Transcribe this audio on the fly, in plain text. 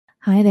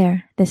Hi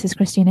there, this is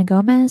Christina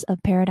Gomez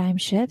of Paradigm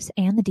Shifts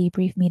and the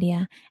Debrief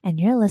Media, and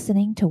you're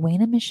listening to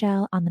Wayne and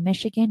Michelle on the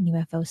Michigan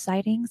UFO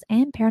Sightings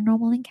and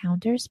Paranormal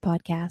Encounters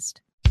podcast.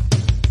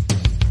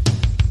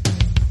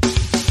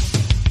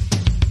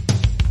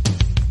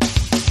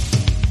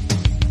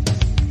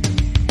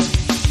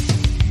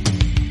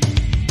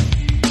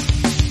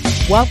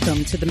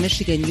 Welcome to the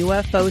Michigan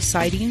UFO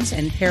Sightings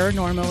and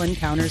Paranormal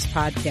Encounters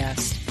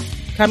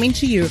podcast, coming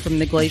to you from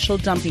the glacial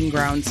dumping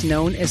grounds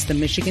known as the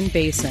Michigan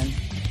Basin.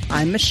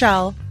 I'm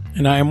Michelle.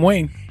 And I am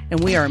Wayne.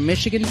 And we are a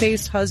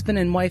Michigan-based husband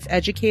and wife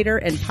educator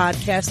and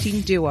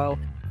podcasting duo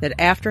that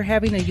after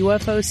having a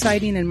UFO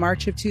sighting in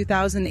March of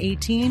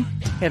 2018,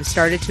 have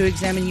started to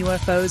examine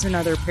UFOs and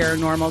other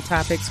paranormal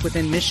topics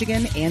within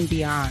Michigan and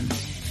beyond.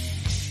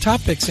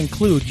 Topics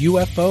include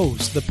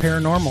UFOs, the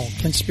paranormal,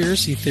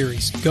 conspiracy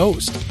theories,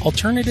 ghosts,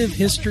 alternative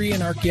history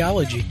and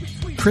archaeology,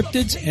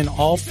 cryptids, and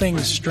all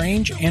things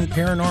strange and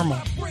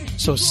paranormal.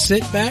 So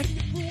sit back,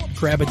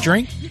 grab a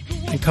drink,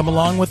 and come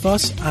along with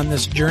us on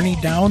this journey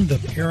down the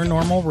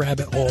paranormal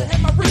rabbit hole.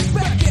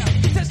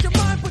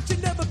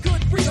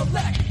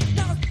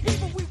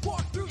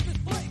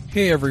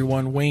 Hey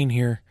everyone, Wayne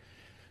here.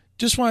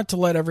 Just wanted to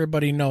let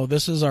everybody know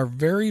this is our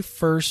very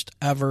first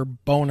ever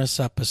bonus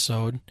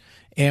episode,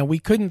 and we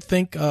couldn't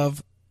think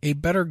of a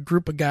better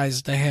group of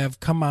guys to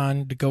have come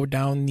on to go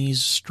down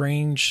these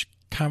strange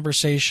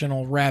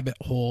conversational rabbit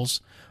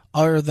holes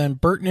other than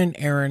Burton and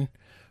Aaron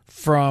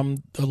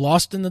from the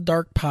Lost in the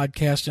Dark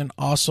podcast and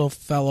also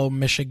fellow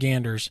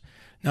Michiganders.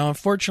 Now,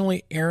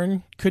 unfortunately,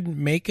 Aaron couldn't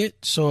make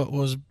it, so it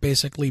was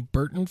basically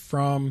Burton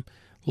from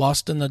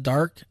Lost in the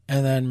Dark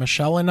and then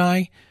Michelle and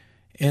I.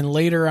 And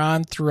later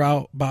on,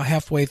 throughout about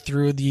halfway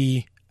through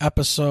the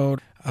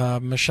episode,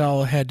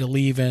 Michelle had to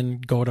leave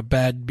and go to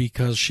bed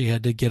because she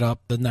had to get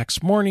up the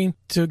next morning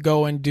to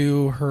go and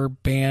do her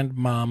band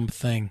mom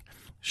thing.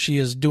 She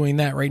is doing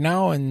that right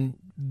now, and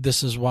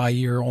this is why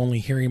you're only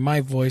hearing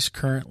my voice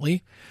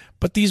currently.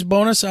 But these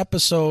bonus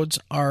episodes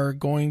are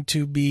going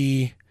to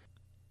be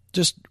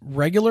just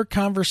regular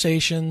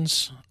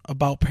conversations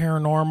about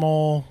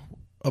paranormal,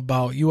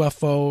 about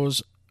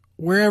UFOs,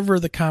 wherever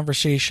the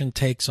conversation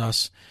takes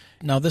us.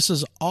 Now, this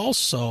is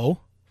also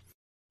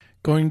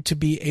going to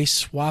be a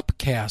swap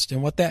cast.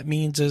 And what that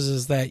means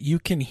is that you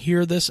can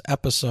hear this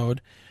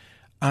episode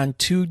on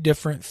two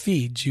different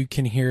feeds. You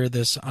can hear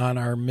this on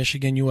our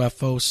Michigan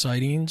UFO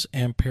Sightings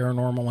and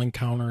Paranormal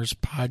Encounters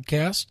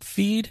podcast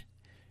feed,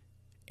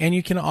 and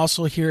you can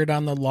also hear it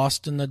on the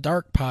Lost in the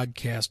Dark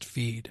podcast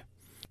feed.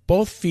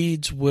 Both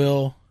feeds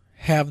will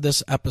have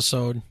this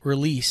episode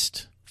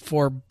released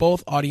for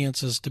both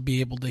audiences to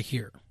be able to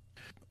hear.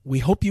 We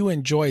hope you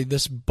enjoy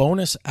this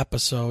bonus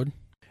episode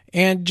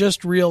and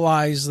just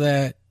realize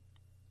that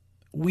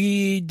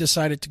we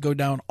decided to go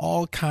down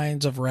all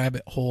kinds of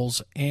rabbit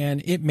holes,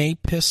 and it may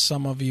piss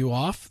some of you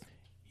off.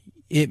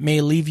 It may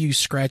leave you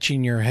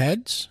scratching your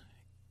heads.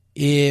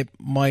 It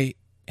might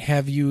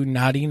have you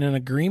nodding in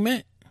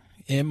agreement.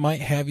 It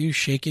might have you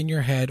shaking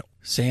your head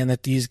saying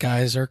that these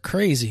guys are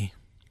crazy,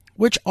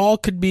 which all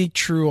could be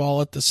true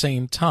all at the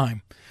same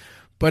time.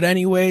 But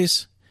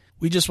anyways,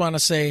 we just want to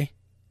say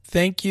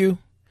thank you.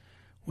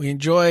 We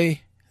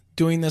enjoy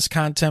doing this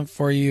content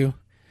for you.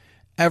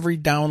 Every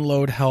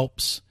download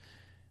helps.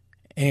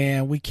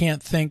 And we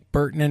can't thank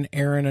Burton and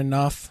Aaron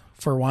enough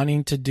for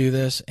wanting to do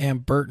this,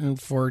 and Burton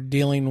for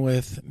dealing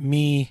with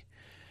me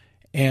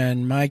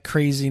and my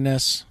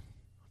craziness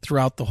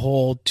throughout the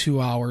whole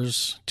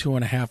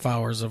 2.5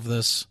 hours of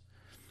this,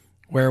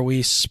 where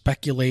we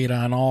speculate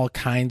on all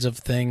kinds of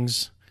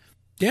things.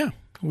 Yeah,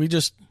 we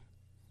just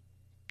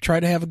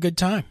try to have a good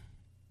time,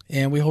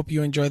 and we hope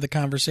you enjoy the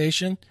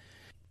conversation.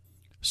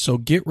 So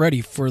get ready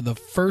for the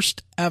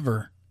first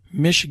ever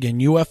Michigan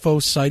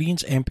UFO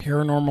Sightings and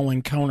Paranormal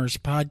Encounters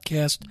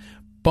podcast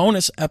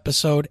bonus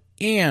episode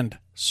and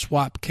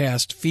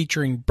swapcast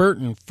featuring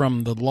Burton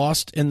from the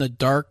Lost in the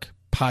Dark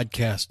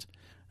podcast.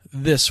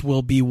 This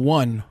will be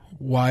one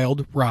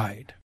wild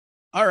ride.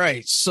 All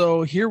right,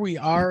 so here we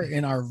are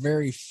in our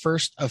very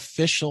first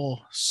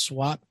official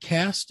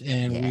swapcast,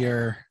 and we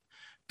are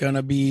going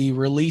to be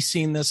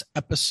releasing this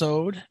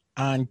episode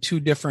on two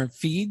different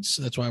feeds.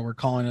 That's why we're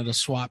calling it a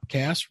swap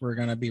cast. We're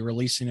going to be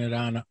releasing it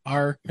on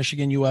our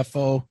Michigan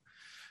UFO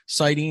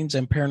Sightings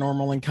and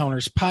Paranormal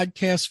Encounters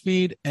podcast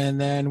feed. And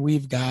then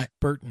we've got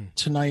Burton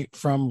tonight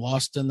from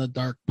Lost in the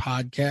Dark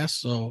podcast.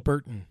 So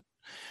Burton,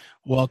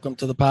 welcome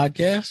to the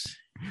podcast.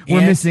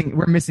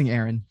 We're missing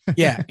Aaron.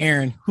 Yeah,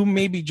 Aaron, who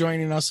may be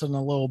joining us in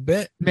a little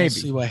bit. Maybe. We'll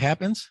see what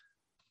happens.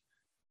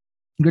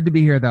 Good to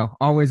be here, though.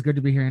 Always good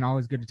to be here, and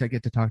always good to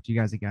get to talk to you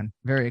guys again.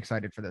 Very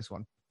excited for this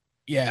one.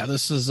 Yeah,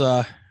 this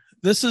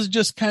is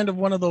just kind of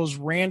one of those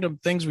random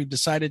things we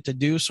decided to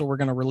do, so we're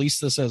going to release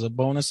this as a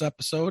bonus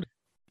episode.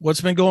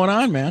 What's been going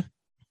on, man?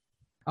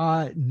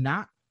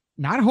 Not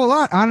a whole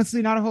lot,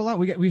 honestly. Not a whole lot.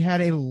 We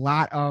had a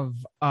lot of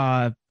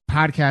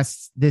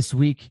podcasts this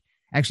week.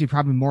 Actually,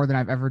 probably more than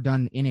I've ever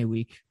done in a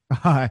week.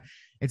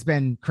 It's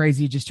been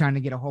crazy just trying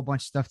to get a whole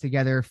bunch of stuff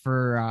together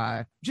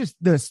for just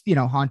this,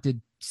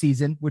 haunted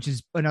season, which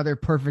is another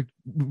perfect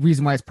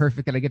reason why it's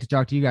perfect that I get to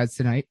talk to you guys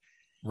tonight.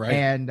 Right.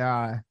 And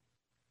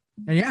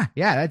yeah,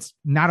 that's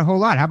not a whole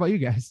lot. How about you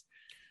guys?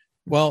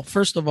 Well,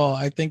 first of all,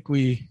 I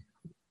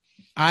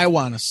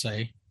want to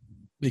say,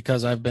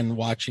 because I've been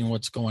watching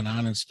what's going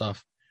on and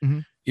stuff,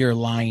 you're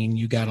lying.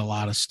 You got a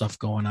lot of stuff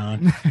going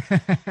on.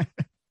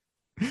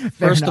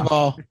 First of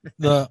all,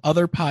 the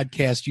other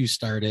podcast you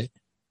started,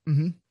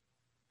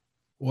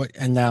 what?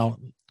 And now,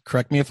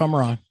 correct me if I'm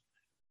wrong.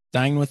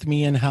 Dine with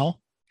Me in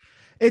Hell.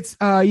 It's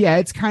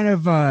it's kind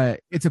of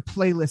it's a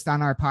playlist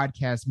on our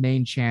podcast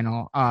main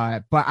channel.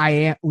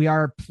 But we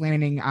are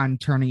planning on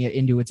turning it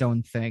into its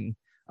own thing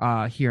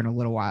here in a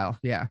little while.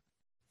 Yeah.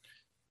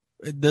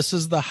 This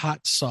is the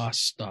hot sauce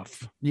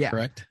stuff. Yeah.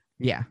 Correct?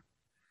 Yeah.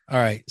 All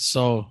right.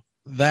 So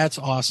that's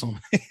awesome.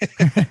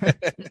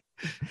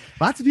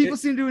 Lots of people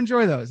seem to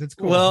enjoy those. It's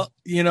cool. Well,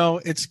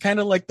 it's kind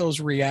of like those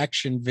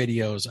reaction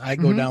videos. I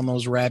go down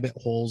those rabbit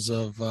holes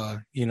of,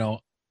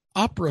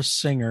 opera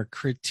singer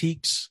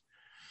critiques,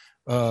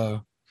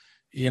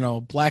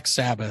 Black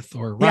Sabbath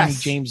or Ronnie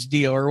James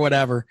Dio or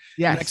whatever.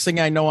 Yes. Next thing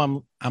I know,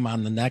 I'm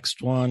on the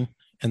next one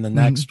and the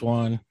next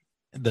one,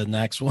 the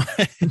next one,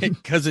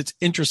 because it's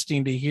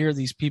interesting to hear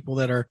these people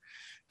that are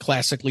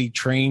classically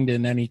trained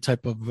in any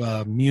type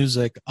of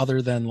music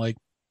other than like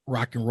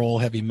rock and roll,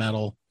 heavy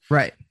metal,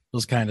 right?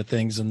 Those kind of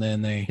things, and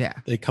then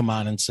they come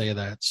on and say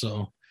that.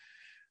 So,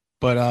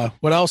 but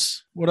what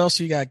else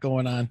you got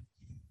going on?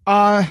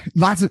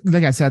 Lots of,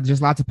 like I said,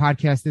 just lots of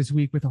podcasts this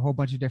week with a whole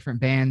bunch of different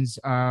bands.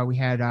 We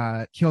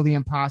had Kill the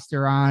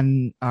Imposter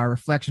on,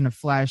 Reflection of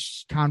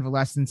Flesh,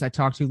 Convalescence I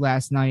talked to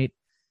last night,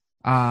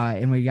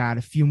 and we got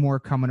a few more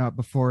coming up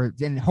before,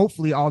 and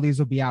hopefully all these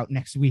will be out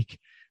next week.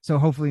 So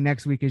hopefully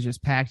next week is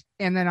just packed.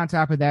 And then on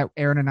top of that,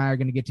 Aaron and I are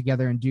going to get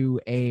together and do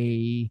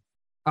a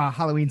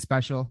Halloween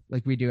special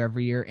like we do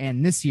every year.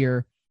 And this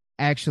year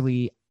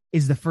actually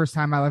is the first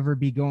time I'll ever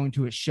be going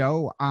to a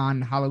show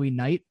on Halloween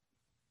night.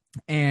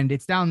 And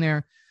it's down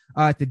there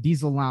at the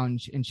Diesel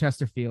Lounge in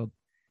Chesterfield.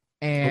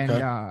 And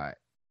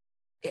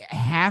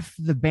half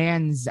the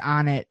bands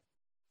on it,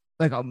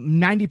 like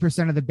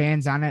 90% of the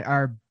bands on it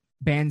are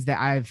bands that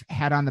I've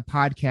had on the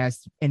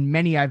podcast, and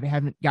many I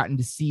haven't gotten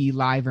to see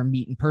live or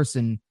meet in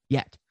person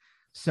yet.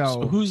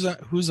 So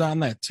who's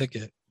on that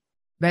ticket?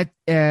 That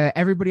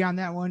everybody on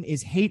that one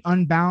is Hate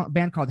Unbound,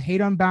 band called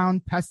Hate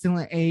Unbound,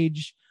 Pestilent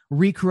Age,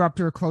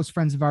 Recorruptor, close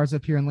friends of ours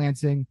up here in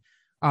Lansing.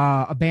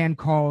 A band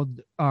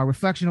called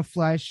Reflection of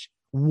Flesh,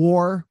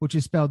 War, which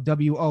is spelled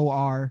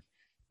WOR.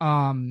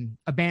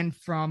 A band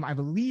from, I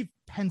believe,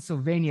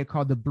 Pennsylvania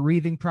called The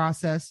Breathing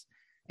Process,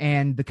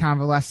 and The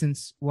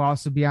Convalescence will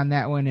also be on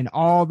that one. And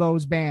all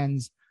those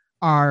bands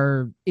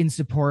are in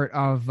support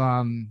of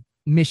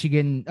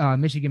Michigan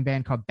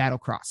band called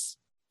Battlecross.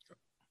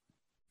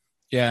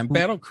 Yeah, and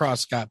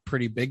Battlecross got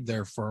pretty big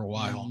there for a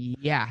while.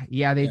 Yeah,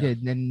 they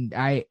did. And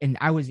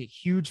I was a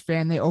huge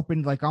fan. They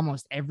opened like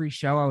almost every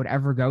show I would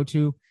ever go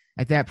to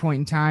at that point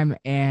in time,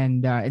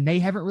 and they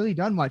haven't really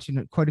done much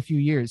in quite a few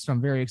years. So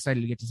I'm very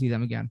excited to get to see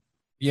them again.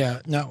 Yeah.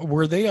 Now,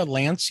 were they a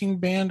Lansing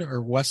band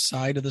or west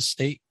side of the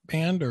state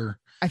band, or?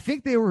 I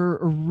think they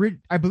were.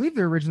 I believe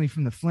they're originally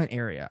from the Flint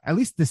area. At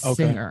least the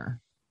singer,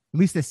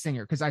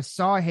 because I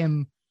saw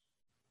him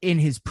in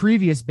his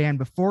previous band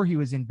before he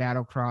was in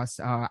Battlecross,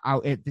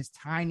 out at this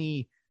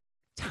tiny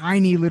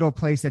little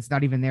place that's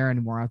not even there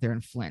anymore out there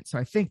in Flint. So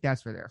I think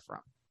that's where they're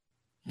from.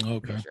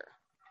 Okay. Sure.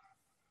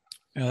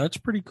 Yeah, that's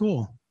pretty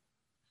cool.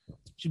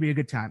 Should be a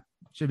good time.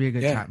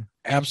 Time.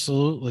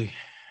 Absolutely.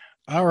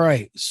 All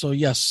right. So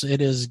yes,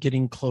 it is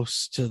getting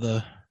close to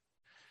the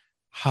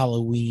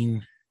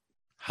Halloween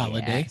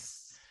holiday.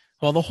 Yes.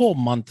 Well, the whole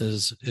month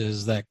is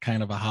that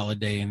kind of a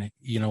holiday. And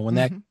when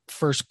that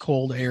first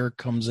cold air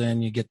comes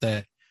in, you get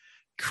that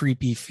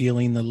creepy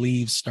feeling. The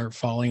leaves start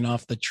falling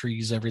off the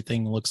trees,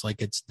 everything looks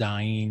like it's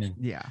dying,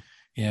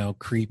 and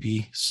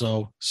creepy.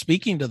 So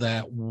speaking to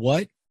that,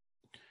 what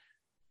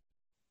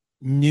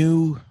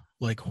new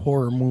like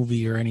horror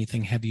movie or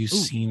anything have you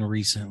seen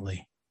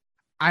recently?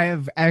 I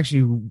have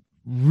actually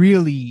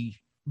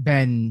really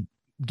been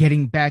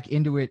getting back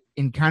into it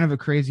in kind of a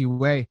crazy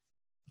way.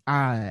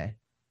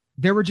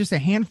 There were just a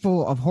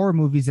handful of horror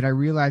movies that I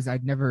realized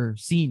I'd never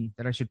seen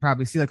that I should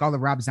probably see, like all the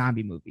Rob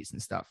Zombie movies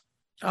and stuff.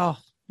 Oh,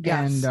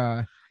 yes.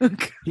 And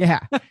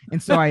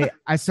and so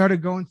I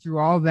started going through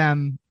all of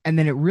them, and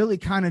then it really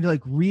kind of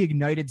like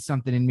reignited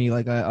something in me,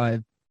 like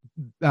a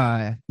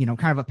kind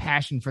of a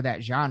passion for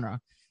that genre.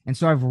 And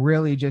so I've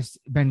really just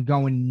been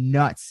going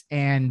nuts.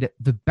 And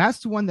the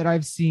best one that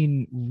I've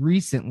seen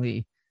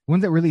recently,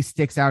 one that really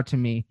sticks out to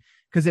me,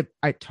 because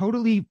I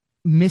totally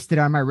missed it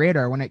on my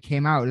radar when it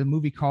came out, a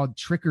movie called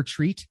Trick or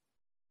Treat.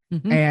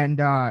 And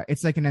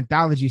it's like an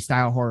anthology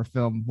style horror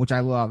film, which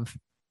I love.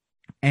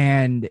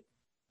 And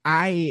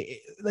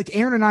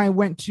Aaron and I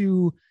went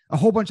to a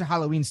whole bunch of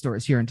Halloween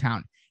stores here in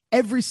town.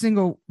 Every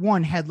single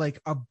one had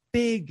like a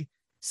big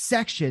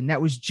section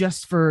that was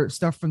just for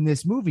stuff from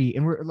this movie.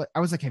 And I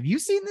was like, have you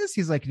seen this?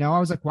 He's like, no. I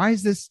was like, why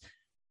does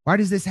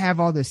this have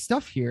all this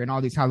stuff here in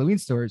all these Halloween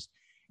stores?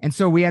 And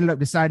so we ended up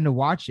deciding to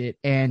watch it.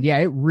 And yeah,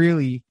 it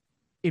really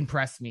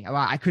impressed me a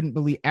lot. I couldn't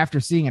believe, after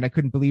seeing it, I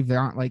couldn't believe there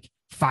aren't like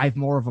 5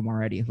 more of them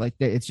already. Like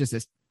it's just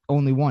this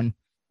only one,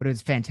 but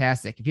it's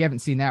fantastic. If you haven't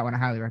seen that one, I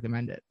highly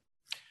recommend it.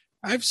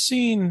 I've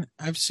seen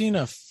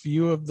a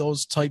few of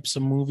those types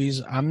of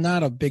movies. I'm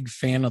not a big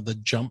fan of the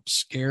jump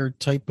scare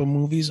type of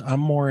movies. I'm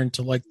more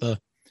into like the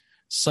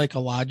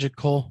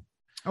psychological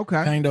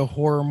kind of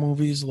horror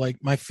movies. Like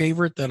my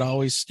favorite that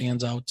always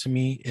stands out to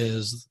me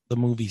is the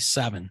movie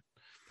Seven.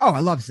 Oh, I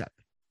love Seven.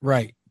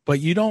 Right. But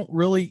you don't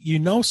really,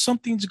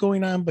 something's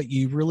going on, but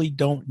you really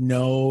don't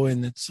know.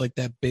 And it's like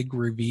that big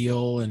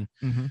reveal and,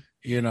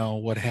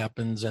 what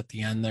happens at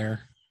the end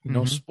there.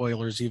 No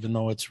spoilers, even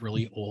though it's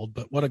really old,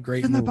 but what a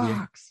great movie. The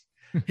box.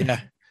 Yeah.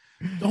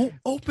 Don't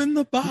open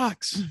the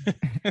box.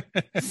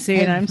 See,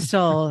 and I'm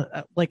still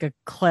like a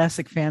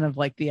classic fan of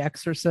like The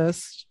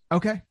Exorcist.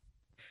 Okay.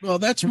 Well,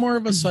 that's more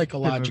of a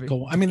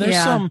psychological. I mean,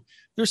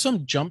 there's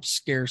some jump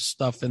scare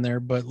stuff in there,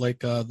 but like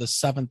The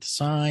Seventh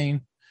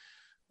Sign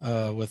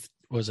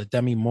was it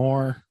Demi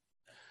Moore?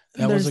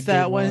 There's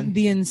that one.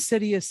 The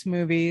Insidious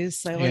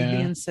movies. I like the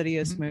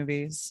Insidious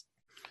movies.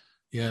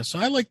 Yeah, so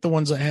I like the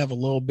ones that have a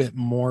little bit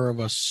more of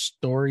a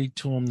story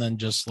to them than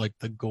just like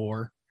the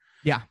gore,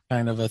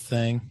 kind of a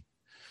thing.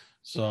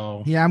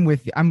 So yeah, I'm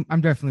with you. I'm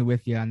definitely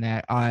with you on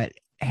that.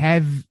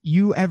 Have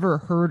you ever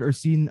heard or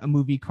seen a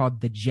movie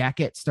called The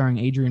Jacket starring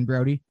Adrian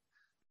Brody?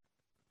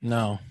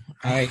 No,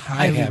 I've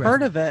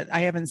heard of it.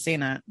 I haven't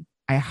seen it.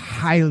 I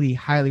highly,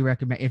 highly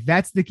recommend.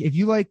 If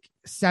you like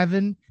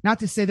Seven,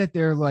 not to say that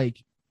they're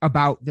like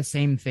about the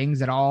same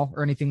things at all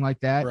or anything like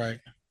that, right?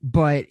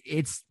 But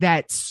it's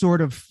that sort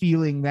of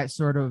feeling, that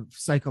sort of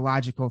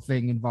psychological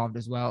thing involved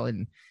as well.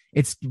 And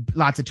it's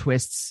lots of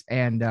twists.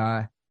 And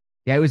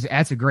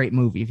that's a great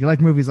movie. If you like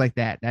movies like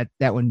that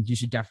one you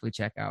should definitely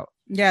check out.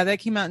 Yeah, that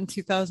came out in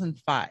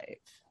 2005.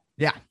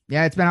 Yeah,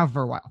 it's been out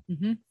for a while.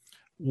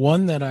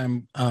 One that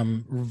I'm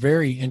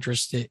very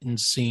interested in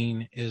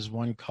seeing is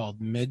one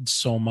called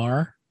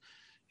Midsommar.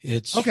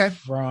 It's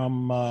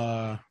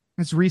from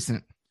it's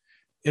recent.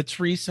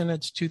 It's recent.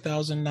 It's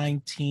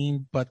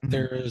 2019, but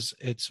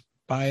it's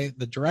by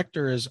the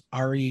director is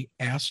Ari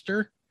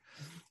Aster.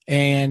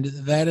 And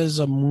that is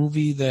a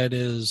movie that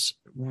is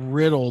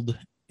riddled.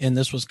 And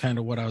this was kind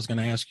of what I was going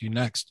to ask you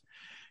next.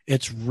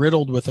 It's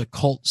riddled with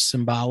occult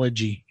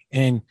symbology.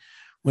 And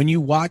when you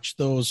watch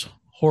those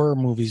horror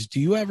movies, do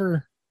you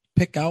ever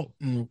pick out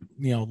and,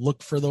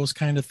 look for those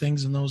kind of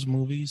things in those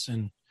movies?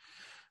 And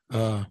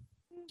do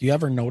you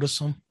ever notice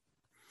them?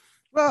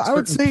 Well, I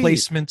would say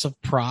placements of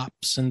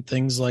props and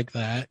things like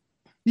that.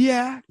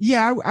 Yeah,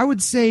 I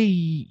would say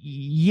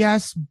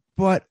yes,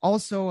 but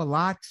also a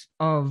lot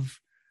of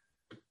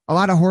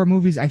horror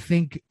movies I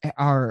think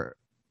are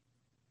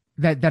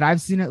that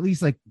I've seen at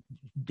least like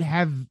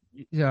have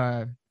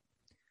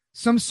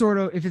some sort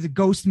of, if it's a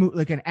ghost movie,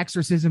 like an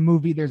exorcism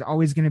movie, there's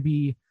always going to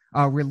be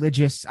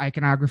religious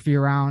iconography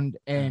around,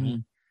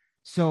 and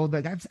so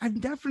like I've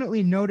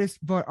definitely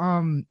noticed, but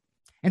and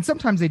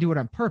sometimes they do it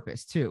on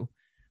purpose too.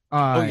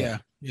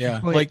 But,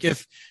 like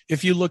if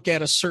you look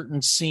at a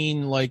certain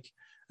scene, like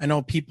I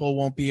know people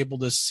won't be able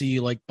to see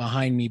like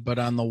behind me, but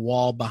on the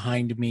wall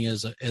behind me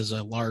is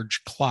a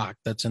large clock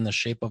that's in the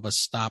shape of a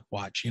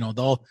stopwatch.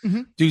 They'll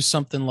do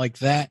something like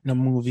that in a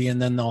movie, and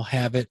then they'll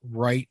have it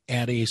right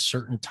at a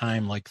certain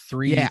time, like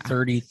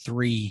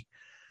 3:33.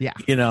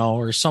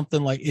 Or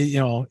something like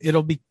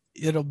it'll be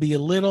a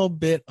little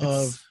bit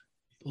of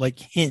like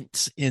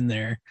hints in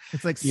there.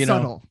 It's like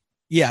subtle.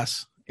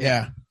 Yes.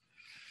 Yeah.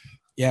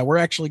 Yeah, we're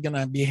actually going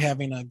to be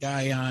having a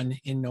guy on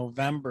in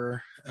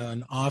November,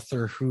 an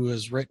author who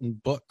has written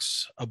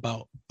books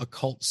about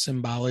occult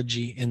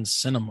symbology in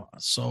cinema.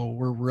 So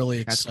we're really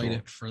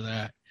excited for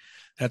that.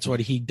 That's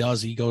what he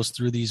does. He goes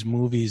through these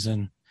movies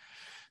and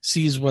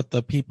sees what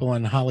the people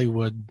in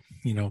Hollywood,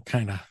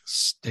 kind of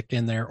stick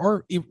in there,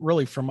 or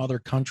really from other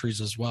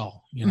countries as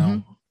well.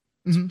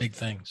 It's a big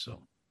thing.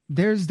 So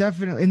there's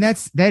definitely, and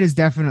that is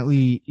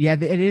definitely,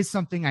 it is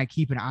something I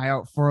keep an eye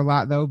out for a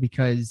lot though,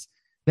 because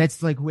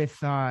that's like with,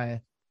 it's kind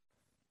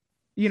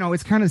of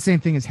the same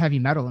thing as heavy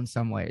metal in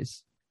some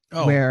ways.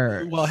 Oh,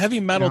 well,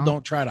 heavy metal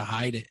don't try to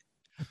hide it.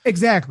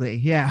 Exactly.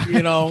 Yeah.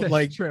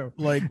 like true.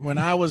 Like when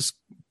I was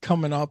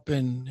coming up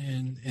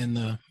in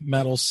the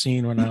metal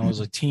scene when I was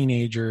a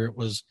teenager, it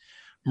was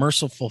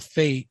Merciful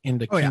Fate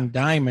into King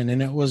Diamond,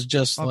 and it was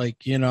just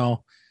like it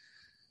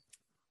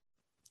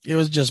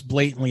was just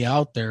blatantly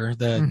out there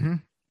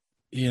that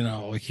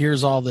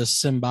here's all this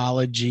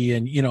symbology,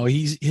 and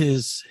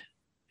his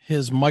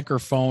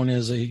microphone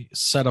is a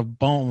set of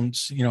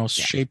bones,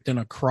 shaped in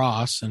a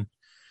cross, and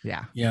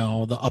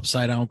the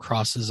upside down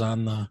crosses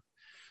on the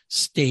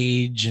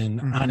stage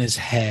and on his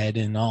head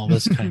and all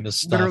this kind of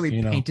stuff.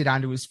 Literally painted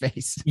onto his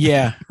face.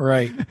 Yeah,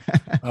 right.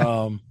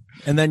 And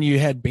then you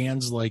had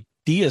bands like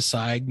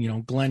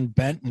Deicide, Glenn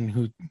Benton,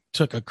 who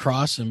took a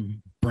cross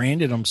and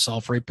branded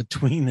himself right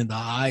between the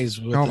eyes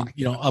with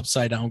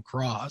upside down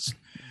cross.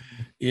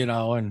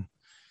 And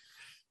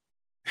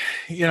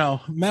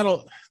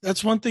metal,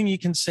 that's one thing you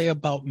can say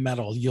about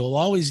metal. You'll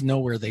always know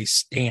where they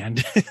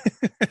stand.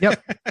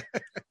 Yep.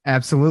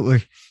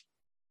 Absolutely.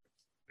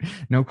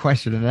 No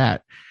question of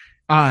that.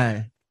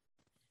 But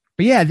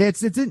yeah,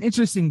 it's an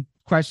interesting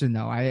question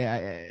though.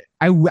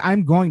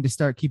 I'm going to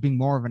start keeping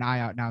more of an eye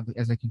out now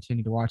as I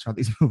continue to watch all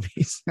these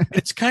movies.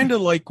 It's kind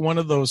of like one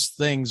of those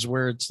things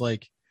where it's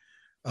like,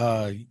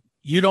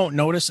 you don't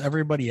notice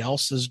everybody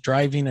else is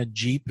driving a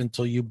Jeep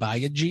until you buy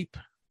a Jeep,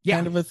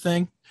 kind of a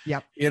thing.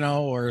 Yep.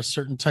 Or a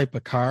certain type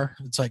of car.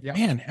 It's like,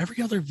 man,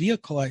 every other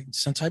vehicle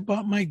since I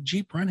bought my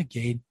Jeep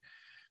Renegade,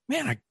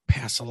 man, I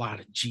pass a lot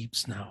of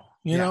Jeeps now.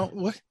 You know,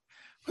 what's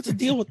the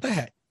deal with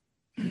that?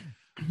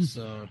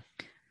 So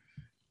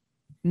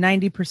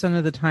 90%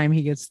 of the time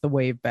he gets the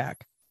wave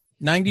back.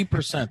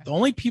 90%. The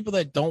only people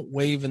that don't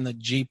wave in the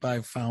Jeep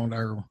I've found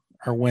are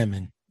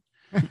women.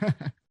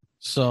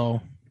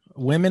 So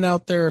women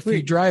out there, if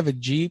you drive a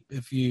Jeep,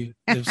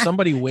 if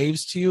somebody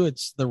waves to you,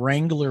 it's the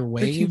Wrangler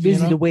wave. They're too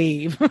busy to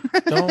wave.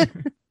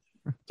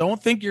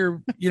 Don't think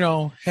you're,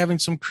 having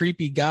some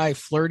creepy guy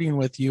flirting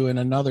with you in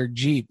another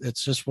Jeep.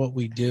 It's just what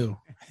we do.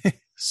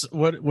 So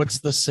what's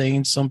the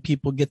saying? Some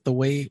people get the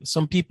wave.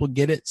 Some people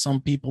get it.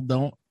 Some people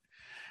don't.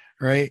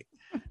 Right?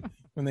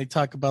 When they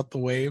talk about the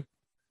wave.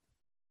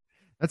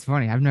 That's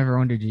funny. I've never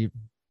owned a Jeep,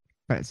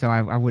 but so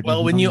I wouldn't.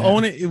 Well, when you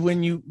own it,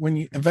 when you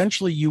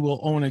eventually you will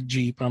own a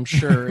Jeep, I'm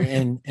sure,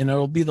 and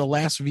it'll be the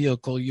last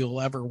vehicle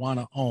you'll ever want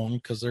to own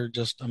because they're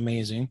just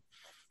amazing.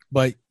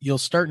 But you'll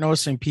start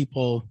noticing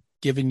people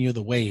giving you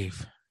the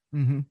wave.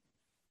 Mm-hmm.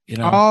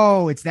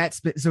 Oh, it's that.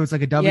 So it's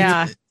like a W.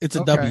 Yeah, it's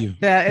a W.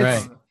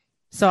 Right.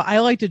 So I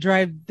like to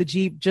drive the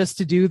Jeep just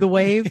to do the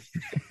wave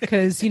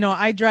because,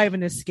 I drive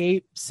an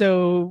Escape.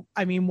 So,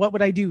 I mean, what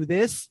would I do?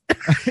 This?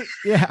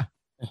 Yeah.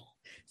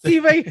 See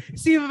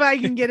if I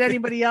can get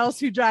anybody else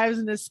who drives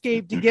an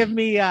Escape to give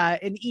me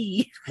an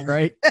E.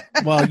 Right.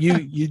 Well,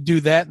 you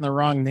do that in the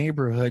wrong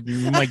neighborhood,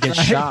 you might get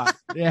shot.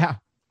 Yeah.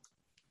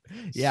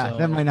 Yeah, so,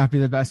 that might not be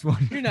the best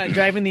one. You're not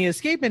driving the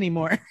Escape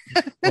anymore.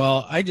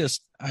 Well, I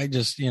just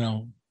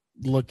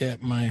look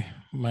at my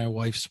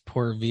wife's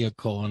poor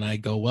vehicle and I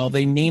go, well,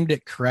 they named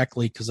it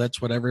correctly because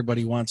that's what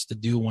everybody wants to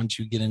do once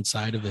you get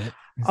inside of it.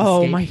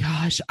 Oh my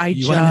gosh. I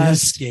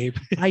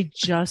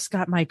just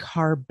got my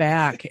car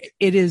back.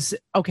 It is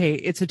okay.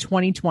 It's a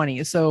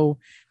 2020. So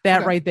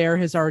that right there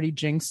has already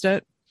jinxed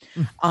it.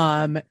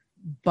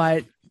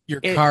 But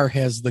your car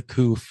has the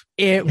coof.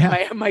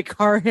 My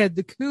car had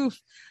the coof.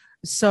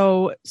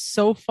 So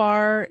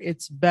far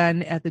it's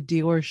been at the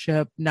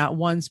dealership not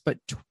once but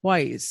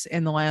twice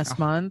in the last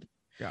month.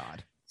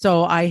 God.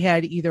 So I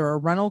had either a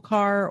rental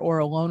car or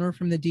a loaner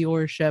from the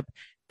dealership.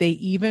 They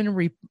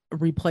even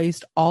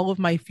replaced all of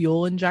my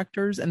fuel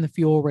injectors and the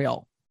fuel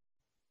rail.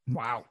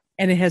 Wow.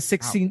 And it has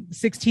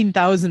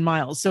 16,000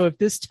 miles. So if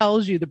this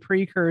tells you the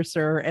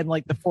precursor and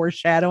like the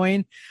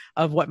foreshadowing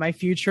of what my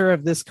future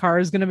of this car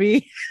is going to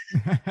be,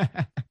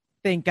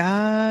 thank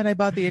God I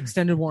bought the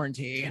extended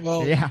warranty.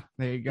 Well, yeah,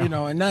 there you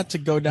go. And not to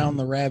go down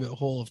the rabbit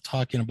hole of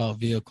talking about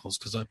vehicles,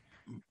 because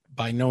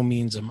by no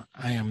means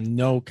I am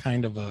no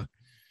kind of a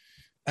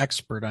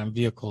expert on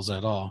vehicles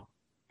at all.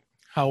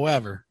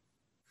 However,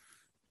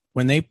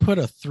 when they put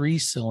a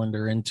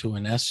 3-cylinder into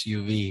an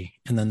SUV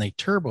and then they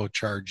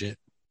turbocharge it,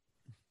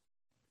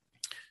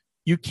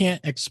 you can't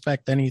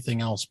expect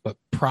anything else but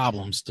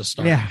problems to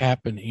start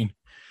happening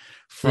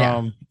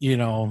from,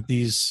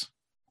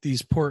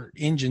 these poor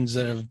engines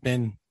that have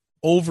been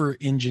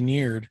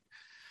over-engineered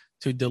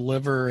to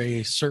deliver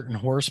a certain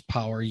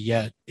horsepower,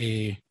 yet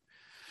a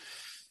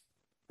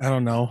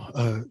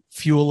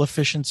fuel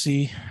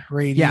efficiency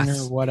rating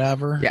or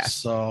whatever. Yes.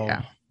 So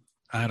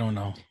I don't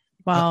know.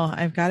 Well,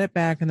 I've got it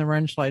back and the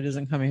wrench light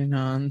isn't coming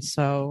on.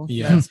 So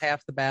that's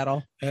half the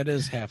battle. That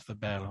is half the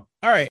battle.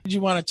 All right. What do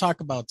you want to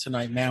talk about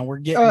tonight, man? We're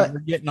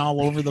getting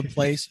all over the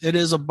place. It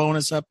is a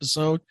bonus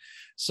episode.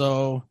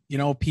 So,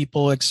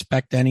 people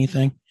expect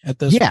anything at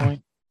this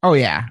point. Oh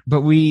yeah.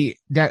 But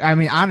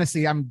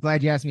honestly, I'm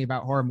glad you asked me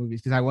about horror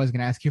movies because I was going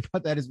to ask you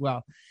about that as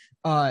well.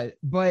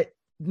 But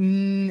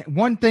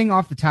one thing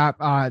off the top,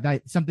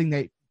 something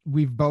that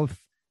we've both,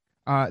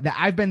 that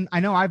I've been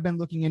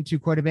looking into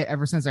quite a bit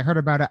ever since I heard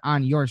about it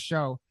on your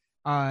show,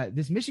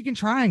 this Michigan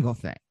Triangle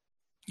thing.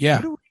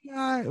 Yeah.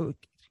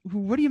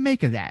 What do you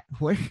make of that?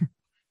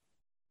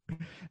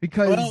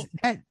 Because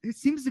it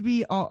seems to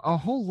be a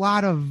whole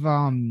lot of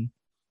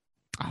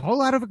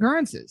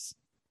occurrences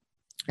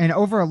and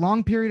over a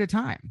long period of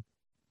time.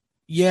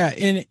 Yeah.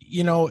 And,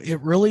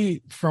 it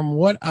really, from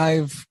what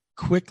I've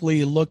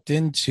quickly looked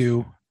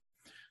into,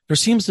 there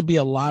seems to be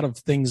a lot of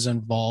things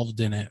involved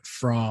in it,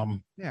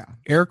 from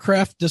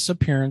aircraft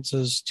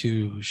disappearances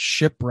to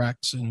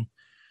shipwrecks and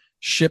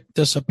ship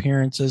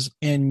disappearances.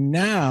 And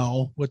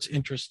now what's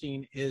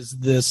interesting is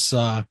this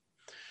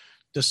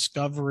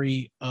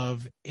discovery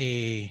of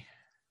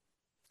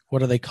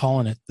what are they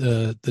calling it?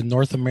 The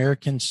North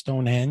American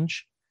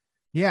Stonehenge.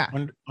 Yeah.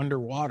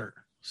 Underwater.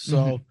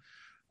 So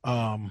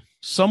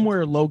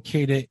somewhere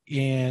located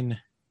in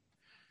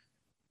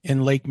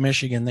Lake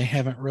Michigan, they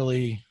haven't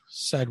really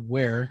said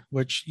where,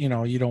 which, you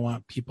don't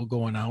want people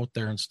going out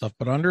there and stuff,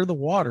 but under the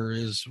water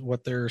is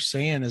what they're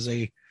saying is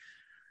a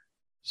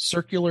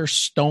circular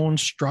stone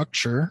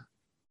structure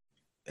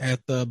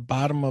at the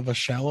bottom of a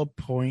shallow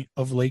point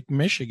of Lake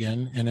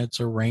Michigan, and it's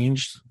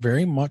arranged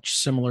very much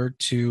similar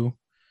to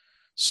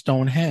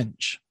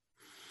Stonehenge.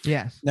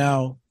 Yes.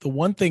 Now, the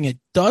one thing it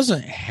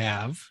doesn't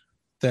have,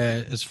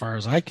 that as far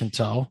as I can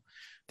tell,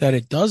 that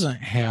it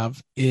doesn't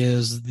have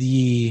is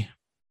the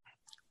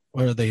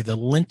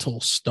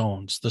lintel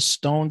stones, the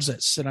stones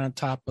that sit on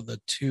top of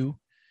the two.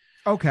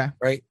 Okay.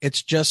 Right.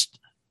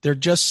 They're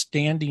just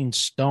standing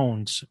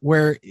stones,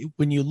 where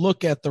when you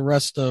look at the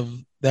rest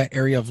of that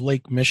area of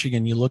Lake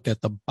Michigan, you look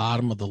at the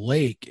bottom of the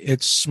lake,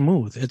 it's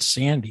smooth, it's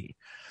sandy.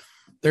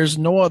 There's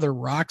no other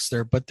rocks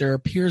there, but there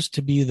appears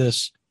to be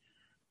this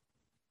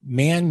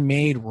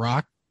man-made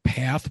rock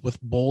path with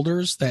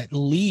boulders that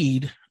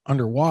lead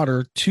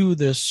underwater to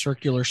this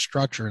circular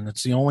structure. And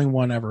it's the only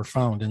one ever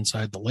found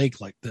inside the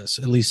lake like this,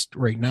 at least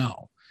right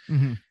now.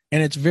 Mm-hmm.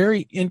 And it's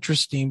very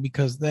interesting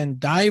because then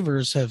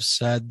divers have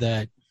said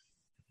that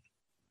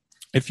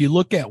if you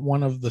look at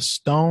one of the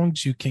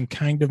stones, you can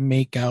kind of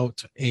make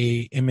out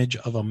a image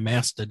of a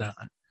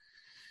mastodon.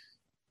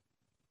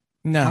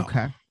 Now,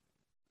 okay.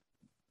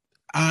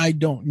 I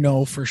don't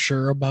know for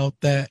sure about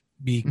that,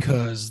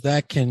 because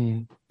that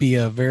can be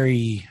a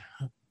very,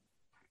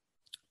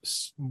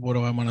 what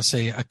do I want to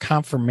say, a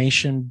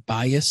confirmation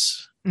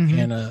bias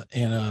and a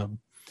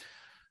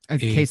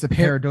case of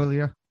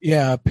pareidolia.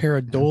 Yeah, a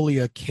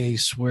pareidolia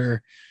case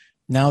where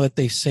now that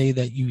they say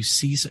that you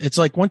see, it's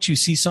like once you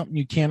see something,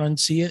 you can't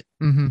unsee it.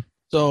 Mm-hmm.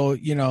 So,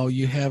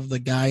 you have the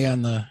guy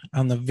on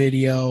the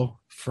video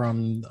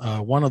from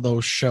one of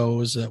those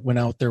shows that went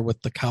out there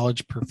with the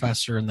college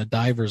professor and the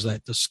divers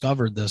that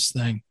discovered this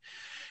thing.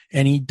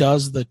 And he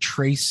does the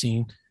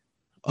tracing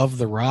of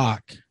the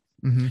rock.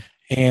 Mm-hmm.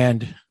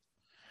 And,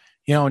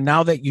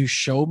 now that you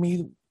show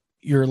me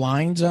your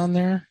lines on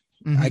there,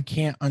 I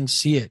can't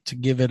unsee it to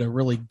give it a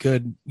really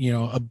good,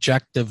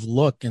 objective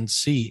look and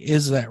see,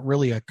 is that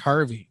really a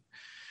carving?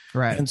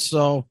 Right. And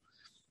so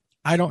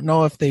I don't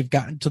know if they've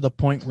gotten to the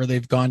point where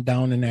they've gone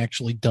down and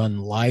actually done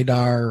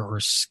LiDAR or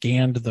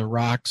scanned the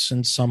rocks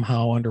and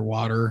somehow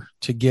underwater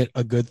to get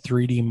a good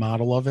 3D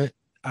model of it.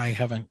 I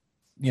haven't,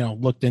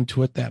 looked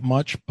into it that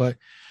much, but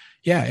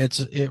yeah,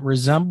 it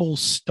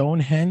resembles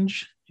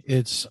Stonehenge.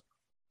 It's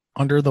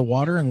under the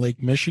water in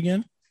Lake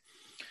Michigan,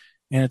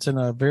 and it's in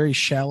a very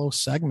shallow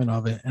segment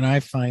of it. And I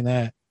find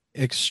that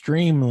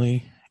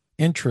extremely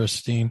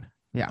interesting.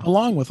 Yeah.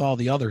 Along with all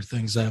the other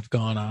things that have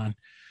gone on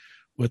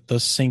with the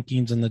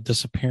sinkings and the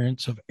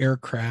disappearance of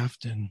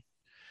aircraft. And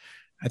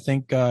I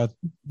think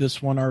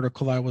this one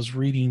article I was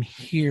reading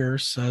here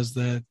says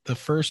that the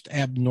first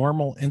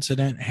abnormal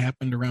incident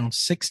happened around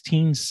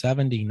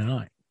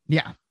 1679.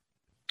 Yeah.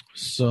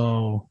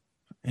 So,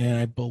 and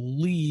I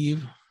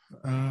believe,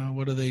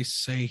 what do they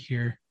say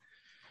here?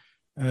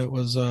 It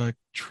was a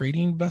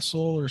trading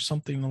vessel or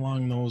something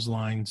along those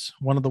lines.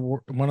 One of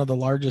the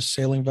largest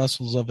sailing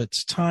vessels of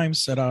its time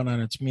set out on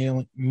its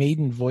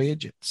maiden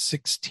voyage at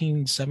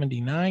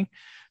 1679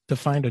 to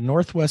find a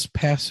northwest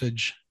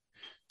passage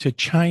to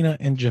China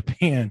and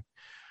Japan.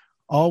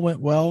 All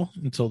went well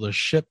until the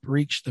ship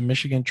reached the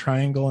Michigan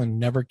Triangle and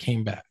never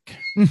came back.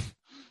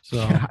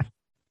 So, God.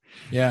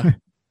 Yeah.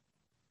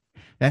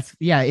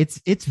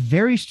 It's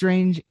very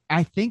strange.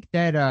 I think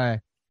that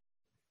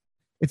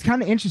it's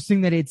kind of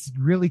interesting that it's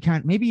really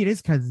maybe it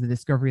is because of the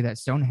discovery of that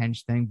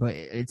Stonehenge thing, but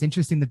it's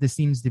interesting that this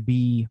seems to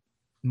be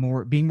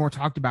being more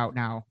talked about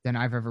now than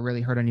I've ever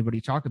really heard anybody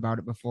talk about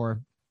it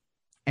before.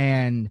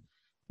 And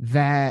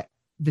that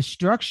the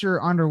structure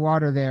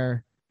underwater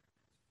there,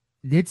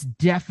 it's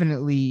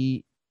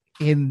definitely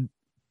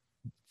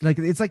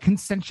it's like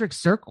concentric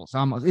circles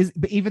almost.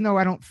 But even though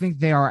I don't think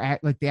they are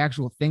like the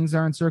actual things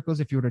are in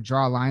circles, if you were to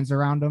draw lines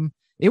around them,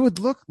 it would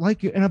look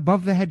like an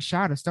above the head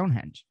shot of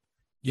Stonehenge.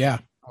 Yeah.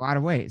 A lot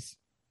of ways.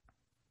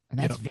 And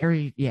that's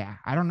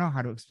I don't know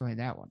how to explain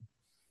that one.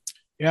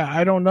 Yeah,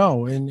 I don't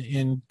know.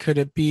 And could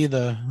it be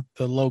the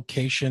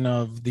location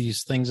of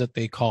these things that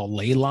they call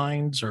ley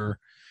lines, or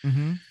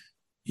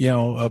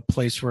a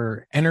place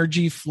where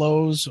energy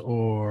flows,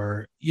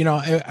 or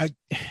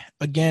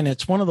again,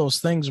 it's one of those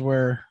things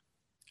where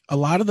a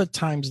lot of the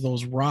times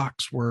those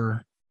rocks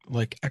were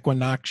like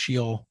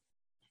equinoctial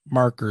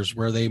markers,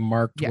 where they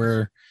marked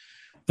where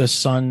the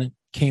sun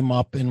came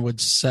up and would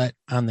set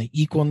on the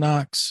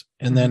equinox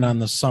and then on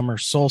the summer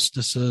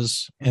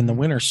solstices and the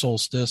winter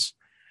solstice,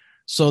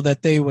 so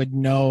that they would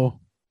know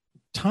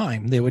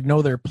time. They would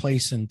know their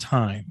place in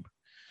time.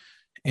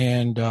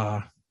 And,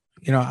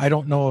 I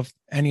don't know if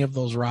any of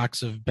those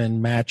rocks have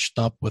been matched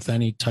up with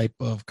any type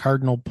of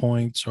cardinal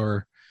points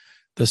or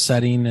the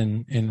setting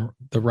and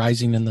the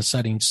rising and the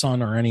setting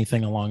sun or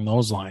anything along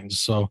those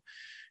lines. So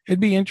it'd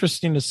be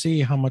interesting to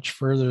see how much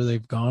further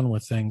they've gone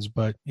with things.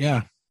 But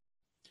yeah,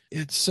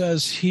 it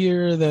says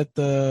here that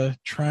the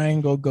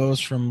triangle goes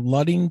from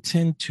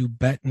Ludington to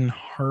Benton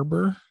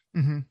Harbor.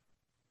 Mm-hmm.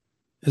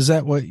 Is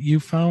that what you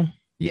found?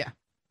 Yeah.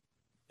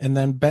 And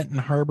then Benton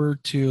Harbor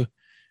to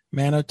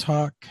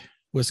Manitowoc,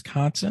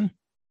 Wisconsin.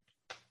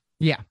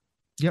 Yeah.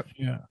 Yep.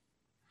 Yeah.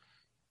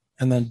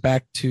 And then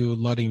back to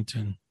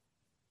Ludington.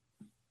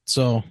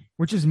 So,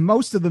 which is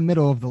most of the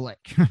middle of the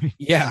lake.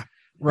 Yeah,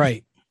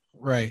 right.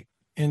 Right.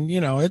 And,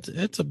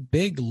 it's a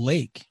big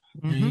lake.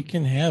 You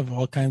can have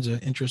all kinds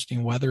of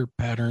interesting weather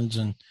patterns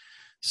and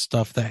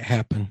stuff that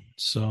happen.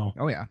 So,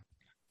 Oh yeah.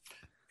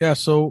 Yeah.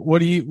 So what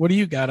do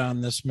you got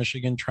on this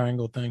Michigan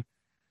Triangle thing?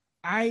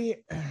 I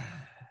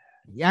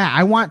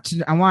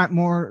want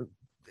more.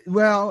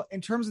 Well,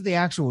 in terms of the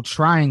actual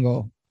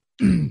triangle,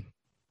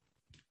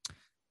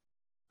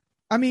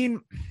 I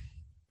mean,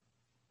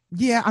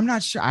 yeah, I'm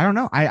not sure. I don't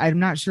know. I'm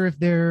not sure if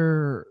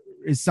there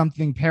is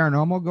something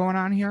paranormal going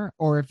on here,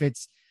 or if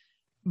it's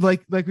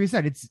like we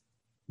said, it's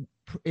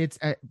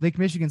Lake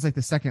Michigan's like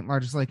the second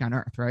largest lake on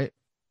Earth, right?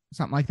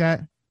 Something like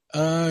that.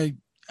 I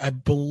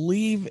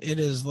believe it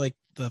is like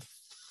the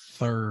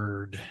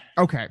third.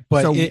 Okay,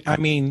 but so I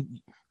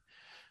mean,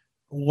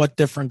 what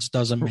difference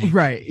does it make?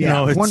 Right.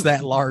 Yeah. It's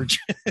that large.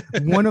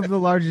 One of the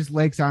largest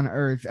lakes on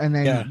Earth, and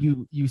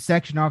then you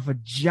section off a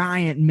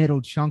giant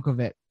middle chunk of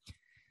it.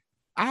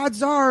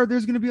 Odds are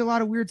there's going to be a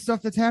lot of weird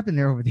stuff that's happened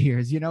there over the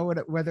years.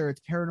 Whether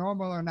it's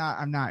paranormal or not,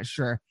 I'm not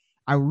sure.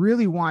 I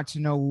really want to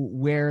know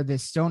where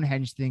this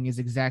Stonehenge thing is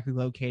exactly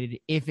located,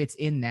 if it's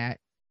in that.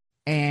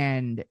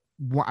 And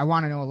I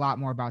want to know a lot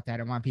more about that.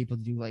 I want people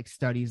to do like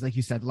studies, like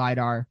you said,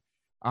 LiDAR,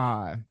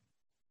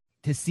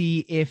 to see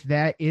if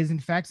that is in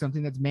fact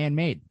something that's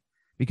man-made,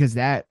 because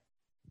that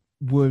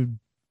would,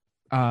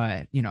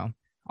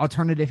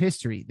 alternative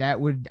history.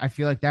 I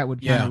feel like that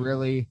would kind of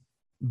really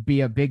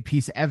be a big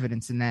piece of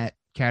evidence in that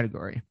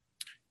category.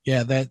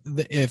 Yeah,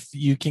 if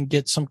you can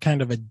get some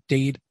kind of a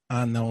date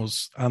on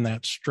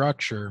that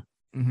structure,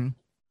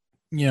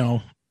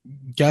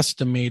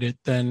 guesstimate it,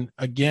 then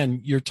again,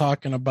 you're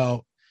talking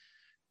about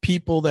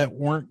people that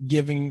weren't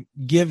given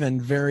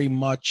very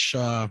much,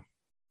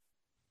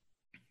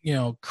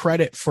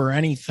 credit for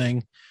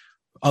anything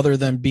other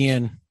than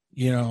being,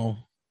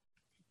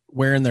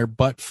 wearing their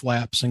butt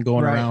flaps and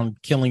going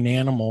around killing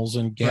animals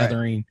and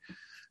gathering,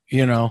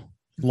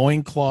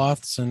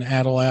 loincloths and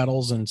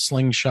addle-addles and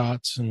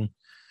slingshots and,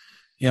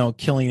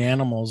 killing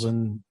animals.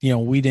 And,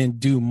 we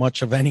didn't do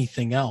much of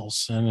anything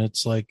else. And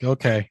it's like,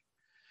 okay,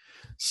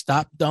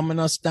 stop dumbing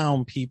us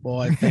down, people.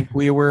 I think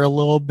we were a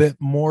little bit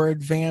more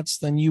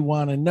advanced than you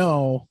want to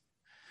know.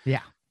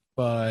 Yeah.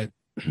 But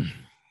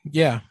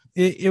yeah,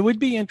 it would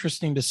be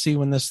interesting to see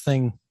when this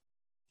thing,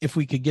 if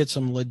we could get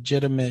some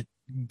legitimate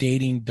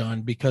dating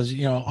done, because,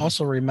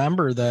 also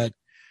remember that,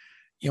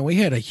 we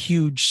had a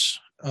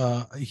huge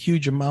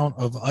amount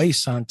of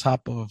ice on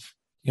top of,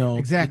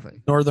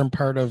 exactly the northern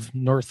part of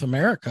North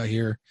America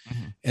here.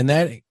 And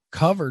that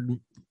covered,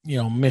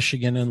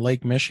 Michigan and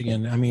Lake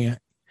Michigan. I mean,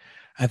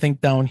 I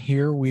think down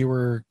here we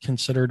were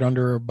considered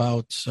under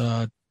about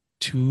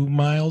 2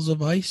 miles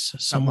of ice,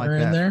 somewhere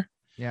in there.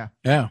 Yeah.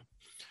 Yeah.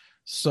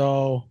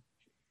 So,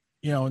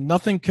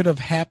 nothing could have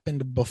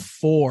happened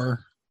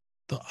before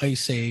the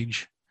ice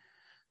age,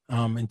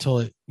 until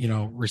it,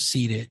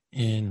 receded,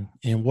 and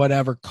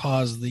whatever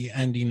caused the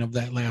ending of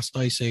that last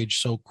ice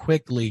age so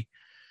quickly.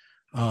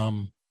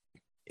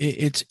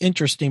 It's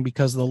interesting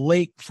because the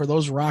lake, for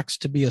those rocks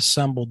to be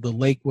assembled, the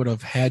lake would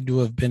have had to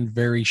have been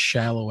very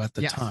shallow at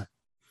the time.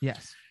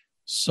 Yes.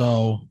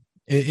 So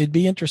it'd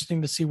be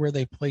interesting to see where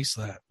they place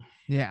that.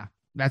 Yeah.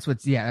 That's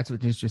what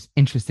is just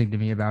interesting to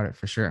me about it,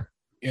 for sure.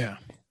 Yeah.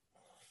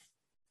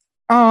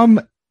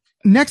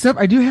 Next up,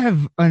 I do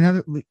have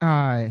another,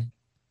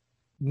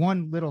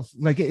 one little,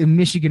 like,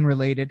 Michigan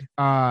related,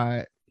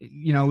 where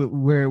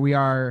we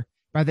are,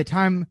 by the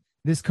time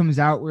this comes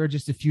out, we're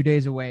just a few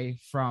days away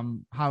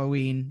from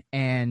Halloween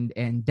and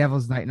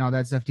Devil's Night and all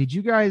that stuff. Do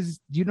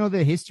you know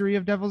the history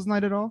of Devil's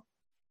Night at all?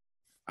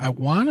 I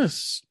want to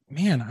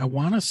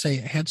say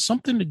it had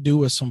something to do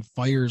with some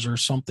fires or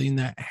something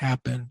that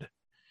happened.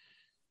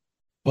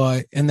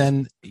 And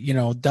then,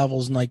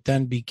 Devil's Night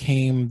then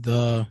became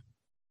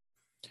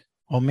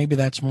maybe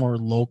that's more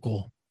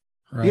local,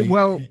 right?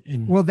 Well,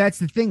 that's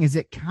the thing, is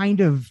it kind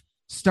of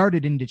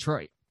started in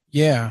Detroit.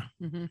 Yeah.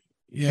 Mm-hmm.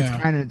 Yeah.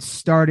 It's kind of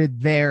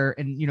started there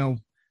and,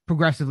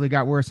 progressively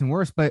got worse and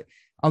worse. But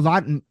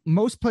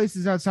most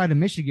places outside of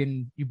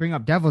Michigan, you bring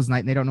up Devil's Night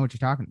and they don't know what you're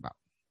talking about.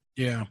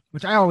 Yeah.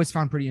 Which I always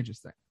found pretty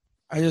interesting.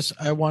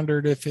 I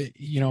wondered if it,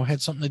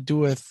 had something to do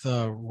with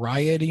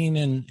rioting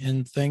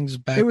and things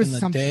back in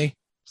the day.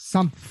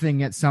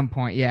 Something at some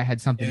point. Yeah. Had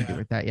something to do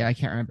with that. Yeah. I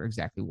can't remember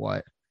exactly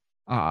what.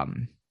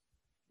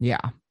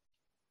 Yeah.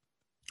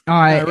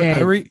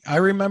 I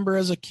remember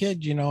as a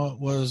kid, it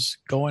was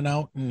going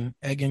out and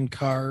egging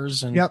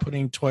cars and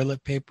putting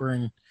toilet paper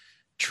in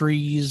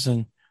trees,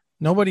 and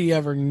nobody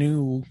ever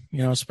knew,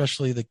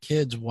 especially the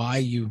kids, why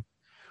you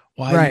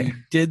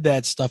did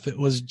that stuff. It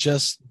was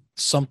just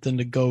something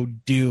to go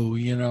do,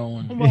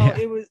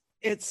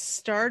 it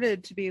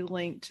started to be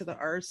linked to the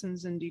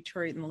arsons in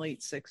Detroit in the late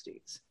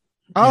 60s.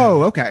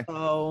 Oh, okay.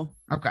 Oh,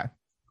 okay.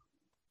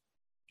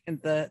 And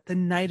the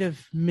night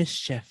of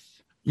mischief.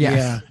 Yes.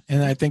 Yeah,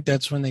 and I think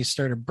that's when they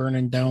started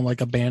burning down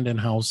like abandoned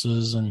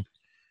houses and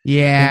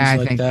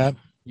things like that.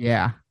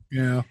 Yeah.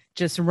 Yeah.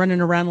 Just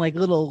running around like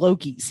little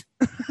Lokis.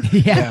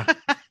 Yeah.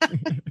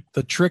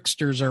 The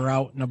tricksters are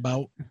out and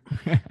about.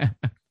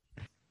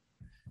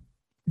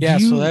 Yeah,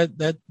 so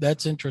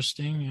that's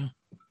interesting. Yeah.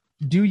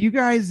 Do you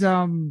guys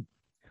one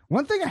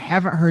thing I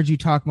haven't heard you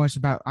talk much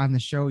about on the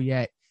show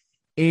yet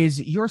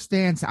is your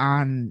stance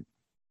on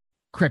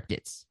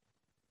cryptids.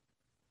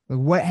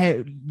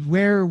 Like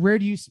where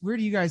do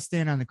you guys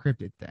stand on the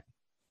cryptid thing?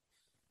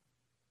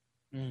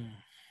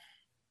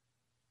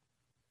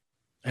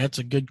 That's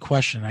a good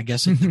question. I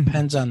guess it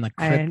depends on the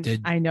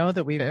cryptid. I know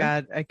that we've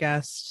got a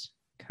guest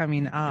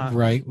coming up.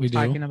 Right, we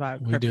talking do.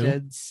 about We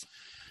cryptids. Do.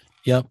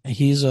 Yep,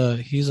 he's a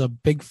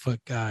Bigfoot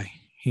guy.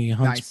 He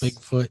hunts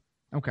Bigfoot.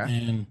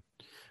 Okay.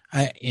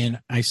 And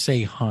I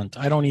say hunt.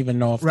 I don't even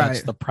know if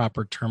that's the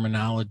proper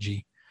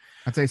terminology.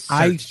 I'd say search.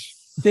 I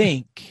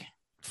think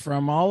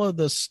from all of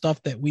the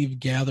stuff that we've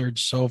gathered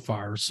so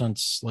far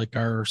since like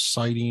our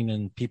sighting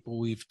and people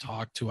we've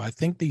talked to, I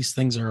think these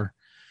things are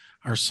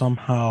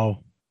somehow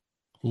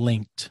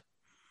linked.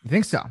 You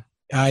think so?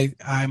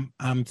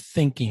 I'm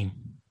thinking.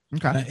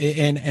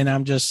 Okay. And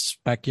I'm just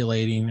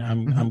speculating.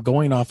 I'm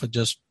going off of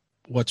just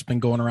what's been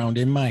going around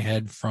in my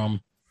head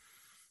from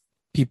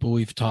people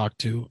we've talked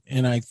to.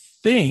 And I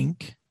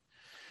think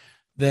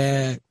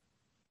that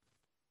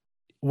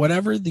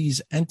whatever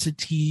these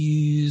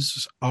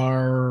entities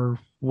are,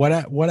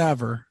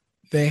 whatever,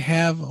 they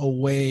have a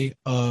way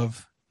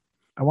of,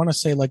 I want to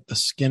say like the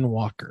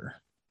skinwalker.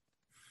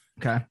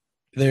 Okay.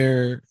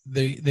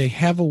 They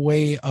have a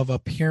way of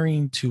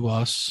appearing to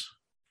us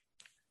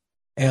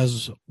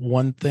as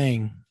one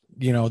thing,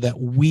 that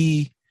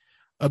we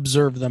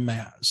observe them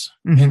as.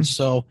 And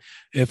so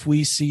if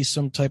we see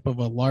some type of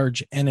a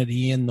large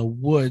entity in the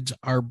woods,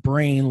 our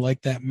brain,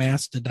 like that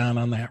mastodon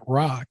on that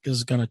rock,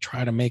 is going to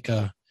try to make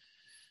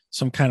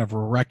some kind of a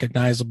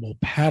recognizable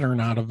pattern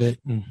out of it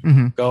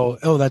and go,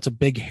 oh, that's a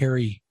big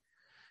hairy,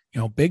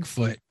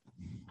 Bigfoot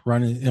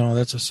running,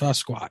 that's a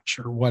Sasquatch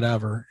or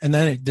whatever. And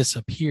then it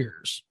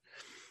disappears.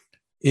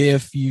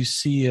 If you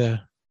see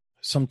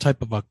some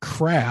type of a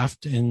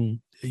craft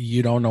and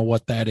you don't know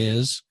what that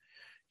is,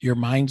 your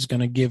mind's going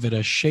to give it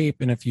a shape.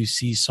 And if you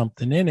see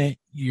something in it,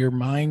 your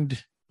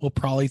mind will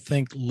probably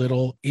think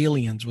little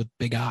aliens with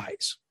big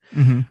eyes.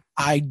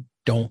 I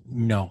don't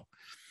know.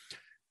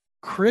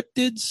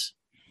 Cryptids,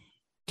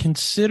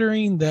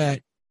 considering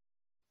that,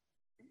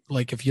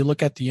 like, if you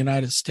look at the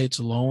United States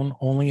alone,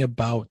 only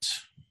about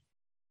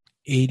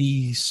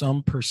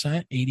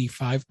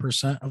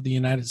 85% of the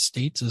United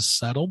States is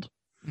settled.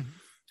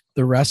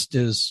 The rest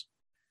is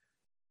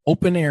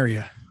open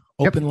area.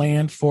 Open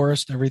land,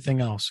 forest,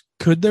 everything else.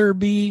 Could there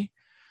be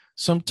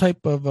some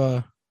type of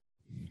a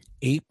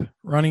ape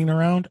running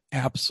around?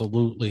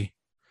 Absolutely.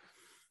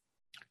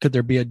 Could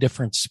there be a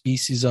different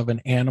species of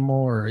an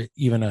animal or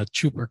even a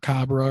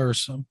chupacabra or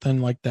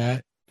something like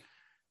that?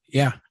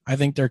 Yeah, I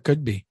think there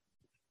could be.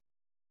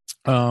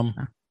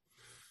 And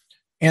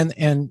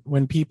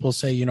when people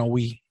say,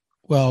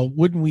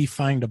 wouldn't we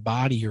find a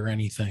body or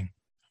anything?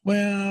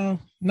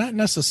 Well, not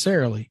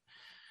necessarily.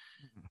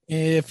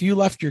 If you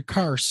left your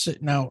car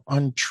sitting out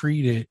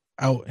untreated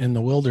out in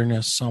the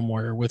wilderness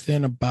somewhere,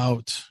 within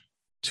about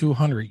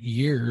 200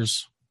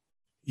 years,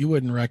 you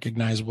wouldn't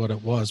recognize what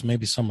it was.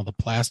 Maybe some of the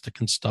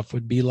plastic and stuff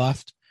would be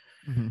left,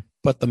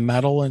 but the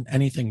metal and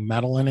anything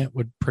metal in it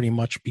would pretty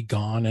much be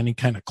gone. Any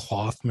kind of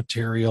cloth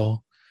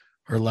material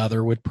or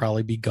leather would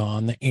probably be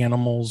gone. The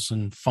animals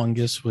and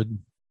fungus would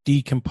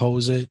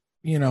decompose it,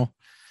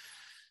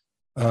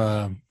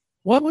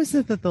 What was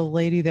it that the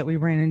lady that we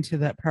ran into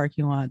that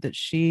parking lot, that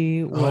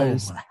she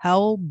was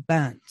hell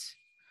bent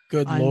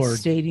Good on Lord.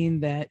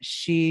 stating that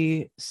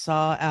she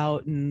saw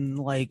out in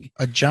like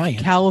A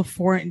giant.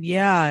 California?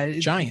 Yeah.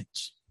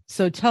 Giants.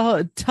 So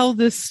tell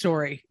this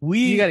story.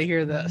 You got to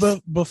hear this.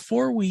 But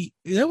before we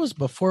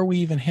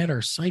even had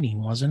our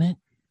sighting, wasn't it?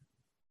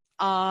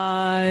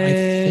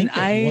 I think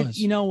it was.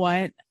 You know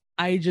what?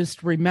 I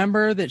just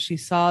remember that she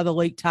saw the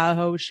Lake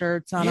Tahoe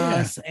shirts on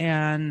us,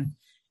 and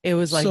it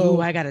was like,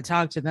 ooh, I got to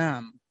talk to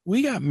them.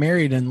 We got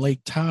married in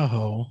Lake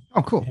Tahoe.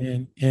 Oh, cool.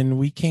 And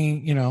we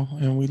came,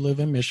 and we live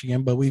in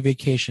Michigan, but we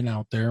vacation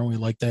out there and we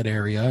like that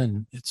area.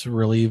 And it's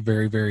really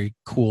very, very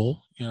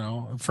cool.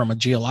 From a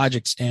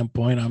geologic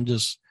standpoint, I'm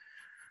just,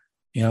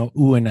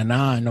 oohing and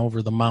ahhing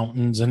over the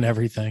mountains and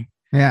everything.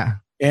 Yeah.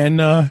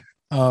 And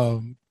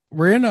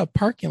we're in a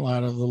parking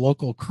lot of the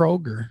local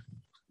Kroger,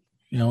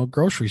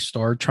 grocery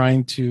store,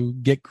 trying to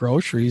get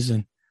groceries,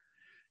 and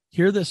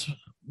hear this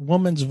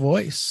woman's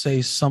voice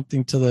say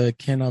something to the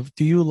kin of,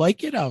 do you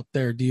like it out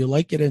there? Do you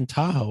like it in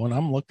Tahoe? And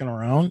I'm looking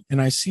around and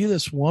I see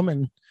this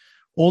woman,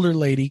 older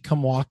lady,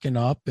 come walking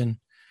up, and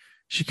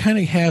she kind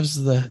of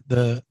has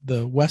the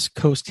West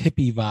Coast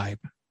hippie vibe.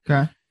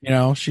 Okay.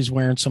 She's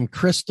wearing some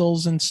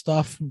crystals and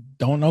stuff.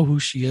 Don't know who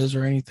she is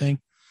or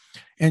anything.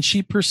 And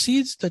she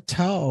proceeds to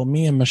tell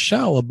me and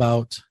Michelle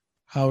about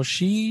how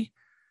she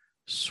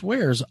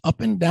swears up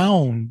and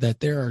down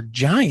that there are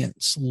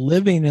giants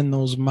living in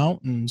those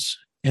mountains,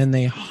 and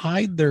they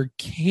hide their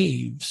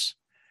caves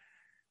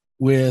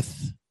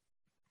with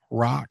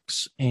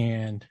rocks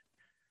and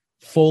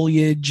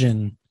foliage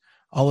and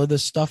all of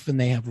this stuff. And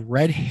they have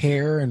red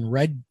hair and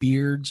red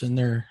beards, and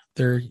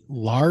they're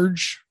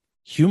large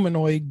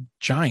humanoid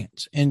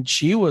giants. And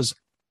she was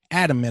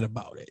adamant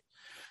about it.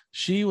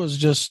 She was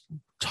just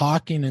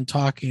talking and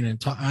talking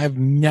and I've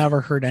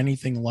never heard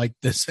anything like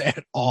this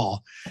at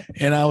all.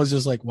 And I was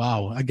just like,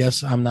 wow, I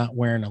guess I'm not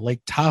wearing a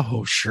Lake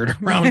Tahoe shirt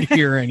around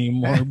here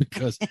anymore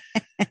because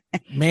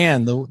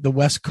man, the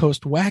West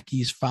Coast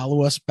wackies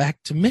follow us back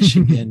to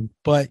Michigan.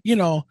 But, you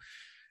know,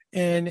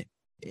 and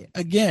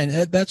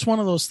again, that's one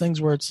of those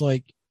things where it's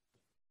like,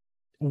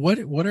 what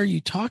are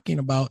you talking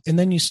about? And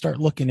then you start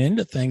looking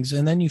into things,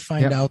 and then you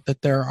find out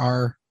that there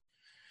are,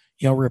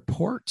 you know,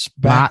 reports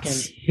back in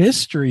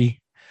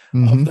history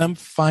of them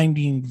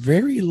finding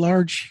very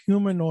large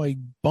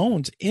humanoid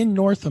bones in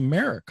North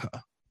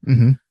America,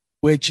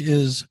 which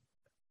is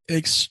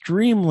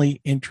extremely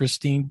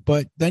interesting.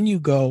 But then you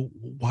go,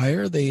 why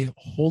are they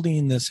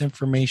holding this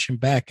information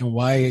back? And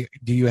why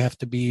do you have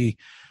to be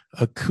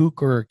a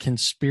kook or a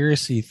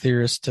conspiracy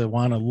theorist to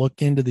want to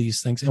look into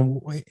these things?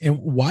 And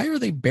why are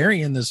they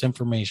burying this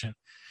information?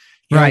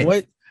 You know,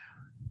 what,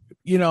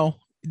 you know,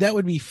 that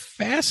would be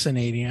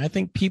fascinating. I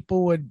think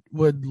people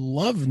would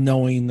love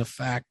knowing the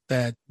fact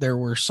that there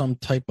were some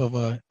type of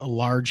a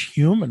large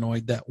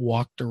humanoid that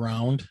walked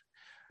around,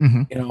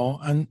 you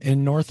know,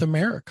 in North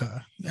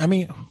America. I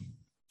mean,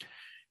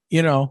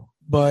 you know,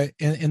 but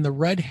in the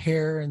red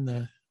hair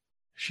and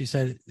she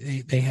said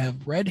they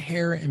have red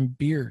hair and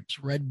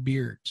red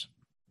beards.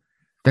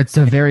 That's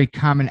a very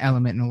common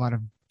element in a lot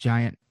of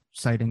giant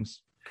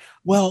sightings.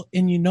 Well,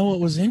 and you know,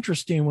 it was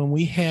interesting when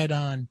we had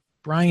on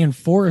Brian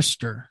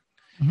Forrester,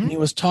 and he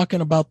was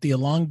talking about the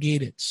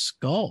elongated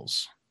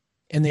skulls,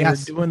 and they were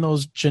doing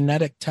those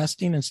genetic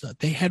testing and stuff.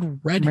 They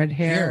had red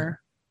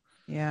hair.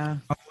 Yeah.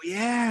 Oh,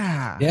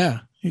 yeah.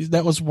 Yeah.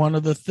 That was one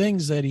of the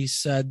things that he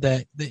said,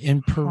 that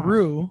in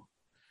Peru,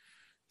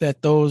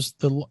 that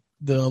the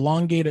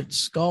elongated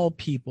skull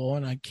people,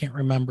 and I can't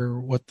remember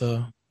what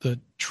the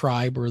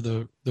tribe or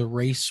the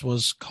race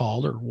was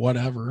called or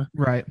whatever.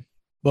 Right.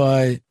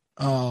 But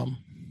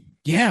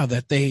yeah,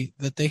 that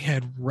they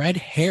had red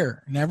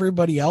hair, and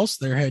everybody else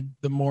there had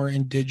the more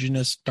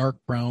indigenous dark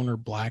brown or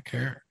black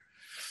hair.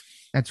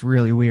 That's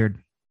really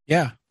weird.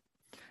 Yeah.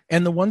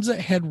 And the ones that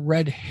had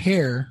red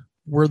hair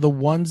were the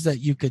ones that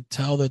you could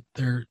tell that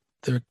their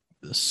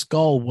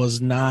skull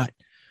was not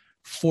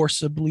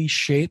forcibly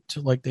shaped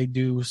like they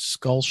do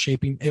skull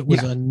shaping. It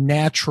was a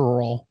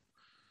natural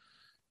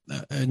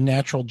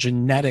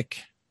genetic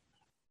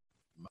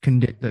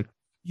condition.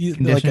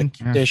 Like a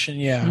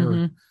condition,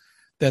 or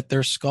that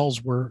their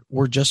skulls were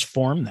just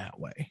formed that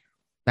way.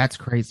 That's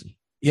crazy.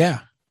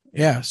 Yeah.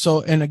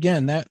 So, and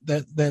again,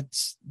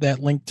 that's that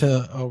link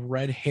to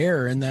red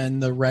hair, and then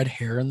the red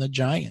hair and the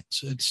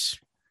giants. It's,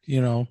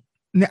 you know,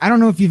 I don't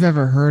know if you've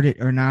ever heard it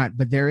or not,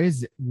 but there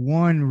is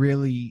one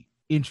really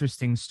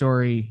interesting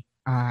story.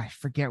 I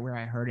forget where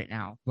I heard it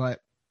now, but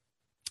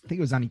I think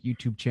it was on a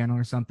YouTube channel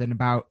or something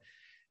about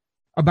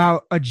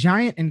a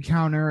giant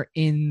encounter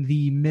in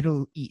the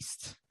Middle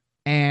East.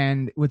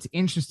 And what's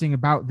interesting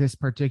about this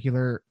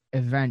particular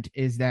event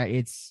is that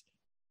it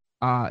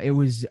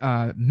was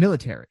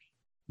military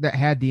that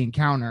had the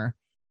encounter,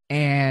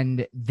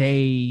 and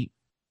there's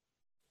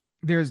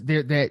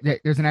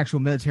an actual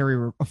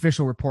military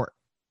official report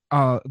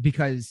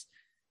because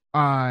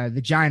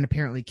the giant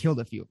apparently killed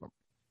a few of them.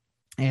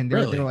 And they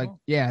were like,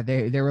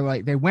 they were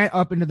like, they went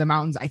up into the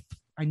mountains. I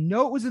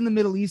know it was in the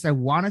Middle East. I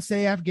want to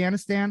say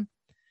Afghanistan.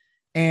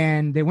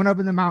 And they went up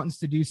in the mountains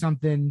to do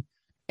something,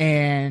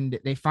 and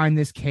they find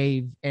this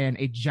cave, and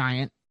a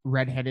giant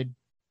redheaded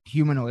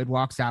humanoid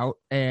walks out.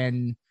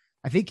 And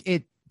I think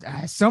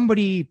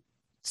somebody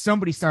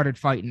started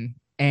fighting,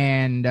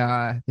 and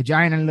the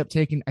giant ended up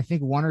taking, I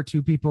think, killing one or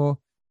two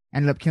people,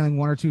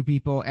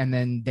 and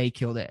then they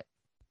killed it.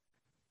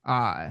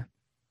 But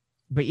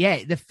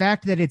yeah, the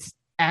fact that it's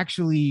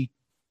actually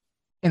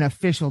an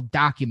official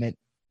document,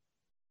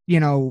 you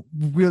know,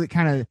 really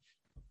kind of,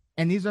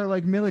 and these are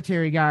like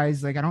military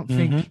guys. Like, I don't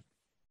think,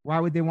 why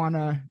would they want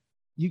to,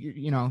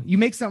 you know, you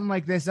make something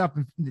like this up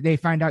and they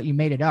find out you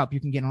made it up, you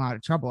can get in a lot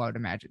of trouble, I would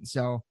imagine.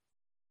 So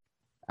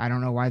I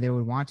don't know why they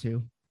would want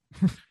to.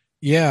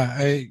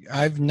 Yeah.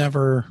 I've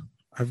never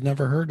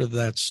heard of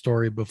that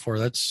story before.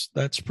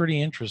 That's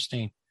pretty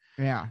interesting.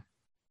 Yeah.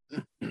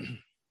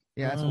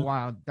 Yeah.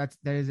 That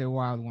is a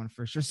wild one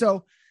for sure.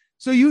 So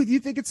you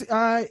think it's,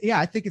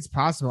 I think it's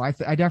possible.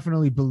 I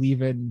definitely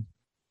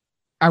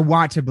I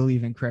want to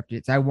believe in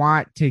cryptids. I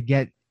want to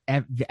get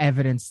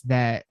evidence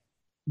that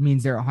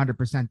means they're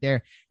 100%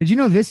 there. Did you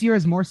know this year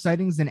has more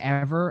sightings than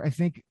ever, I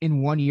think,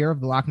 in 1 year of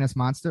the Loch Ness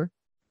Monster?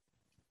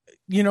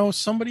 You know,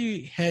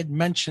 somebody had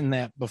mentioned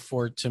that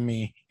before to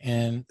me,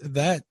 and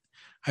that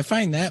I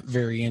find that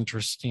very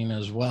interesting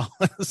as well.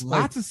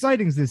 Lots of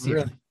sightings this year.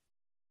 Really?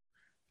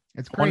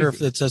 It's crazy. I wonder if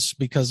it's just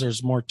because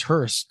there's more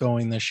tourists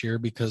going this year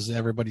because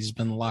everybody's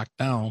been locked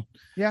down.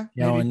 Yeah.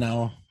 You know, and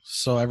now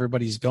so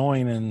everybody's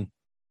going and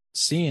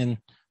seeing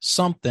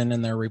something,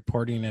 and they're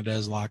reporting it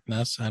as Loch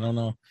Ness. I don't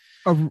know.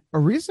 A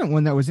recent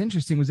one that was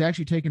interesting was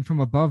actually taken from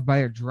above by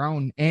a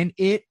drone, and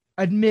it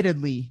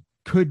admittedly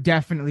could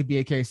definitely be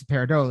a case of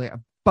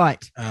pareidolia,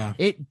 but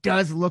it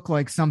does look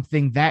like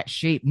something that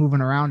shape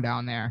moving around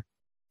down there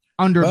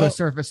under the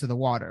surface of the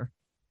water.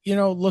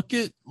 look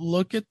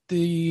at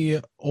the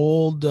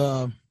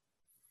old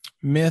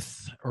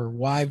myth or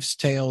wives'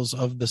 tales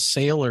of the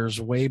sailors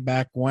way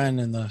back when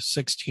in the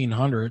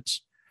 1600s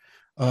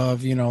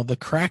of, the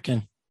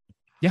Kraken.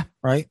 Yeah.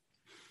 Right.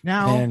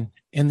 Now,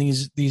 and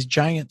these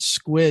giant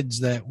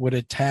squids that would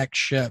attack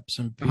ships,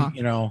 and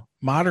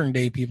modern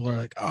day people are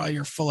like, oh,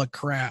 you're full of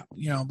crap,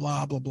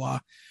 blah, blah, blah.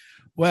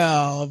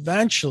 Well,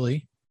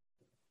 eventually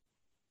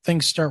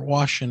things start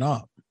washing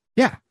up.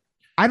 Yeah.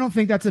 I don't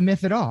think that's a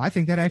myth at all. I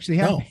think that actually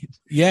happened. No.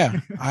 Yeah.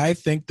 I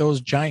think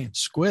those giant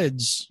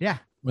squids,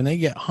 when they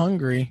get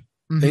hungry,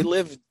 they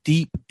live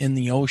deep in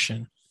the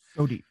ocean.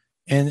 So deep.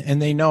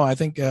 And they know, I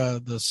think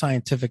the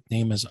scientific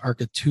name is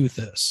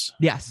Architeuthis.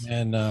 Yes.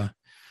 And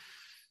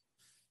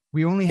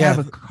we only have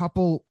a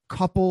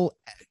couple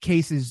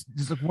cases.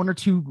 There's like one or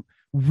two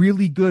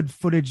really good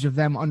footage of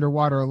them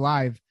underwater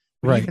alive.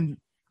 But right. Even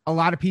a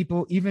lot of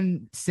people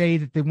even say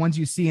that the ones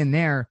you see in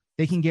there,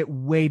 they can get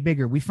way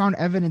bigger. We found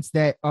evidence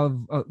that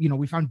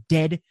we found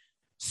dead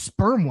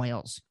sperm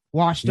whales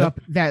washed up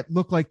that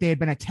looked like they had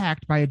been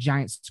attacked by a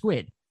giant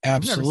squid.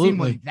 Absolutely. I've never seen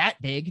one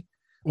that big.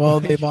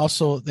 Well, they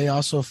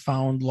also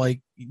found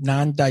like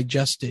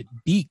non-digested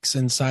beaks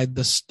inside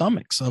the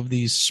stomachs of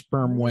these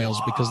sperm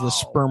whales because the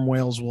sperm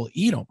whales will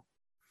eat them.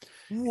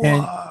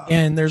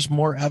 And there's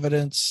more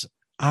evidence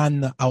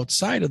on the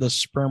outside of the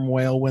sperm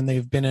whale when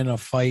they've been in a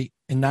fight,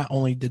 and not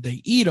only did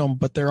they eat them,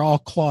 but they're all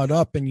clawed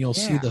up, and you'll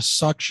see the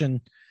suction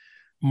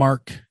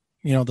mark,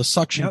 the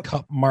suction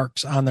cup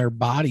marks on their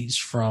bodies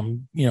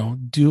from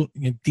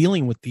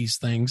dealing with these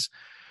things.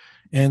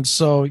 And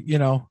so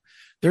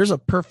there's a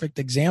perfect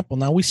example.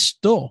 Now we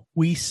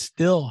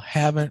still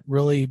haven't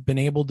really been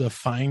able to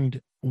find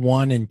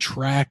one and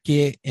track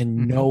it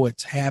and know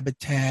its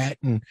habitat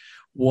and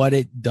what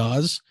it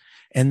does.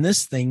 And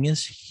this thing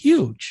is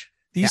huge.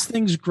 These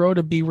things grow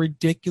to be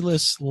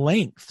ridiculous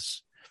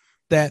lengths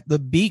that the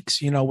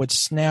beaks, would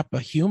snap a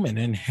human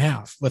in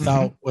half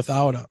without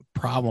a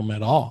problem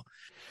at all.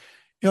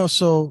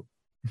 So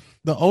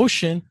the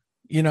ocean,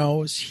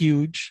 is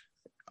huge.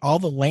 All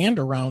the land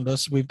around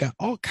us, we've got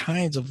all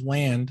kinds of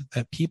land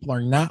that people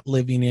are not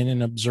living in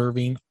and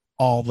observing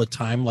all the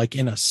time, like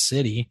in a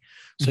city.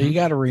 So you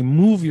got to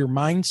remove your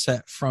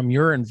mindset from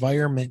your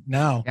environment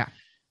now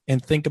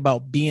and think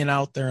about being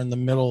out there in the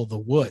middle of the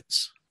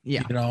woods,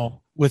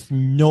 with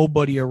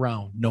nobody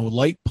around, no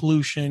light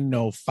pollution,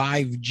 no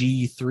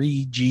 5G,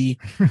 3G,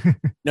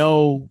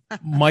 no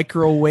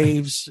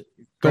microwaves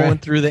going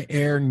through the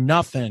air,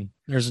 nothing.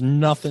 There's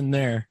nothing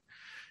there.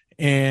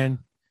 And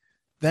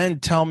then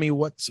tell me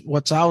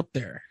what's out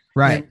there.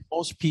 Right. And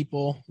most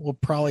people will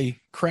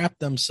probably crap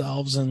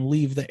themselves and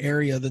leave the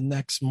area the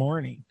next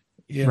morning,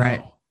 with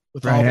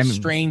all the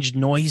strange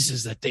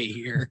noises that they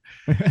hear,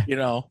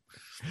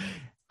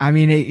 I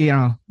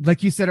mean,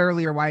 like you said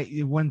earlier,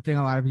 one thing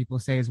a lot of people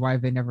say is why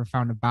have they never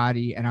found a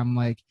body? And I'm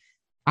like,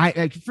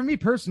 for me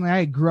personally,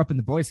 I grew up in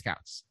the Boy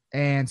Scouts.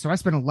 And so I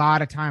spent a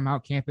lot of time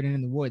out camping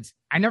in the woods.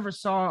 I never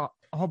saw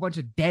a whole bunch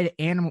of dead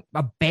animal,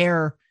 a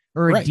bear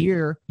or a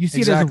deer. You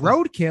see it as a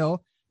roadkill.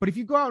 But if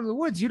you go out in the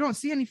woods, you don't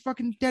see any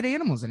fucking dead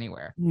animals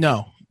anywhere.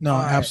 No,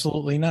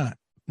 absolutely not.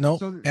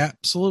 No,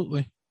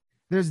 absolutely.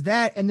 There's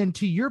that. And then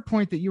to your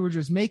point that you were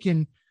just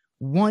making,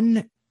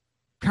 one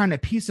kind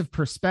of piece of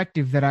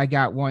perspective that I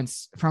got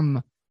once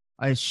from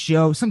a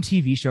show, some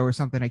TV show or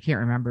something, I can't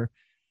remember.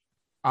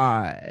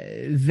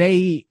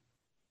 They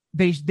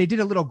did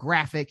a little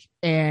graphic,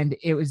 and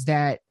it was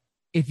that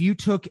if you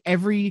took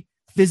every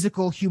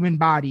physical human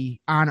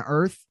body on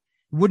Earth,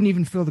 it wouldn't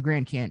even fill the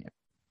Grand Canyon.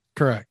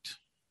 Correct.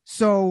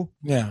 So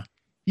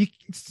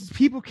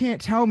people can't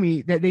tell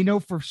me that they know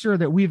for sure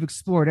that we've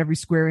explored every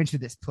square inch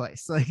of this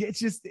place. Like, it's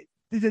just,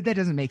 that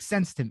doesn't make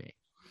sense to me.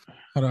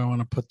 How do I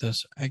want to put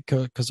this?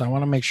 Because I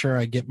want to make sure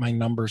I get my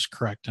numbers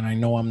correct, and I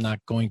know I'm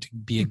not going to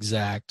be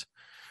exact.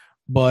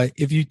 But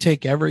if you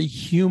take every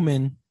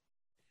human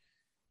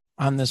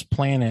on this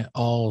planet,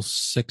 all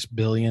 6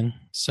 billion,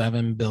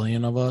 7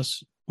 billion of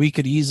us, we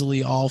could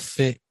easily all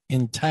fit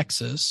in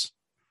Texas.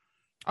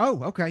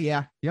 Oh, okay.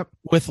 Yeah. Yep.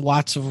 With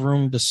lots of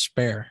room to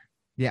spare.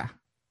 Yeah.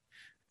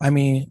 I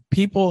mean,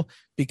 people,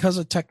 because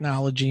of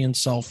technology and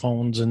cell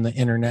phones and the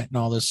internet and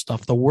all this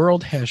stuff, the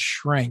world has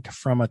shrank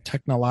from a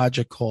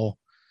technological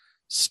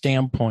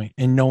standpoint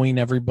and knowing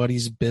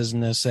everybody's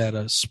business at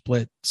a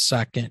split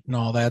second and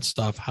all that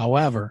stuff.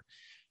 However,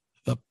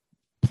 the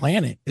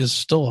planet is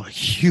still a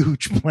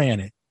huge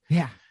planet.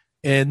 Yeah.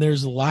 And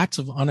there's lots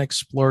of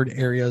unexplored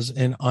areas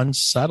and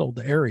unsettled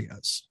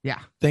areas. Yeah.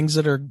 Things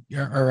that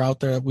are out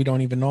there that we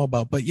don't even know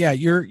about. But yeah,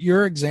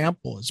 your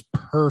example is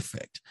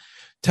perfect.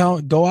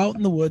 Go out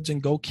in the woods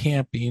and go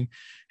camping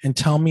and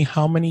tell me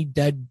how many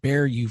dead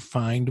bear you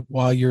find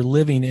while you're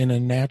living in a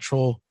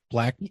natural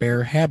black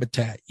bear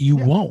habitat. You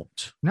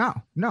won't. No.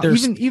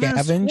 There's even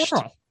a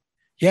squirrel.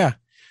 Yeah.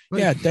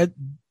 Dead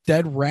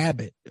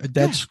rabbit, a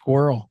dead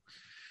squirrel.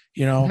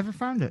 Never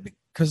found it.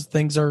 Because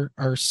things are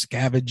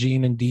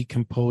scavenging and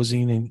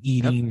decomposing and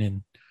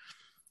eating.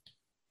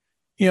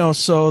 And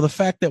so the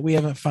fact that we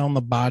haven't found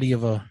the body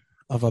of a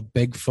a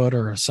Bigfoot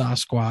or a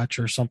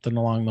Sasquatch or something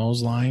along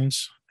those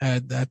lines.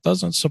 That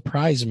doesn't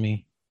surprise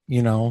me.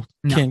 No.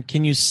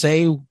 Can you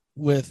say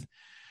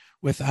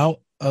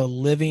without a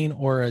living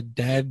or a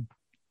dead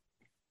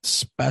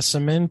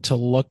specimen to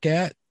look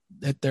at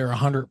that they're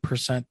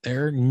 100%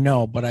 there?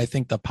 No, but I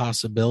think the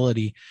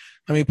possibility,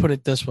 let me put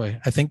it this way.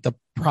 I think the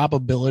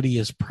probability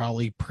is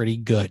probably pretty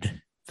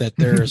good that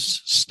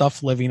there's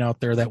stuff living out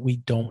there that we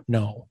don't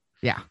know.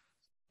 Yeah.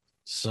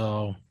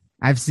 So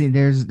I've seen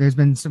there's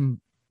been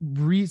some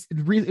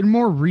in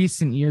more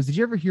recent years. Did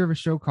you ever hear of a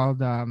show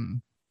called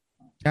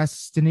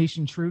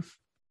Destination Truth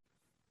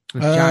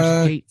with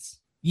Josh Gates?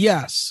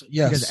 Yes.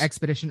 Because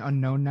Expedition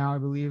Unknown now, I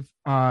believe.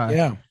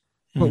 Yeah.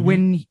 But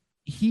when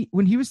he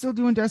was still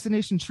doing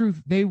Destination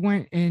Truth, they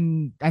went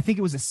in, I think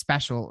it was a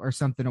special or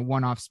something, a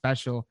one-off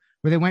special,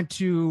 where they went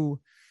to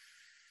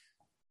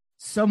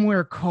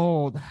somewhere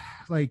called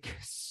like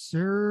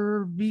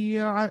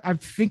Serbia. I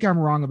think I'm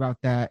wrong about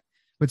that,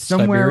 but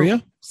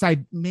somewhere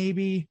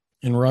maybe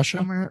in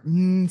Russia.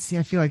 See,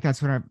 I feel like I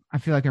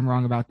feel like I'm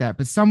wrong about that,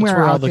 but somewhere that's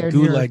where out all the there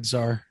gulags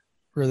are.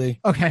 Really?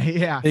 Okay,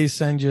 yeah. They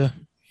send you.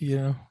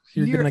 You're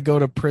going to go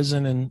to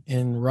prison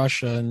in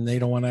Russia, and they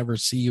don't want to ever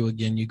see you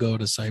again. You go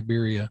to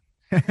Siberia.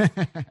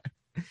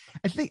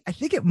 I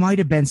think it might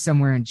have been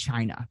somewhere in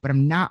China, but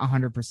I'm not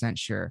 100%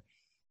 sure.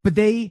 But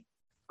they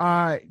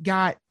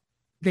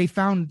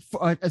found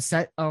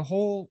a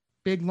whole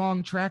big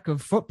long track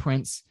of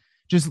footprints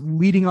just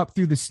leading up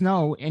through the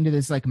snow into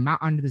this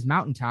onto this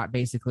mountaintop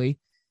basically.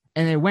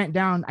 And they went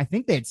down. I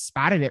think they had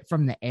spotted it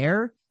from the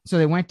air, so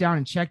they went down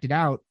and checked it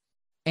out.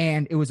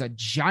 And it was a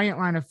giant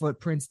line of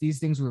footprints. These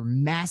things were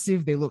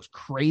massive. They looked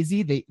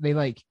crazy. It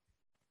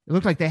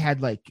looked like they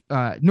had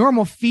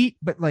normal feet,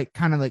 but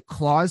kind of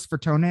claws for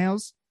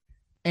toenails.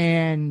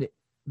 And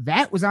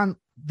that was on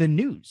the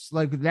news.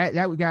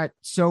 That got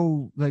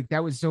so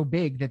that was so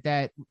big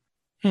that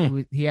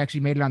he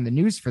actually made it on the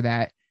news for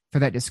that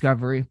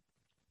discovery.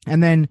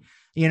 And then,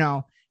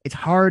 it's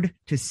hard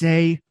to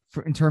say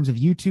in terms of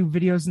YouTube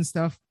videos and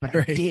stuff, but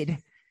right.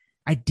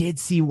 I did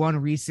see one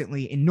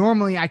recently, and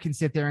normally I can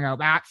sit there and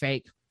go,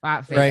 fake.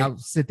 Right. I'll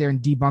sit there and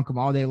debunk them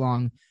all day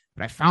long.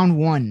 But I found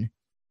one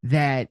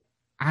that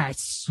I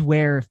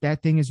swear, if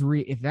that thing is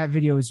real, if that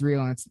video is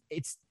real, and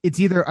it's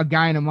either a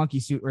guy in a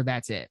monkey suit or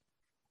that's it.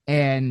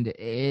 And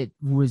it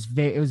was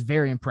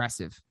very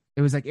impressive.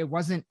 It was it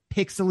wasn't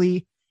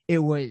pixely. It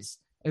was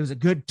a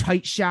good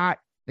tight shot.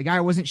 The guy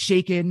wasn't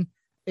shaking.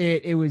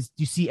 It was,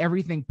 you see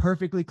everything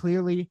perfectly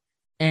clearly.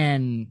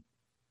 And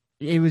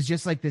it was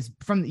just this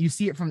you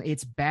see it from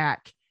its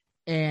back,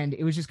 and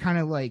it was just kind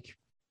of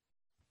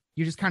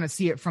you just kind of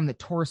see it from the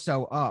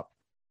torso up,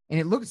 and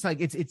it looks like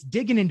it's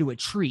digging into a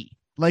tree,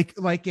 like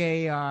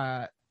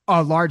a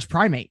large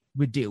primate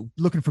would do,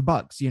 looking for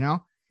bugs,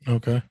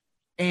 Okay.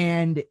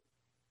 And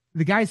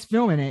the guy's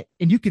filming it,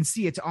 and you can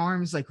see its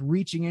arms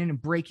reaching in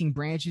and breaking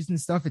branches and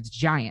stuff. It's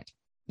giant,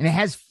 and it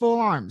has full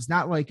arms,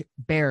 not like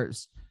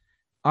bears.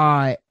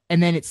 And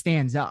then it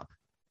stands up.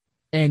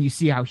 And you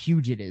see how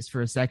huge it is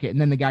for a second.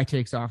 And then the guy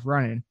takes off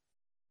running,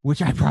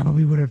 which I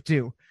probably would have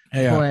too.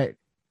 Yeah. But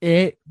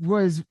it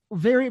was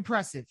very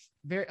impressive.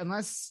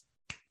 Unless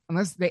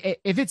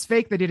if it's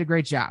fake, they did a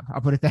great job.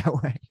 I'll put it that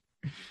way.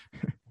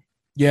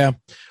 Yeah.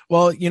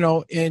 Well,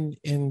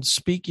 in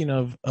speaking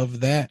of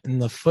that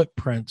and the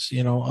footprints,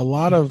 a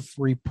lot of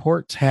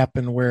reports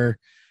happen where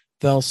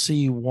they'll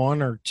see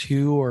one or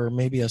two or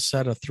maybe a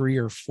set of 3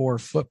 or 4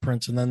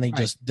 footprints, and then they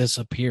just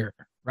disappear.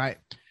 Right.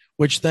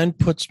 Which then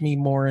puts me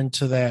more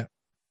into that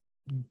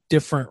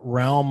different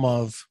realm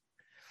of,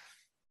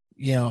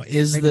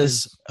 is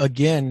this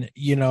again,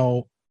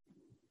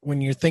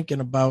 when you're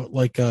thinking about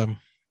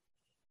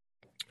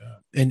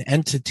an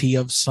entity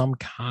of some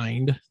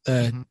kind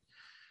that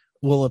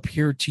will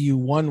appear to you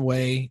one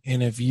way,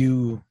 and if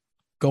you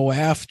go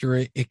after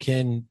it, it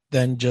can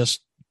then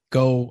just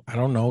go, I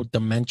don't know,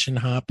 dimension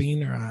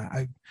hopping,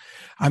 or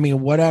I mean,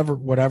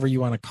 whatever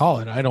you want to call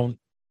it. I don't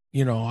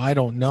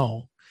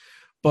know,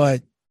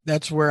 but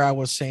that's where I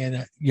was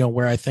saying,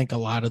 where I think a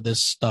lot of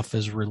this stuff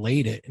is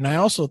related. And I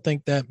also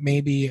think that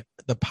maybe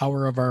the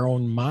power of our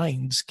own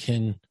minds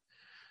can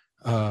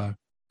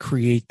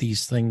create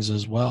these things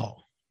as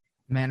well.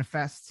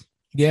 Manifest.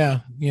 Yeah.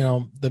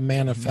 The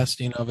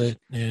manifesting of it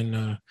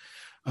and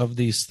of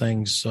these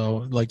things.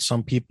 So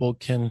some people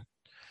can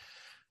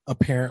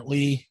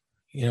apparently,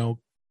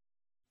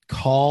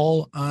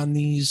 call on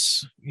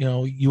these,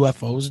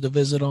 UFOs to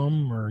visit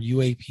them, or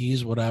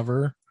UAPs,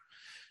 whatever.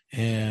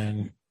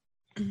 And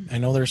I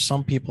know there's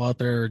some people out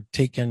there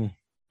taking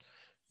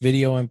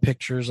video and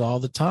pictures all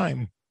the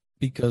time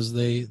because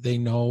they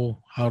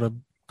know how to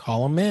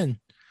call them in.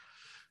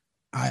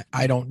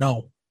 I don't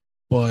know,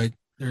 but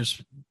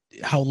there's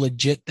how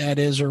legit that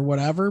is or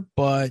whatever.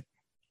 But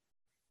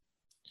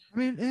I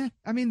mean,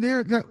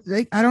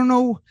 I don't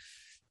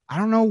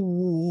know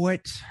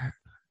what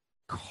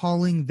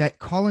calling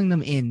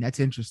them in. That's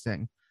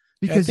interesting.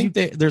 Because I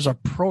think there's a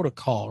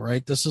protocol,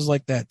 right? This is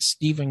like that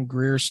Stephen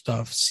Greer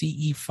stuff,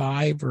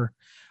 CE5, or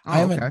I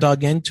haven't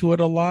dug into it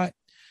a lot,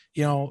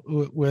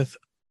 with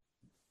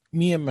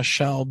me and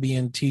Michelle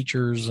being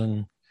teachers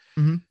and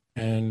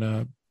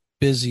Mhm.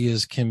 busy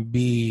as can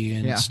be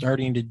and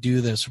starting to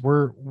do this,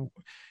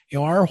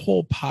 our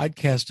whole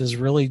podcast is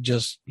really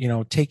just,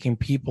 taking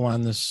people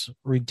on this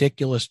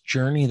ridiculous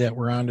journey that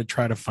we're on to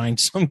try to find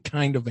some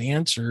kind of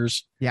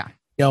answers. Yeah.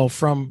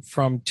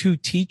 From two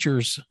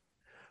teachers'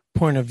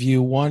 point of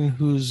view, one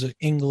who's an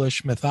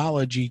English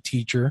mythology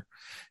teacher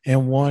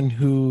and one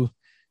who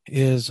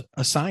is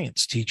a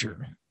science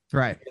teacher.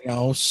 Right.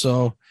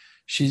 So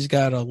she's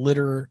got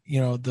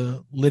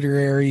the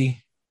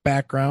literary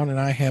background and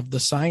I have the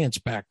science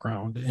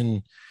background,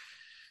 and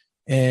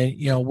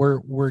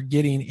we're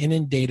getting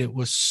inundated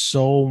with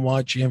so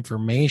much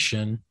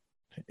information.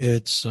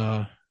 It's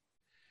I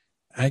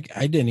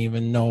didn't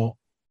even know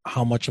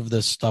how much of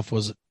this stuff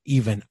was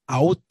even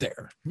out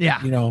there.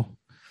 Yeah.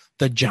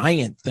 The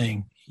giant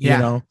thing,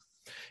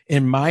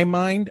 in my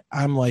mind,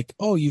 I'm like,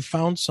 oh, you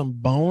found some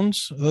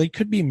bones. They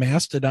could be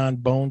mastodon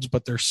bones,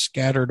 but they're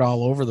scattered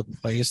all over the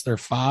place. They're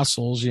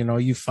fossils.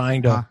 You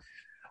find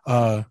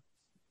a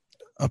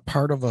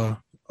part of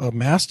a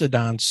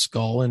mastodon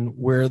skull, and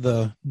where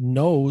the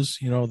nose,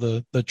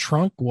 the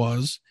trunk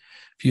was,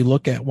 if you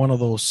look at one of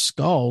those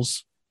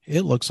skulls,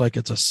 it looks like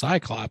it's a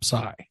cyclops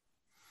eye.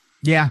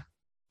 Yeah.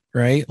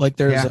 Right. Like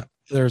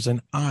there's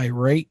an eye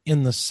right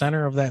in the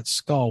center of that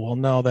skull. Well,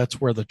 no, that's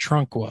where the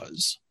trunk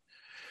was.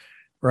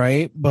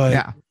 Right.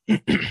 But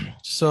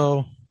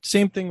so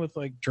same thing with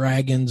like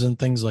dragons and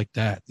things like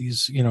that.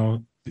 These,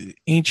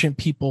 ancient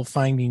people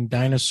finding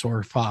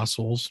dinosaur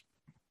fossils,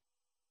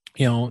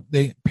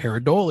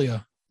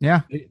 pareidolia.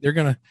 Yeah. They're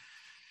going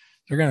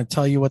to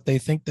tell you what they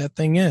think that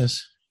thing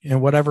is,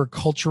 and whatever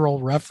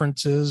cultural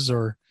references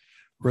or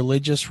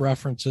religious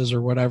references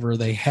or whatever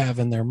they have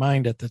in their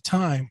mind at the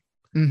time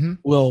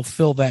will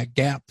fill that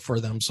gap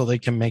for them so they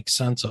can make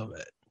sense of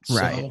it.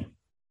 Right. So,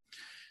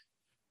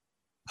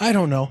 I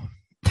don't know.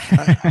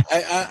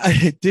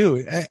 I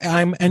do.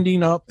 I'm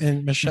ending up,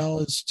 and Michelle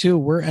is too.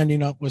 We're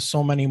ending up with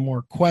so many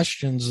more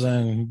questions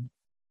than,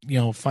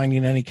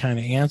 finding any kind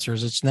of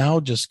answers. It's now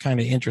just kind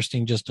of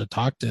interesting just to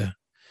talk to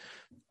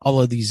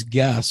all of these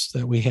guests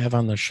that we have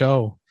on the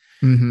show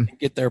and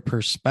get their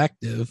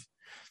perspective.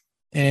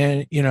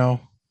 And,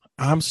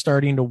 I'm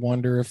starting to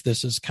wonder if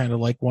this is kind of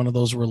like one of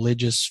those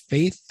religious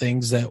faith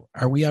things that,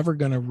 are we ever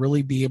going to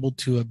really be able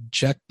to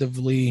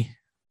objectively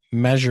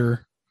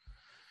measure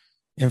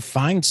and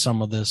find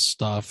some of this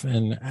stuff?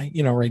 And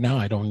right now,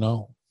 I don't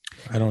know.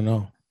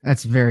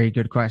 That's a very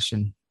good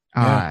question.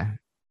 Yeah.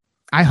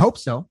 I hope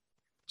so.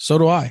 So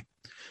do I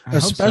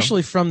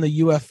especially from the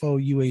UFO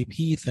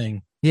UAP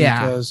thing.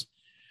 Yeah. Because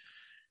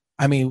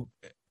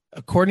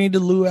according to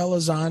Lou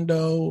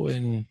Elizondo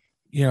and,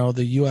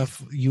 the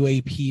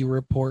UAP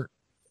report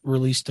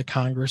released to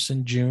Congress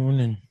in June,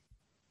 and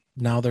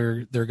now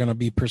they're going to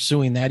be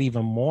pursuing that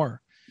even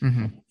more.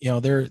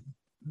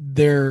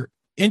 They're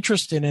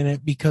interested in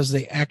it because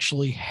they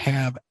actually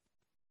have,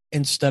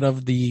 instead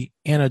of the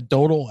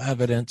anecdotal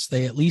evidence,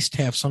 they at least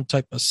have some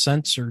type of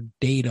censored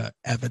data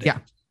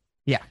evidence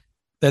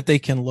that they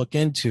can look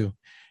into.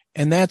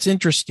 And that's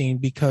interesting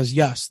because,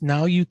 yes,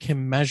 now you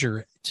can measure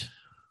it,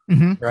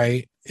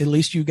 right? At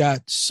least you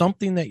got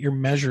something that you're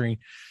measuring.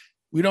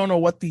 We don't know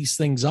what these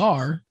things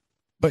are,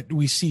 but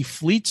we see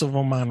fleets of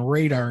them on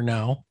radar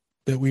now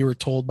that we were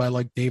told by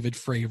like David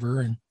Fravor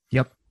and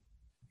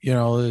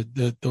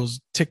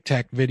those Tic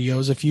Tac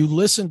videos. If you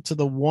listen to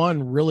the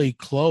one really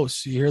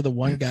close, you hear the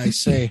one guy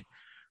say,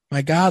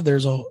 my God,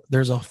 there's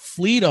a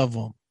fleet of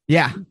them.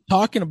 Yeah.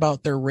 Talking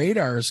about their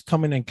radars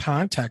coming in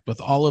contact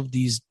with all of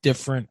these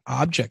different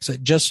objects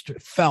that just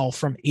fell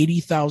from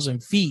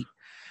 80,000 feet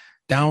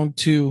down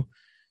to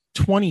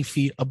 20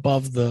 feet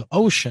above the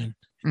ocean.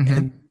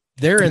 And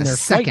they're in their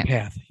flight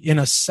path in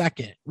a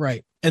second.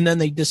 Right. And then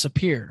they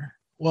disappear.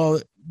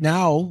 Well,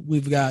 now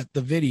we've got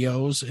the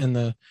videos and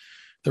the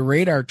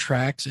radar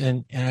tracks.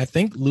 And I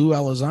think Lou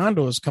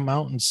Elizondo has come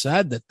out and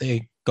said that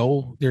they're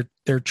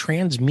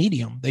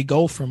transmedium. They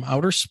go from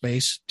outer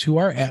space to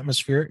our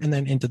atmosphere and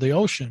then into the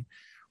ocean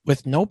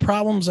with no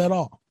problems at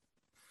all.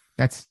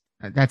 That's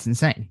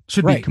insane.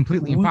 Should be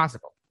completely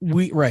impossible.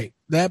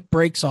 That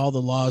breaks all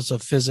the laws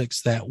of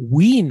physics that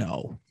we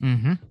know.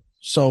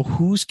 So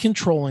who's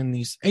controlling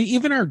these?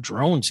 Even our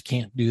drones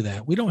can't do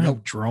that. We don't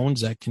have drones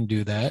that can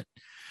do that.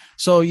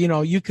 So,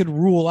 you could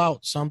rule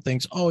out some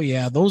things. Oh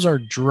yeah, those are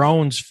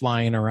drones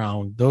flying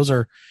around. Those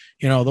are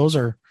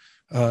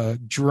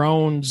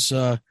drones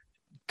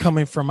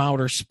coming from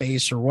outer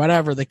space or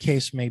whatever the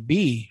case may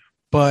be.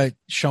 But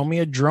show me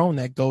a drone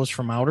that goes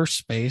from outer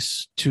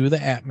space to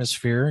the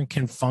atmosphere and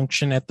can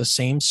function at the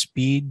same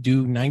speed,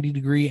 do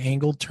 90-degree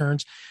angle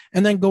turns,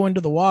 and then go into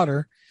the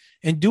water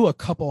and do a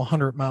couple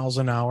 100 miles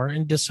an hour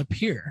and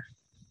disappear.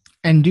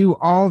 And do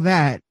all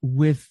that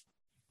with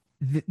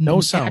no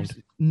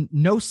sound.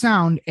 No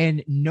sound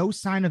and no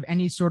sign of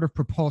any sort of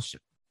propulsion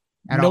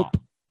at all.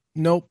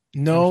 Nope.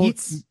 No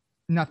heats,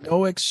 nothing.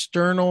 No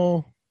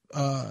external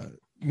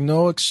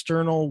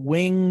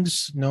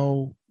wings,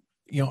 no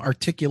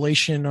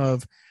articulation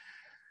of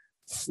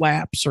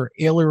flaps or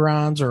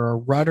ailerons or a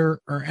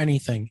rudder or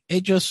anything.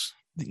 It just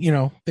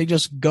they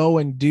just go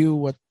and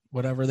do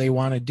whatever they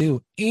want to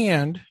do.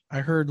 And I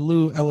heard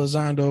Lou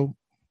Elizondo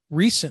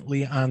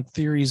recently on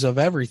Theories of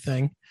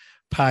Everything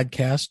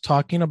podcast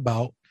talking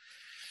about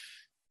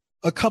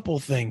a couple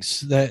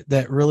things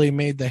that really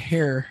made the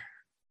hair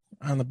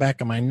on the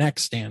back of my neck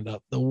stand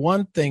up. The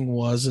one thing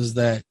is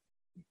that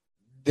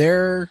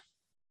they're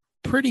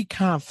pretty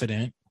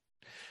confident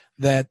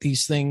that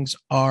these things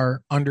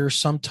are under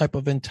some type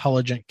of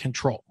intelligent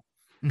control,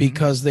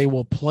 because they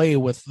will play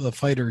with the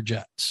fighter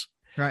jets.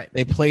 Right.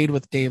 They played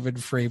with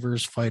David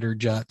Fravor's fighter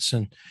jets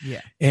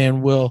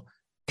and will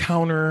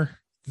counter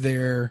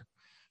their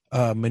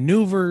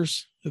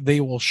maneuvers.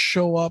 They will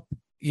show up,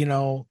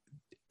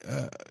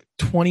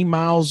 20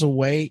 miles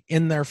away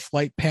in their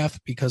flight path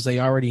because they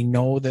already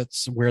know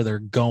that's where they're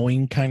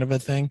going, kind of a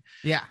thing.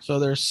 Yeah. So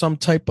there's some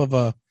type of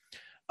a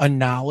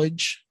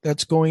knowledge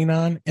that's going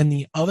on. And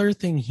the other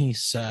thing he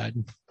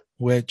said,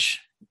 which,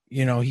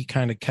 he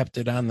kind of kept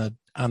it on the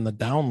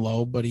down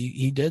low, but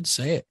he did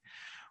say it,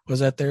 was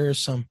that there is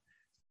some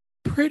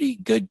pretty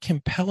good,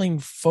 compelling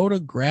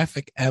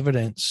photographic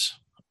evidence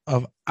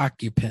of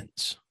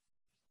occupants.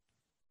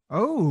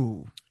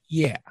 Oh,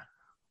 yeah.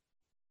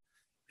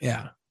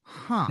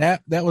 Huh.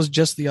 That was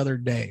just the other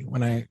day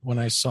when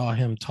I saw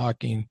him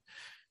talking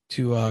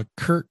to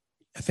Kurt.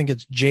 I think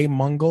it's Jay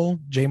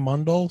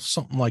Mundell,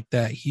 something like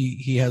that.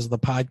 He has the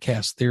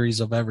podcast Theories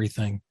of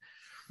Everything.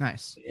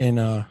 Nice.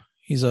 And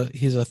he's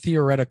a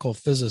theoretical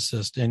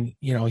physicist, and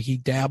he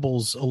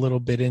dabbles a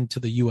little bit into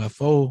the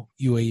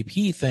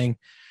UAP thing.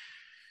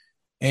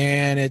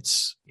 And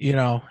it's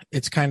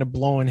kind of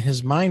blowing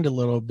his mind a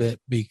little bit,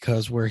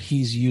 because where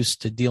he's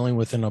used to dealing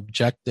with an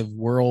objective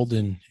world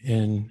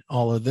and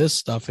all of this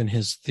stuff and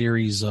his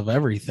theories of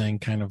everything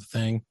kind of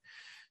thing.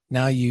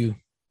 Now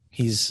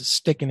he's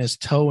sticking his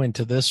toe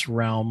into this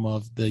realm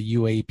of the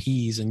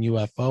UAPs and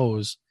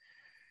UFOs,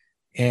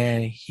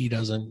 and he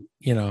doesn't,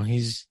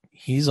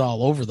 he's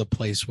all over the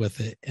place with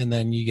it. And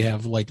then you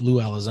have like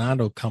Lou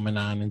Elizondo coming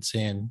on and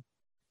saying,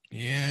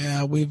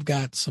 yeah, we've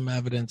got some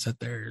evidence that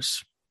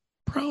there's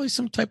probably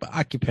some type of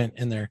occupant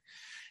in there.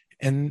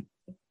 And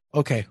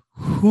okay,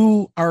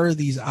 who are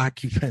these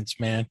occupants,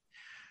 man?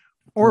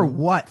 Or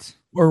what?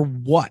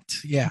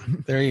 Yeah,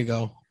 there you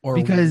go. Or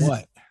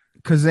what?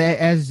 Because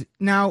as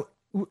now,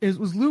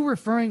 was Lou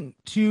referring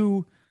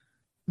to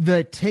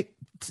the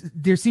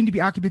there seem to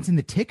be occupants in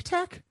the Tic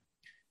Tac?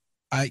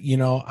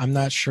 I'm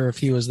not sure if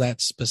he was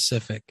that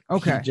specific.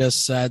 Okay. He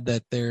just said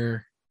that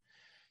they're,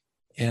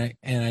 and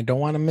I don't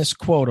want to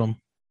misquote him,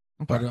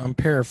 but I'm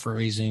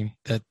paraphrasing,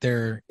 that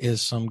there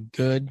is some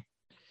good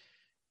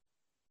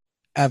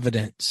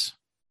evidence,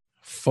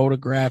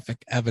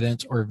 photographic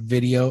evidence or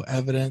video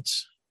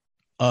evidence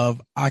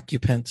of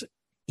occupants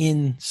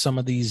in some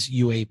of these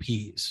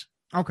UAPs.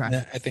 Okay. And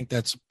I think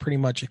that's pretty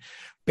much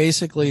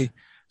basically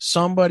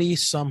somebody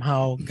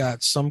somehow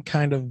got some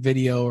kind of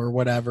video or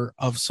whatever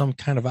of some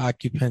kind of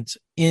occupants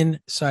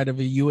inside of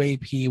a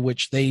UAP,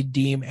 which they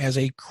deem as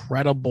a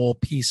credible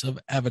piece of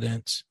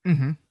evidence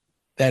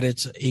that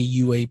it's a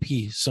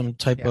UAP, some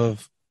type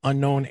of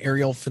unknown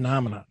aerial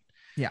phenomenon.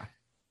 Yeah.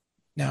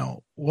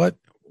 Now, what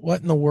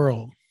in the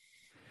world?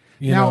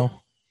 See,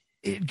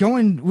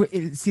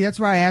 that's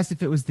why I asked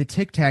if it was the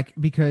Tic Tac,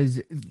 because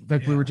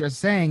like we were just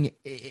saying,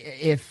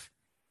 if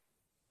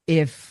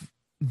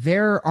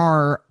there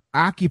are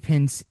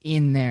occupants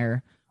in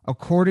there,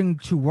 according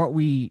to what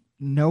we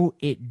know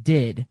it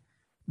did,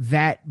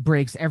 that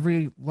breaks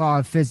every law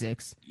of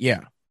physics.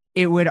 Yeah.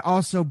 It would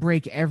also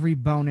break every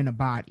bone in a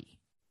body.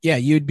 Yeah,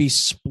 you'd be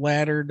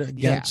splattered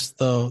against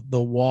the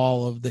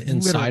wall of the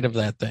inside of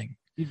that thing.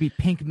 You'd be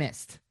pink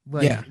mist.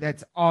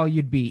 That's all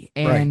you'd be.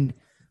 And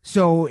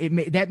so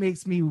that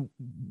makes me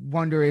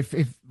wonder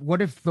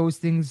what if those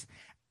things.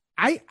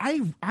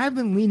 I've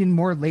been leaning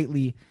more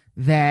lately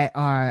that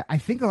I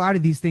think a lot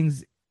of these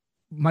things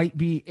might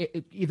be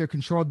either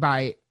controlled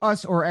by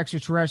us or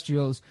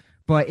extraterrestrials.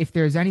 But if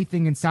there's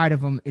anything inside of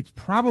them, it's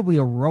probably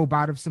a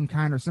robot of some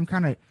kind or some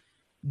kind of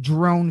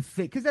drone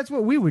thing, because that's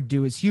what we would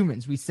do as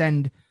humans.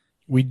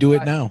 We do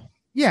it now.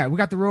 Yeah, we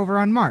got the rover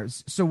on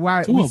Mars. So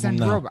why we send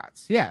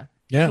robots? Yeah.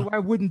 So why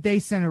wouldn't they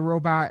send a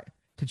robot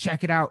to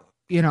check it out,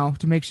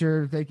 to make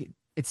sure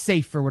it's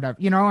safe or whatever?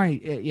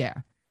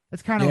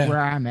 That's kind of where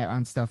I'm at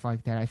on stuff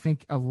like that. I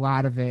think a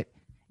lot of it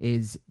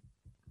is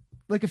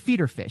like a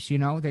feeder fish,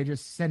 they're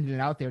just sending it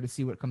out there to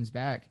see what comes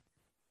back.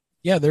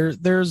 Yeah,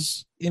 there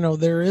is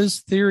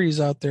theories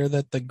out there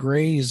that the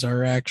Greys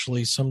are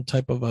actually some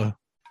type of a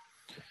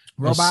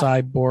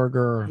cyborg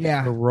or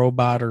a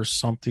robot or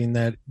something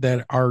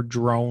that are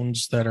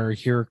drones that are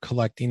here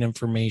collecting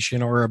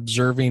information or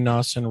observing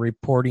us and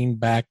reporting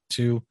back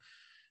to,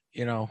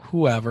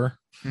 whoever.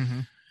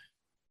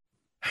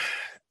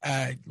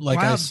 I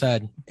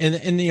said,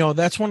 and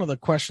that's one of the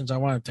questions I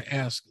wanted to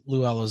ask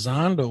Lou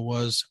Elizondo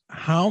was,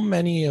 how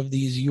many of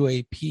these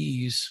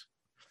UAPs,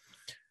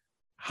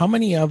 how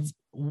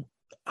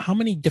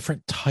many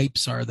different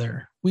types are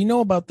there? We know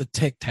about the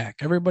Tic Tac.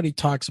 Everybody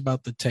talks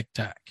about the Tic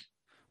Tac.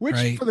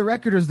 Which, for the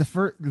record, is the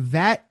first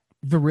that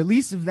the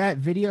release of that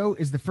video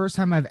is the first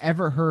time I've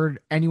ever heard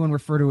anyone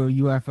refer to a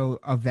UFO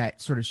of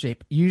that sort of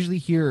shape. You usually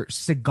hear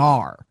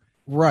cigar.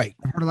 Right.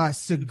 I've heard a lot of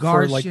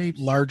cigar For like shapes,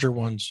 larger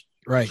ones.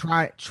 Right.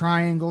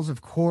 Triangles,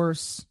 of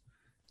course.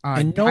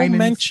 And no diamonds.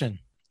 mention.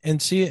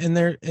 And see, and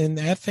there, and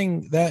that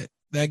thing that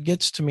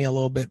gets to me a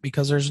little bit,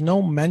 because there's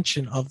no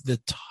mention of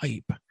the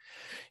type.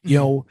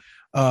 You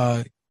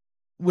know,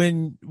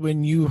 when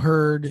you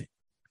heard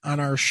on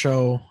our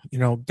show, you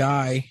know,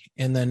 Guy,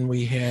 and then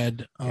we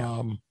had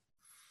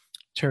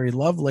Terry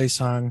Lovelace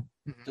on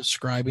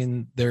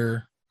describing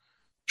their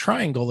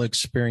triangle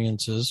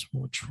experiences,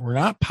 which were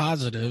not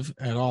positive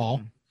at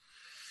all.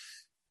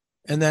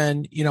 And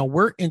then, you know,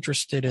 we're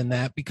interested in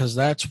that because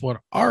that's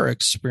what our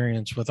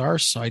experience with our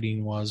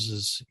sighting was,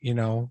 is, you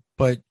know,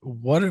 but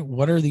what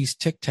are these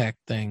Tic Tac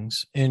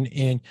things? And,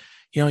 you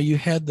know, you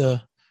had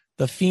the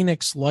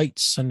Phoenix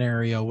Lights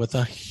scenario with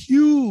a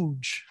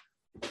huge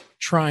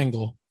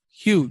triangle,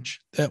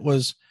 that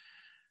was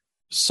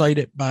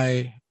sighted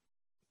by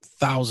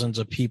thousands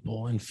of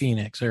people in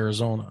Phoenix,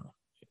 Arizona,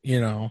 you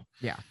know?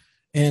 Yeah.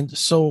 And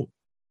so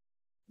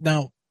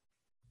now,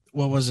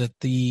 what was it?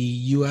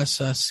 The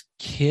USS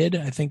Kidd,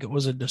 I think it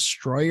was a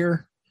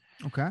destroyer.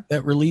 Okay.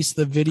 That released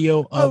the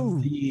video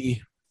of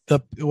the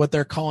what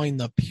they're calling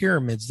the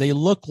pyramids. They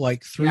look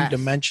like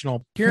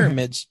three-dimensional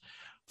pyramids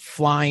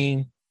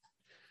flying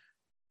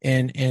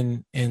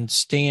and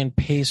staying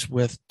pace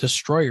with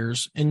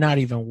destroyers, and not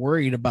even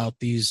worried about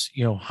these,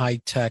 you know,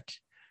 high-tech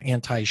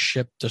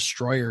anti-ship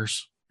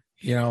destroyers,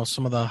 you know,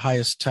 some of the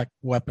highest tech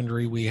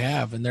weaponry we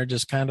have, and they're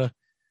just kind of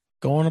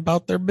going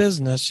about their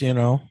business, you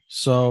know.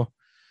 So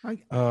I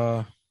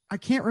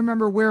can't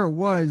remember where it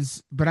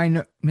was, but I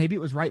know maybe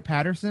it was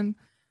Wright-Patterson.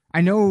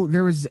 I know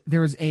there was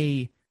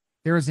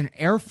an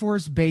Air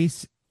Force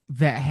base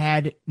that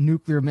had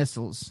nuclear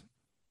missiles,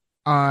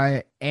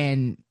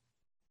 and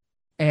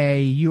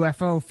a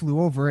UFO flew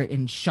over it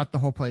and shut the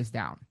whole place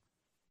down.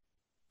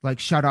 Like,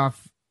 shut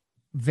off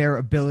their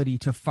ability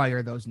to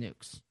fire those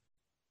nukes.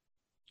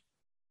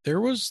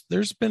 There's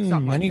been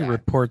something many like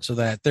reports of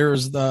that. There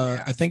was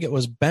I think it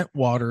was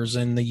Bentwaters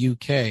in the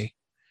UK.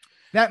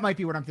 That might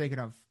be what I'm thinking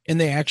of. And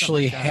they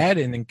actually had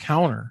an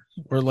encounter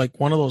where, like,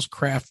 one of those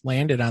craft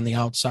landed on the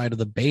outside of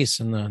the base,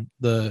 and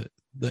the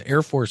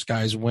Air Force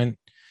guys went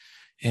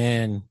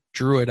and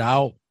drew it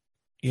out.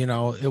 You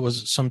know, it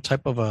was some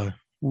type of a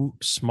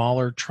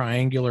smaller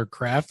triangular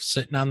craft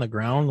sitting on the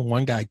ground.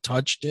 One guy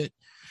touched it,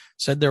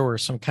 said there were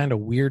some kind of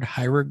weird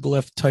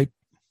hieroglyph type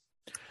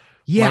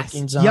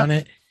markings on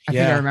it. I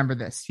think I remember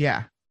this.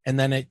 Yeah. And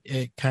then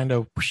it kind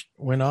of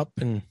went up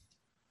and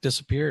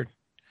disappeared.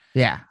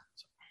 Yeah.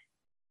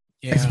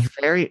 Yeah. It's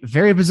very,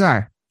 very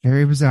bizarre.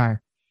 Very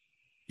bizarre.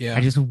 Yeah.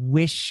 I just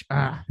wish,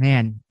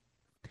 man,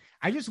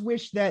 I just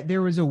wish that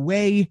there was a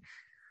way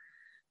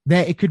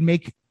that it could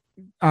make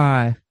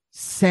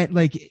sense.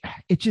 Like,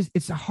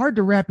 it's hard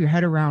to wrap your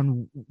head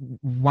around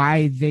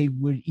why they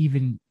would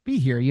even be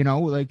here. You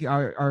know, like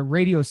our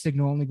radio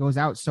signal only goes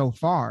out so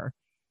far.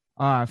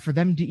 For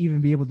them to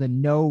even be able to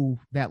know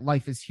that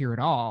life is here at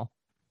all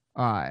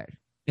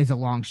is a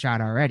long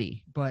shot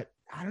already. But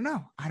I don't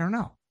know.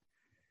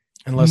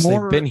 Unless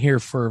they've been here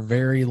for a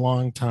very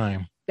long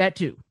time. That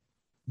too.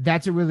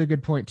 That's a really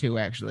good point too,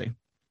 actually.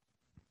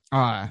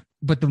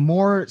 But the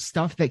more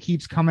stuff that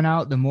keeps coming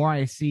out, the more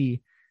I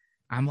see,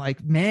 I'm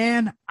like,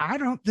 man, I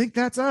don't think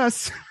that's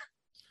us.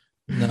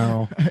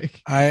 No,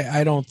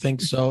 I don't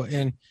think so.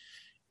 And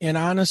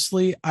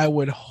honestly, I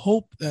would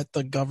hope that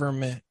the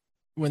government,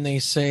 when they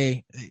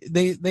say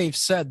they've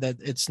said that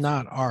it's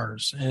not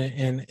ours,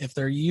 and if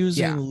they're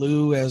using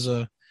Lou as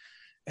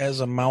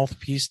a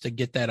mouthpiece to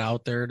get that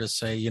out there, to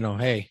say, you know,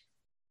 hey,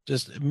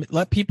 just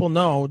let people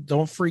know,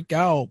 don't freak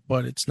out,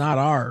 but it's not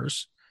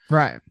ours.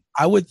 Right.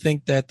 I would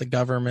think that the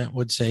government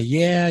would say,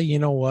 yeah, you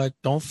know what,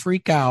 don't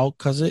freak out,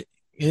 because it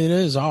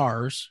is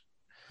ours.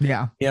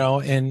 Yeah. You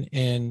know,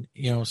 and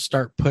you know,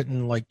 start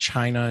putting like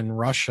China and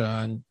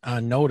Russia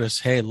on notice.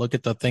 Hey, look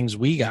at the things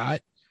we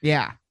got.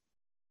 Yeah.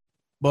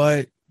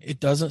 But it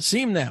doesn't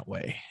seem that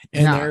way.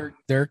 And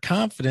they're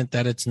confident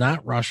that it's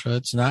not Russia,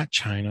 it's not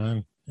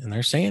China, and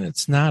they're saying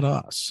it's not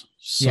us.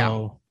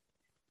 So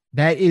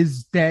that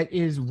is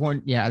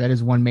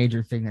one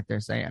major thing that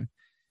they're saying.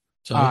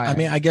 So I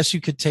mean, I guess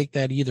you could take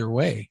that either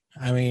way.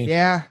 I mean,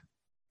 yeah.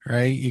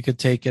 Right. You could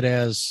take it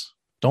as,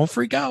 don't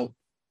freak out,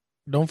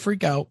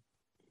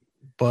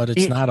 but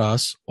it's not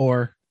us,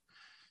 or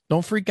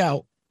don't freak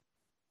out,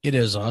 it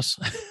is us.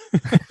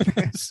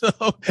 So,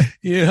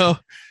 you know,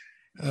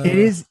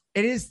 it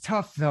is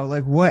tough though.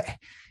 Like, what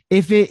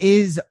if it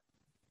is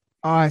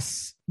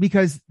us,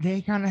 because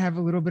they kind of have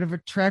a little bit of a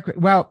track.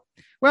 Well,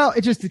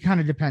 it kind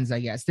of depends, I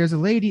guess. There's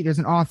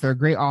an author, a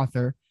great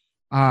author,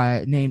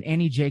 named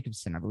Annie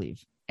Jacobson, I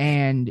believe.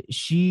 And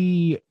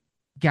she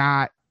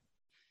used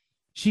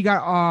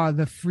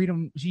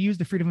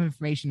the Freedom of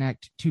Information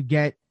Act to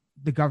get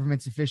the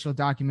government's official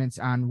documents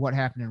on what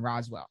happened in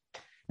Roswell.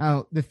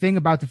 Now, the thing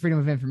about the Freedom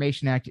of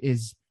Information Act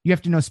is you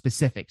have to know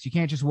specifics. You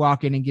can't just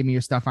walk in and give me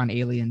your stuff on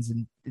aliens,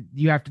 and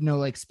you have to know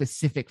like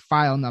specific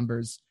file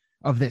numbers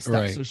of this stuff.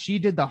 Right. So she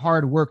did the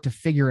hard work to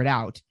figure it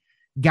out,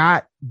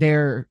 got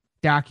their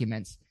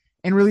documents,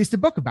 and released a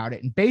book about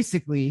it. And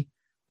basically,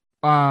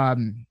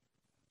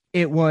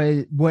 it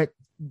was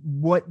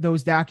what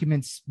those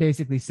documents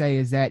basically say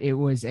is that it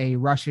was a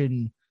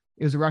Russian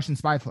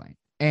spy plane.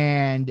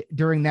 And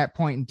during that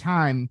point in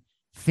time,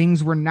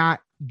 things were not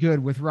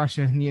good with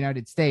Russia and the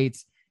United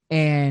States.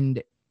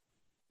 And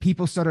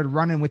people started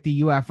running with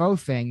the UFO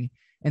thing.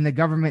 And the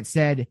government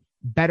said,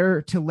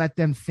 better to let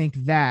them think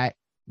that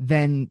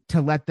than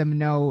to let them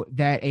know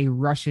that a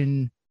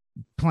Russian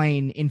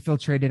plane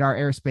infiltrated our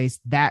airspace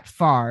that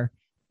far.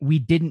 We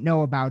didn't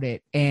know about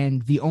it.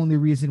 And the only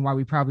reason why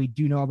we probably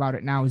do know about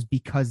it now is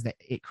because that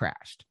it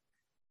crashed.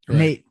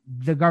 Right.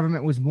 The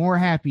government was more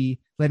happy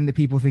letting the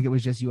people think it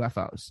was just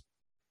UFOs.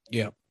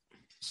 Yeah.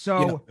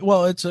 So,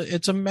 well, it's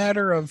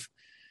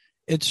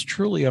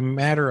truly a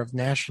matter of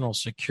national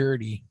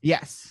security.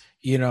 Yes.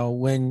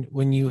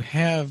 When you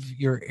have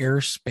your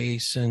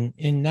airspace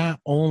and not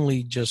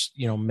only just,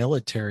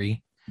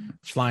 military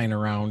flying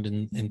around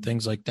and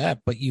things like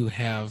that, but you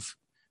have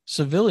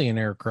civilian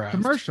aircraft,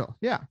 commercial.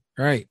 Yeah.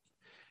 Right.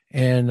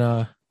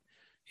 And,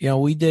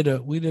 we did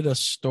a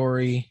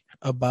story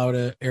about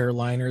an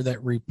airliner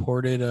that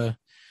reported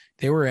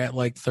they were at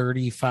like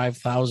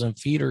 35,000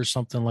 feet or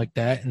something like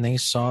that. And they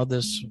saw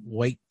this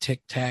white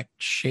Tic Tac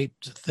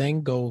shaped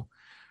thing go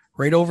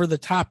right over the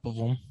top of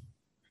them.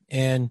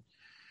 And,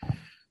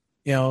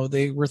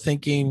 they were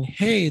thinking,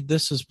 hey,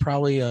 this is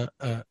probably a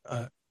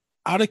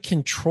out of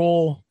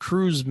control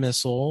cruise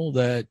missile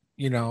that,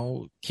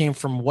 came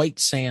from White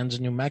Sands,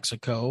 New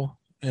Mexico,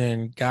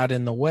 and got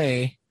in the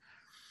way.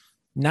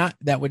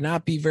 That would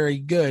not be very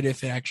good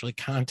if it actually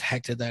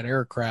contacted that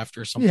aircraft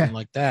or something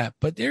like that.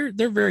 But they're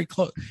very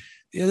close.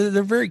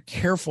 They're very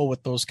careful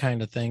with those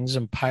kind of things,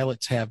 and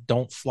pilots have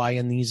don't fly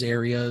in these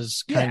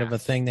areas kind of a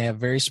thing. They have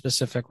very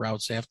specific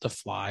routes they have to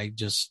fly,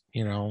 just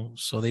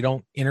so they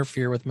don't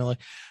interfere with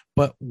military.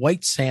 But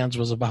White Sands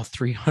was about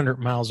 300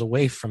 miles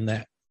away from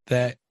that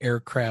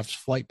aircraft's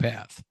flight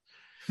path,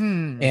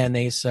 and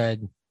they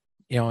said,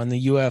 and the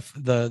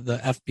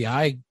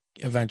FBI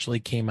eventually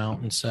came out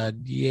and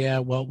said, yeah,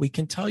 well, we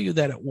can tell you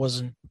that it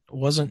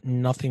wasn't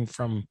nothing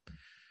from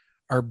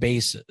our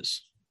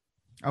bases.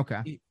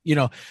 Okay.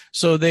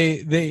 So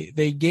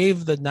they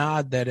gave the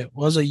nod that it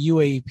was a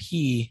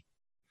UAP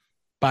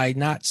by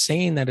not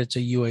saying that it's a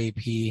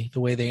UAP. The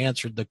way they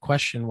answered the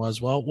question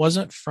was, well, it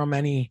wasn't from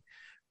any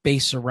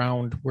base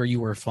around where you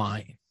were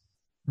flying.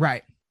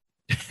 Right.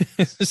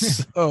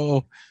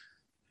 So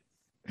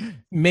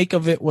make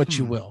of it what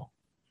you will.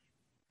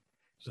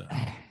 So.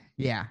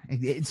 Yeah.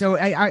 So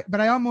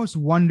but I almost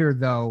wonder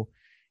though,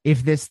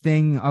 if this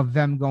thing of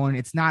them going,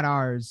 it's not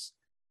ours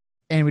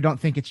and we don't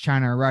think it's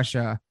China or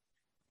Russia,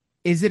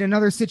 is it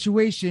another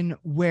situation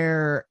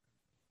where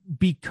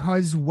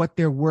because what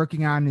they're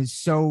working on is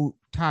so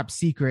top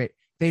secret,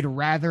 they'd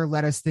rather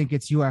let us think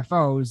it's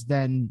UFOs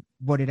than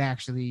what it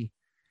actually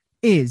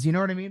is? You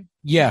know what I mean?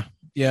 Yeah.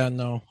 Yeah.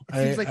 No, it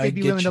seems like they'd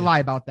be willing to lie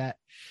about that.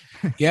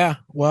 Yeah.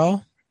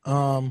 Well,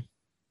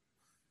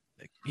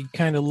 you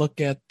kind of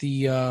look at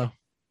the,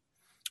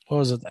 what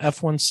was it? The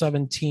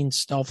F-117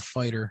 stealth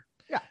fighter.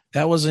 Yeah.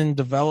 That was in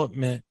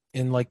development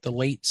in like the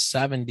late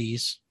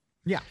 70s.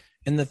 Yeah.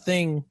 And the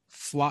thing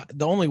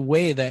the only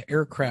way that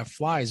aircraft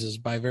flies is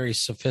by very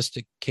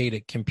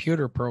sophisticated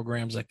computer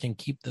programs that can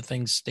keep the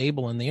thing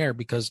stable in the air,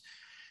 because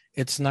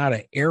it's not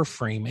an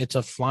airframe.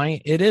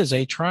 It is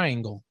a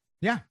triangle.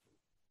 Yeah.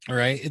 All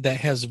right. That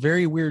has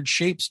very weird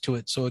shapes to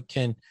it. So it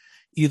can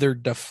either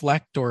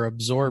deflect or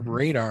absorb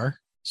radar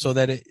so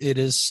that it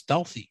is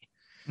stealthy.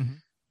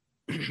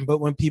 Mm-hmm. But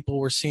when people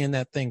were seeing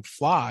that thing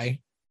fly,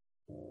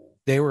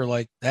 they were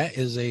like,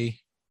 that's a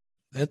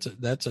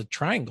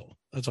triangle.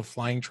 That's a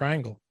flying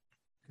triangle.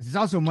 It's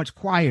also much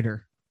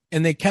quieter.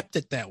 And they kept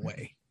it that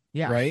way.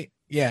 Yeah. Right.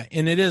 Yeah.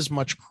 And it is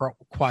much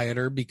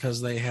quieter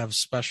because they have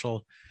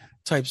special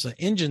types of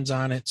engines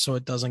on it. So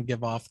it doesn't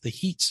give off the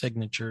heat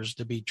signatures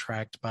to be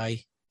tracked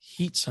by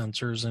heat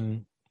sensors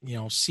and,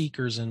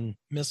 seekers and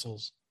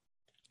missiles.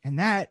 And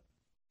that,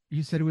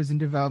 you said it was in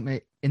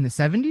development in the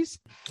 70s?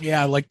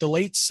 Yeah. Like the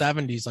late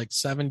 70s, like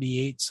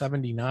 78,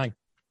 79.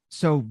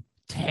 So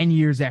 10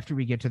 years after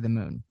we get to the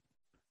moon.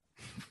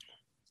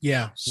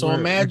 Yeah. So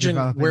imagine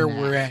where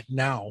we're at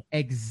now.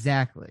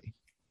 Exactly.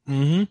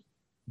 Mm-hmm.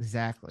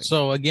 Exactly.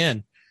 So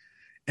again,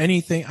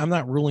 I'm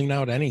not ruling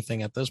out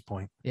anything at this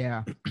point.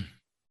 Yeah.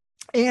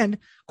 And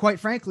quite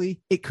frankly,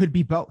 it could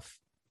be both.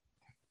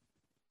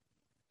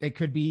 It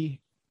could be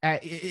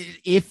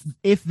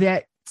if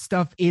that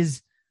stuff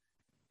is,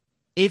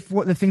 if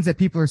what the things that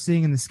people are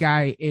seeing in the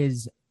sky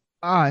is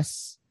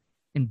us,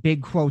 in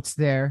big quotes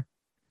there,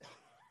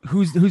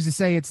 who's to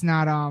say it's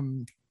not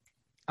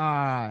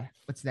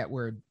what's that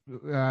word?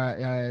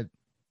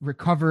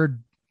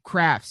 Recovered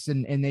crafts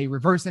and they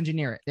reverse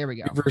engineer it. There we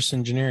go. Reverse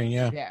engineering,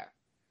 yeah. Yeah.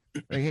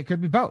 Like it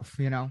could be both,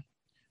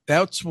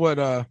 That's what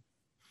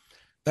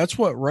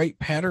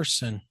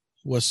Wright-Patterson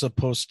was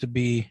supposed to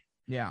be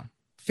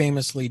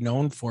famously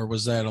known for,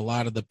 was that a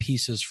lot of the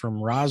pieces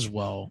from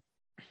Roswell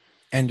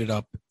ended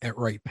up at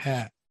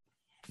Wright-Pat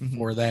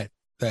for that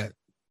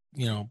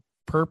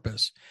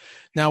purpose.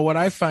 Now, what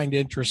I find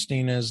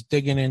interesting is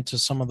digging into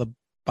some of the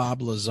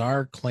Bob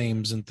Lazar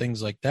claims and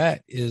things like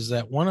that is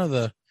that one of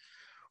the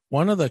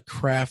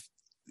craft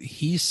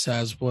he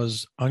says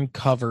was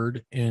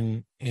uncovered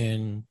in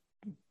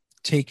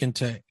taken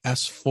to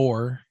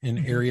S4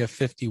 in Area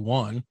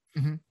 51.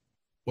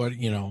 What,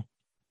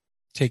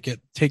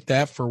 take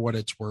that for what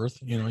it's worth.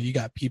 You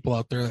got people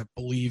out there that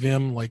believe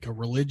him like a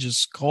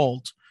religious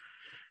cult,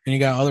 and you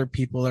got other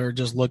people that are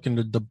just looking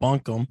to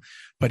debunk him.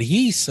 But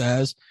he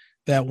says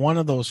that one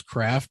of those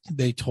craft,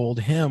 they told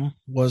him,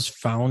 was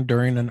found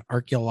during an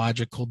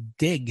archaeological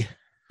dig.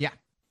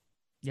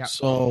 Yeah.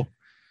 So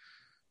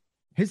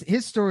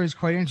his story is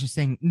quite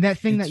interesting. That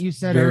thing that you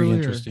said very earlier,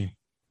 interesting.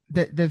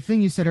 The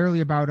thing you said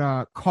earlier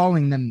about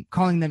calling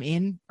them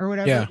in or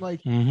whatever,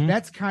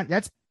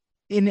 that's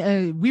in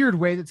a weird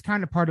way, that's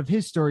kind of part of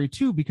his story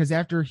too, because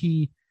after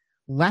he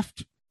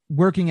left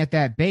working at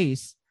that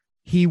base,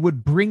 he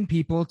would bring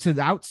people to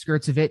the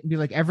outskirts of it and be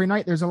like, every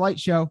night there's a light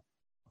show.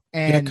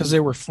 And because they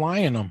were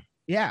flying them.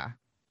 Yeah.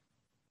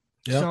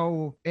 Yep.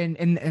 So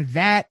and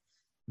that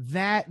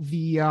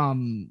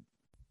the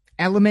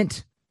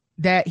element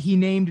that he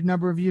named a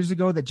number of years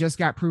ago that just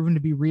got proven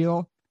to be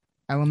real,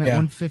 element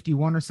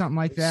 151 or something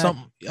like that.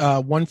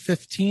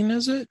 115,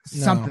 is it?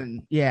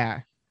 Something.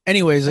 Yeah.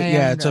 Anyways,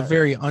 it's a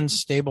very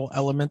unstable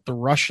element. The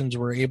Russians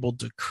were able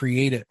to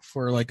create it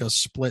for like a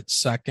split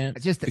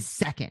second. Just a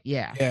second.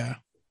 Yeah. Yeah.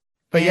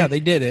 But they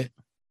did it.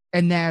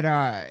 And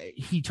that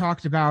he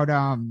talked about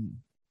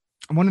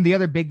one of the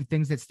other big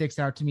things that sticks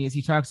out to me is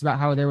he talks about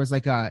how there was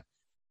like a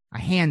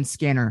hand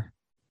scanner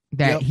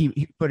that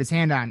he put his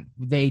hand on.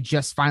 They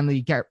just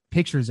finally got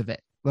pictures of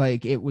it.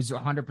 Like it was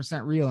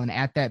 100% real. And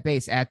at that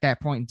base, at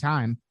that point in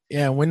time.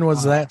 Yeah. When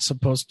was that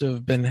supposed to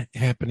have been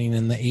happening?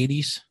 In the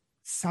 80s?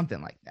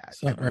 Something like that.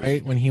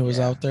 Right? When he was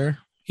out there?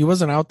 He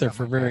wasn't out there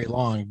for very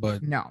long,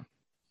 but. No,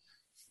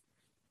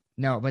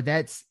 but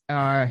that's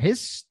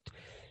his,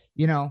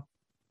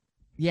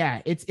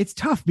 it's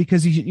tough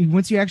because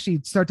once you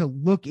actually start to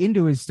look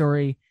into his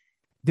story,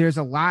 there's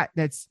a lot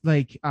that's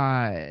like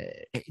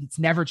it's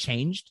never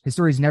changed. His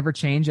story's never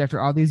changed after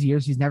all these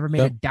years. He's never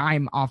made a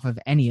dime off of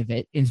any of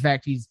it. In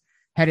fact, he's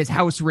had his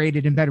house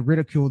raided and been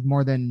ridiculed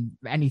more than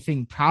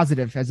anything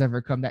positive has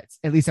ever come. That's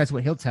at least that's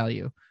what he'll tell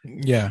you.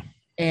 Yeah.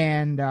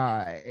 And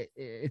but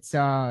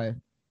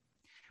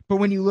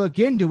when you look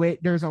into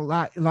it, there's a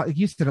lot, like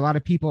you said, a lot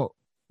of people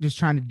just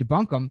trying to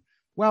debunk him.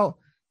 Well,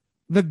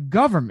 the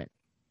government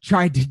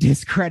tried to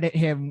discredit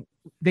him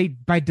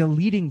by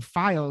deleting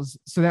files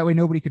so that way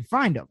nobody could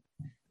find him,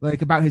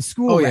 like about his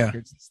school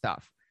records and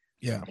stuff.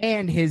 Yeah.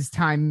 And his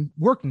time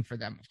working for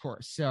them, of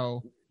course.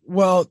 So,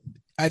 well,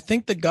 I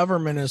think the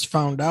government has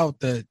found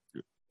out that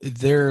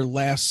their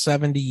last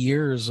 70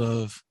 years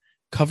of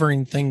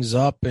covering things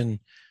up and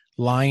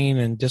lying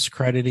and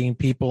discrediting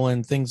people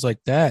and things like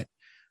that,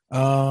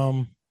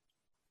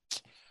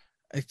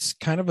 it's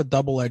kind of a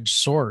double-edged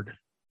sword.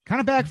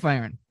 Kind of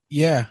backfiring.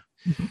 Yeah.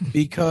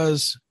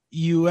 Because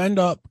you end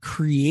up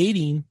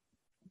creating,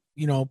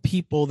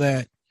 people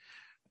that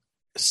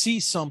see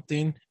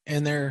something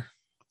and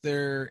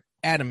they're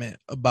adamant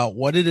about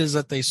what it is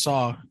that they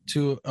saw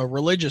to a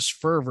religious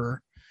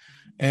fervor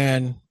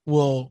and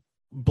will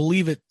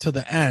believe it to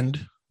the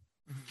end.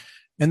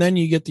 And then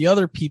you get the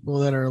other people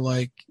that are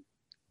like,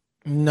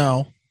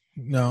 no,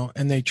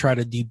 and they try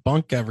to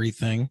debunk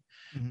everything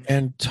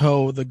and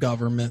toe the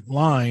government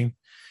line.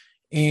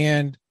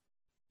 And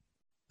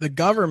the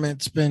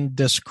government's been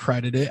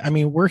discredited. I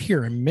mean, we're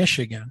here in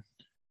Michigan.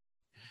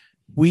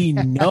 We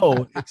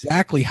know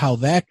exactly how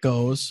that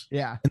goes.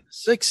 Yeah. In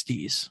the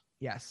 60s.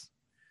 Yes.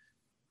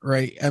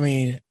 Right. I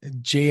mean,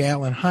 J.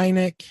 Allen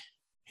Hynek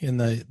in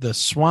the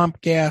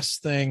swamp gas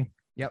thing.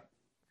 Yep.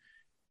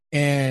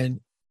 And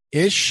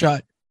it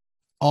shut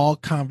all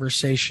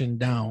conversation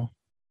down,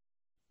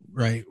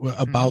 right,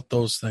 about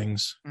those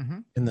things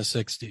in the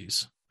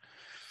 60s.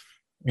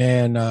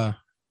 And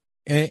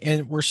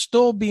we're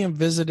still being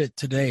visited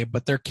today,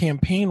 but their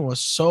campaign was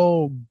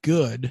so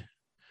good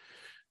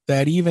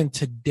that even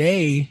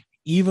today,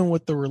 even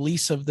with the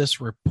release of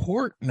this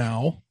report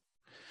now,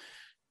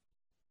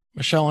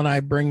 Michelle and I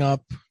bring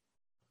up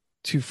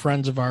to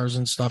friends of ours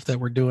and stuff that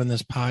we're doing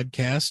this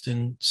podcast,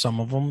 and some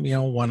of them,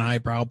 one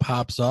eyebrow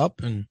pops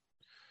up and,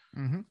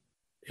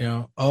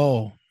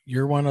 oh,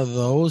 you're one of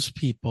those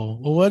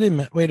people. Well, wait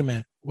a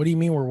minute. What do you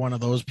mean we're one of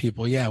those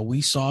people? Yeah,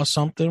 we saw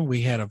something.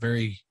 We had a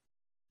very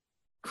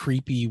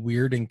creepy,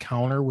 weird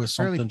encounter with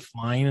something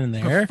flying in the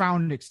air.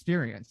 Profound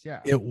experience. Yeah,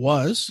 it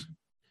was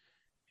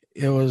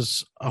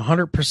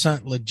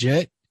 100%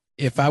 legit.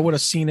 If I would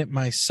have seen it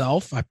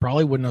myself, I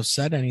probably wouldn't have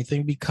said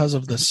anything because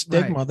of the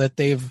stigma that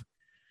they've,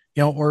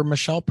 or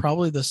Michelle,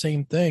 probably the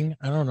same thing.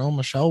 I don't know.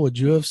 Michelle, would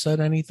you have said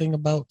anything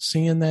about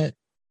seeing that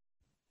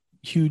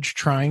huge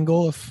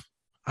triangle if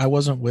I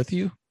wasn't with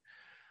you?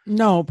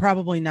 No,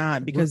 probably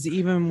not, because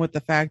even with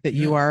the fact that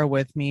you are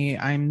with me,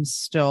 I'm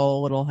still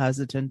a little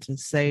hesitant to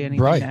say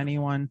anything to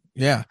anyone.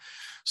 Yeah.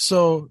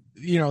 So,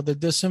 the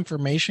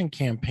disinformation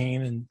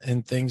campaign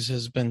and things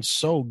has been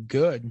so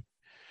good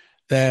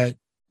that,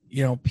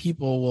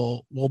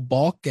 people will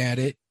balk at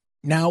it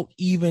now,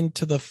 even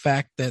to the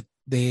fact that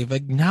they've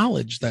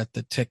acknowledged that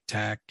the Tic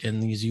Tac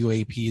and these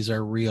UAPs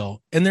are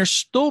real. And there's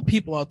still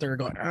people out there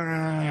going,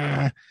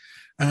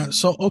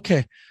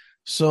 okay.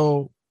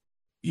 So,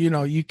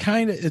 you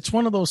it's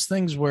one of those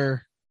things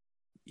where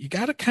you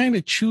got to kind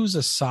of choose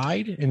a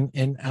side,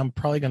 and I'm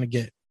probably going to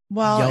get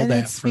yelled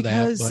at for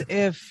that.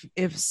 Because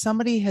if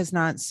somebody has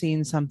not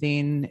seen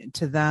something,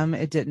 to them,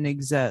 it didn't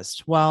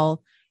exist.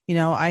 Well,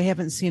 I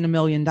haven't seen $1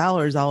 million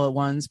all at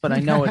once, but I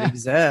know it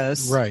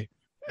exists. Right.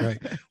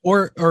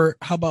 Or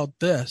how about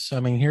this? I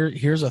mean,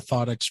 here's a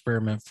thought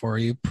experiment for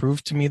you.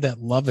 Prove to me that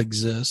love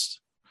exists.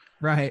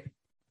 Right.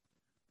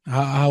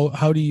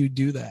 How do you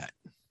do that?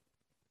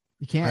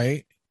 You can't.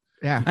 Right.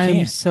 Yeah.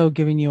 I'm so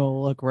giving you a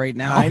look right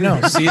now. I know.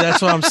 See,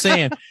 that's what I'm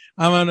saying.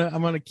 I'm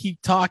gonna keep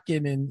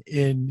talking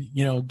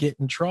and get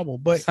in trouble.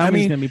 But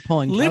somebody's gonna be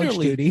pulling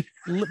literally couch duty.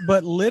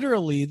 But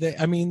literally,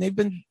 they've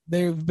been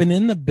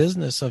in the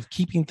business of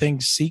keeping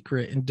things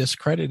secret and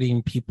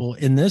discrediting people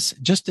in this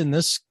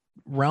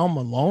realm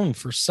alone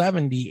for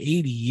 70,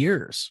 80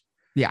 years.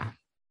 Yeah.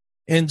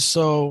 And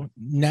so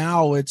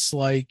now it's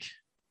like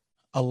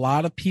a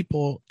lot of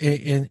people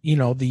in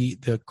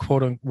the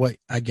quote, what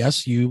I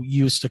guess you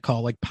used to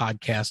call like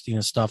podcasting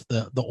and stuff,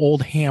 the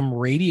old ham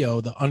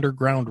radio, the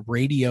underground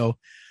radio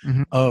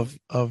of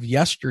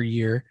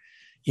yesteryear,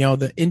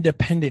 the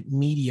independent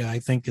media, I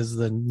think is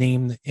the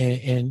name,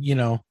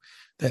 and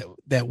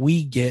that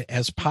we get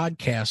as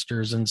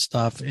podcasters and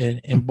stuff.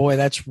 And boy,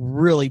 that's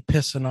really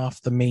pissing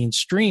off the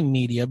mainstream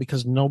media,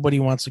 because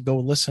nobody wants to go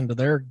listen to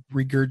their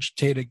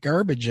regurgitated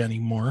garbage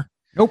anymore.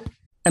 Nope.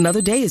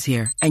 Another day is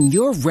here, and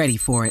you're ready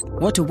for it.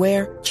 What to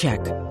wear? Check.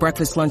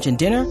 Breakfast, lunch, and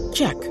dinner?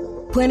 Check.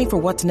 Planning for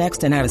what's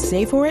next and how to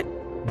save for it?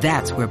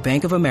 That's where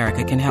Bank of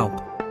America can help.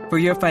 For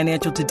your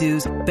financial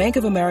to-dos, Bank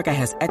of America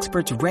has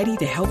experts ready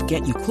to help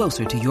get you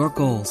closer to your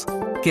goals.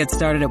 Get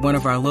started at one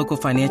of our local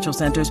financial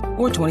centers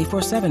or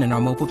 24/7 in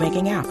our mobile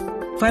banking app.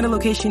 Find a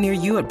location near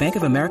you at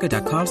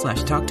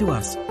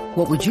bankofamerica.com/talktous.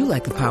 What would you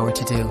like the power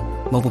to do?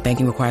 Mobile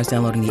banking requires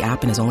downloading the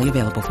app and is only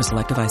available for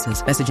select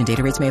devices. Message and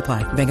data rates may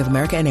apply. Bank of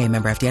America N.A.,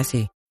 member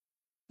FDIC.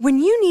 When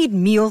you need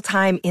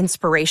mealtime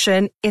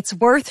inspiration, it's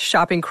worth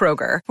shopping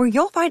Kroger, where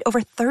you'll find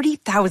over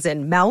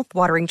 30,000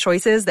 mouth-watering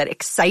choices that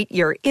excite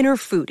your inner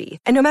foodie.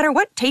 And no matter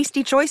what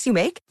tasty choice you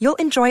make, you'll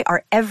enjoy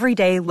our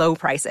everyday low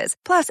prices,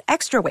 plus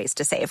extra ways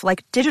to save,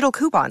 like digital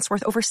coupons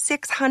worth over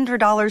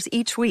 $600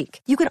 each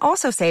week. You can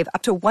also save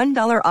up to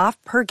 $1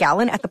 off per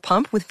gallon at the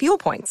pump with fuel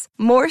points.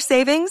 More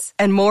savings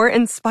and more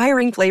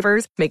inspiring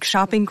flavors make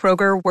shopping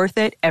Kroger worth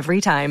it every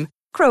time.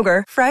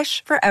 Kroger,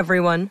 fresh for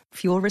everyone.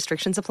 Fuel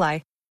restrictions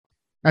apply.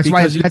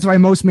 That's why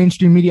most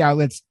mainstream media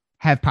outlets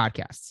have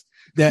podcasts.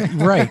 That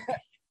right.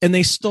 And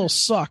they still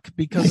suck,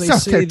 because they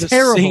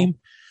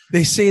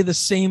say the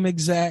same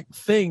exact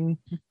thing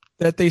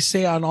that they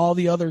say on all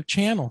the other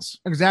channels.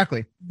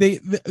 Exactly.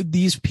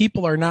 These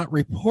people are not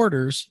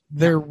reporters.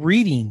 They're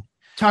reading.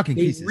 Talking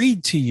they pieces.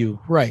 Read to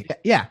you. Right.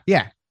 Yeah.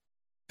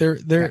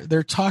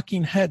 They're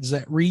talking heads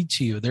that read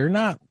to you. They're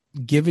not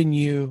giving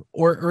you,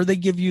 or they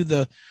give you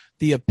the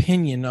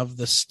opinion of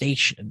the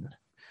station,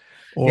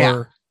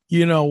 or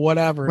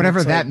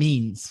whatever that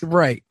means.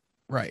 Right.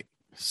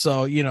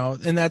 So,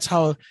 and that's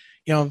how,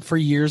 for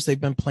years they've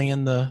been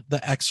playing the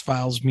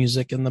X-Files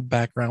music in the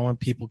background when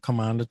people come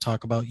on to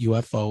talk about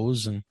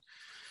UFOs and,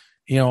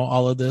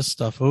 all of this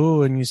stuff.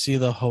 Oh, and you see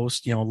the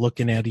host,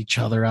 looking at each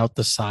other out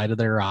the side of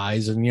their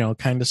eyes and,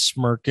 kind of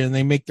smirking.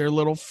 They make their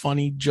little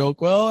funny joke.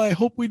 Well, I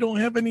hope we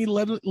don't have any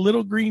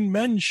little green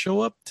men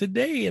show up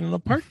today in the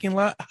parking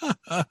lot.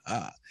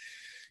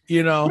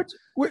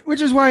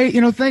 Which is why,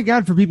 thank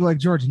God for people like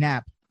George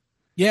Knapp.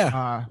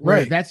 Yeah,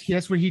 right.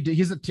 That's what he did.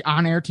 He's an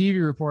on-air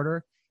TV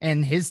reporter,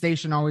 and his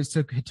station always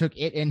took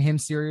it and him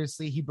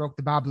seriously. He broke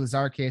the Bob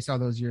Lazar case all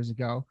those years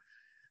ago.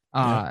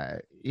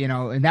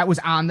 And that was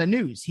on the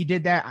news. He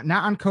did that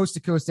not on Coast to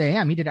Coast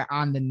AM. He did it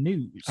on the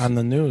news. On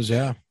the news,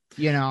 yeah.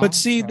 But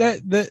see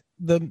that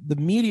the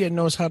media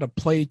knows how to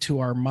play to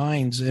our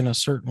minds in a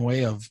certain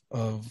way of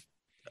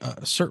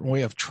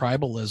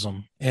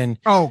tribalism, and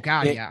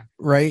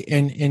right,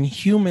 and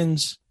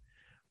humans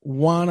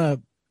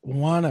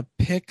wanna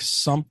pick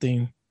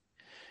something.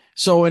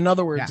 So in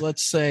other words,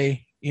 let's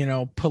say,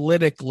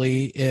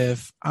 politically,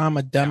 if I'm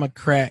a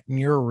Democrat and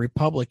you're a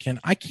Republican,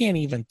 I can't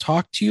even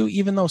talk to you,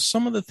 even though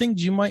some of the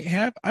things you might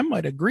have, I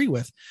might agree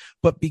with,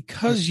 but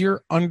because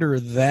you're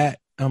under that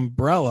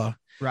umbrella,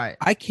 right,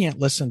 I can't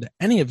listen to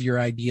any of your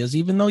ideas,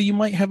 even though you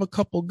might have a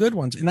couple good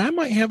ones, and I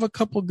might have a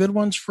couple good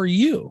ones for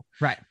you.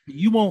 Right.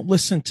 You won't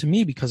listen to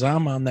me because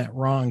I'm on that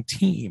wrong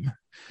team,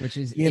 which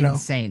is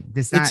insane.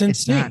 It's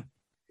insane.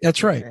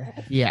 That's right.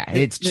 Yeah,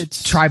 it's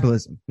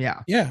tribalism.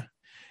 Yeah. Yeah.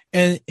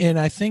 And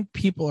I think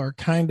people are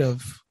kind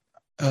of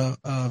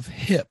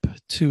hip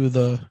to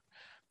the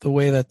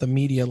way that the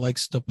media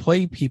likes to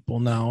play people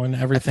now, and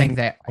everything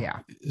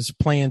is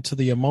playing to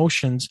the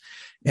emotions.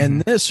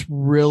 And this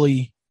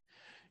really,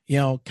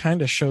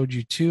 kind of showed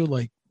you too,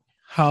 like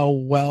how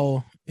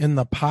well in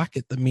the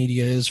pocket the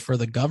media is for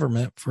the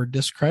government for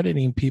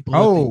discrediting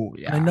people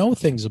I know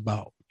things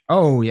about.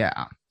 Oh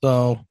yeah.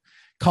 So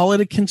call it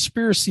a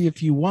conspiracy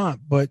if you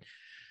want, but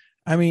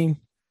I mean,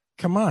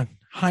 come on.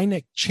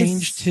 Hynek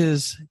changed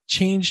his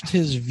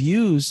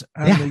views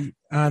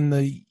on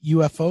the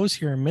UFOs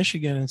here in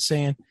Michigan and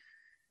saying,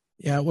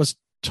 yeah, it was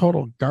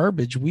total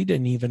garbage. We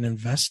didn't even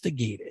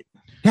investigate it.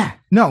 Yeah,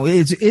 no,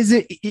 I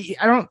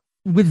don't,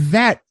 with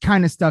that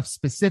kind of stuff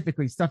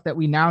specifically, stuff that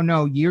we now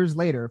know years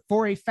later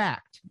for a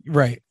fact,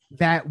 right?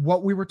 That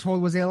what we were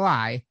told was a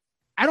lie.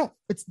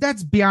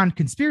 That's beyond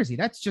conspiracy.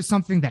 That's just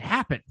something that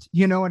happened.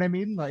 You know what I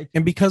mean? Like,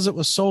 and because it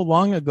was so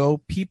long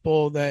ago,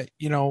 people that,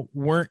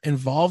 weren't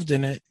involved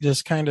in it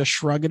just kind of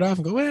shrug it off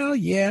and go, well,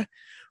 yeah,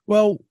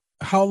 well,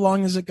 how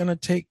long is it going to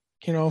take,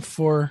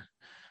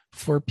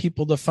 for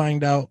people to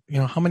find out,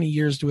 how many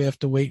years do we have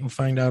to wait and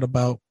find out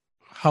about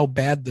how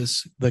bad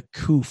the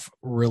COOF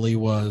really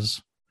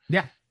was?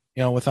 Yeah.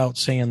 Without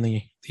saying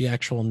the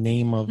actual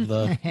name of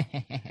the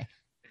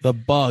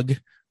bug,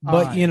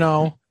 but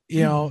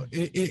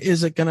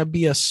is it going to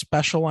be a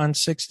special on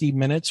 60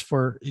 Minutes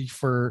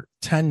for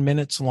 10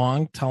 minutes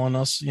long telling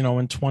us,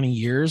 in 20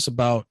 years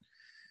about,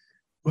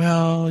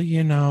 well,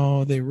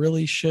 they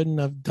really shouldn't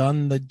have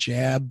done the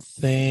jab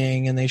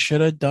thing and they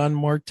should have done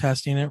more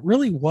testing. It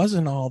really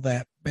wasn't all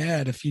that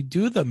bad. If you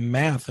do the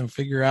math and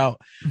figure out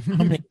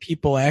how many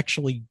people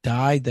actually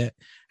died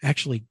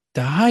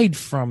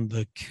from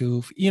the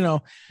COOF,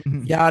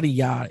 yada,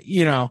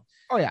 yada,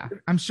 Oh yeah,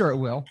 I'm sure it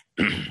will.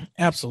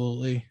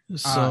 Absolutely.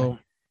 So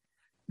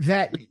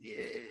there's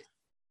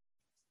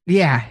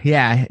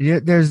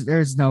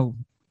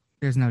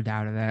no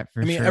doubt of that.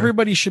 For sure.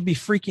 Everybody should be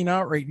freaking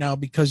out right now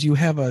because you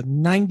have a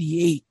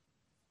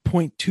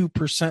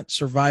 98.2%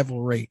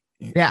 survival rate.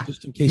 Yeah.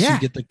 Just in case you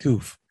get the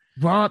COOF.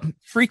 Well,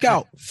 freak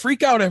out,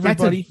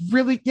 everybody.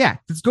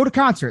 Let's go to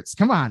concerts.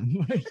 Come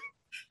on.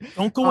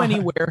 Don't go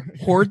anywhere.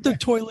 Hoard the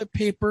toilet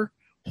paper,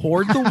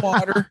 hoard the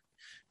water,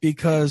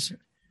 because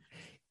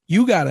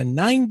you got a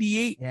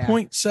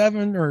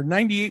 98.7 or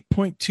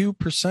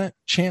 98.2%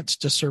 chance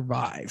to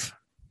survive.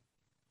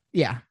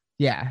 Yeah.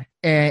 Yeah.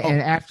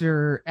 And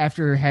after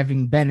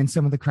having been in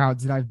some of the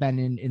crowds that I've been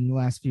in the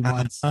last few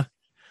months,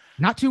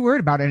 not too worried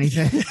about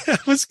anything. I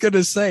was going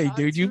to say,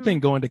 dude, you've been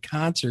going to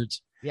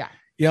concerts. Yeah.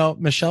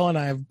 Michelle and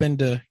I have been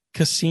to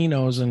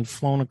casinos and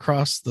flown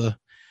across the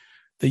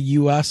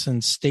U.S.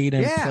 and stayed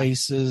in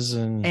places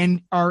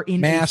and are in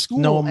mask, school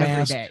no every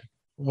mask, day.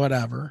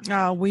 Whatever.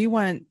 We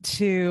went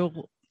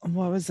to,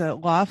 what was it,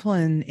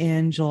 Laughlin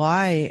in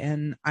July,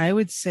 and I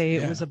would say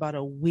it was about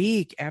a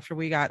week after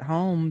we got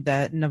home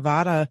that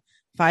Nevada,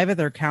 5 of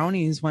their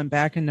counties went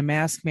back into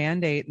mask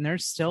mandate, and they're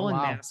still in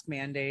mask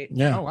mandate.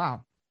 Yeah. Oh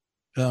wow.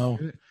 So,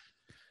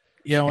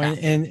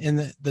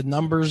 and the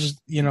numbers,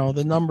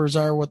 the numbers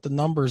are what the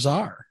numbers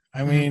are.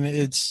 I mean,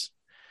 it's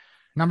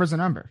number's a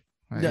number.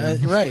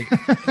 Right.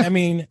 I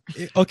mean,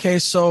 okay,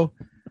 so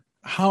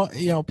how,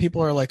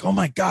 people are like, oh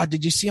my God,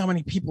 did you see how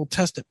many people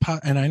tested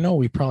and I know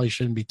we probably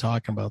shouldn't be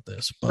talking about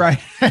this, but right.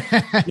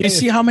 You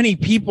see how many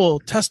people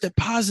tested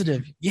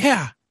positive?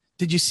 Yeah.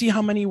 Did you see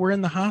how many were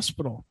in the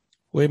hospital?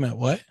 Wait a minute,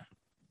 what?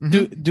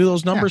 Do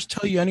those numbers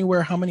tell you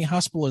anywhere how many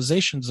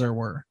hospitalizations there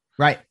were?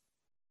 Right.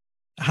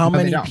 How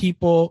many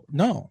people?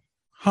 No.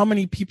 How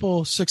many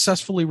people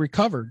successfully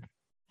recovered?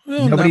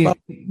 Well, about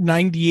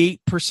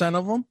 98%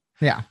 of them.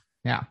 Yeah.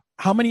 Yeah.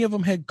 How many of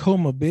them had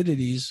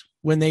comorbidities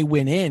when they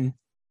went in,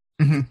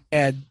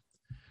 had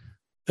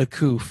the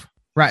COOF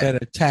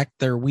that attacked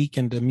their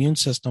weakened immune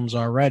systems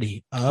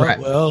already?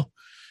 Well,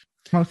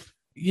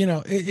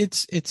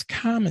 it's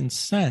common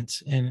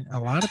sense, and a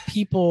lot of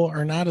people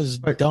are not as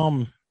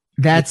dumb.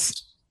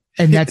 That's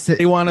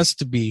they want us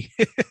to be.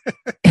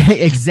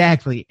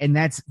 Exactly, and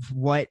that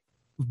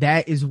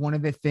is one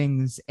of the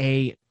things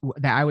that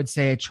I would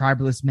say a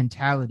tribalist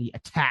mentality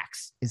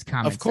attacks is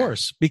common. Of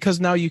course, sense. Because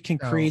now you can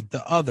create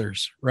the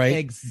others, right?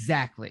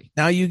 Exactly.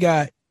 Now you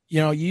got,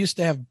 you used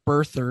to have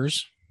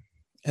birthers,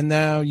 and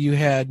now you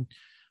had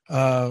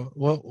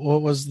what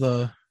was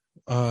the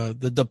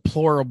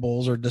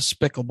deplorables or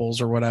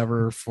despicables or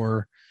whatever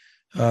for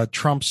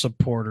Trump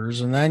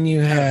supporters, and then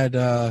you had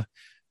the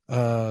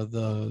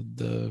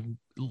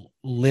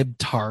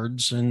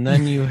libtards, and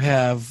then you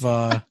have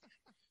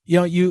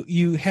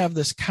you have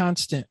this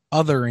constant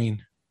othering,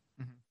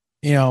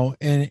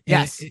 and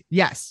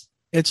yes,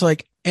 it's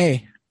like,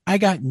 hey, I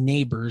got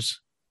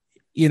neighbors,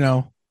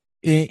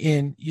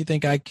 and you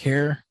think I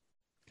care?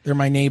 They're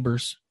my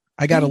neighbors.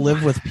 I got to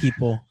live with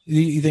people.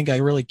 You think I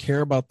really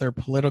care about their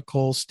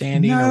political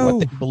standing or what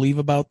they believe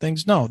about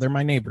things? No, they're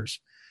my neighbors.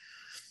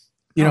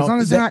 As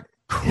long as they're not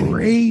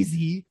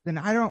crazy, then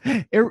I don't.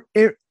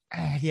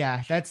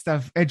 That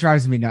stuff, it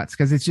drives me nuts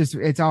because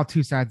it's all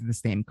two sides of the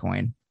same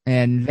coin.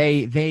 And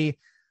they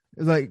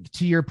like,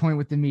 to your point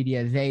with the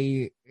media,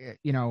 they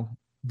know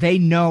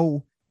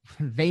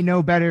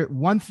better.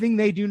 One thing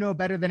they do know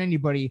better than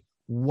anybody: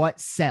 what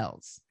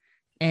sells.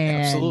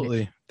 And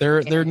absolutely,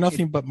 they're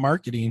nothing but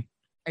marketing.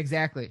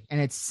 Exactly,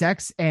 and it's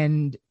sex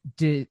and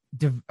division.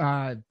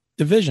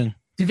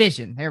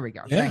 Division. There we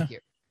go. Yeah. Thank you.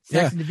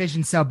 Sex and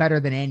division sell better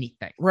than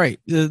anything. Right.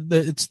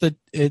 It's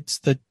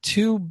the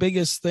two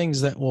biggest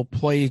things that will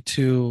play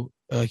to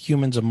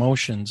humans'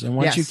 emotions. And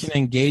once you can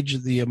engage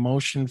the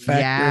emotion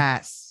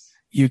factor,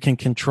 you can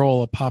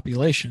control a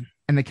population.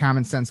 And the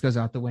common sense goes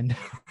out the window.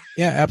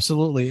 Yeah,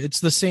 absolutely. It's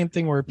the same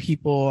thing where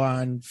people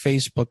on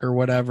Facebook or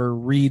whatever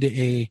read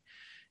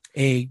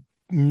a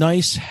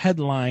nice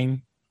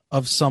headline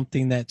of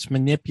something that's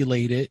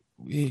manipulated,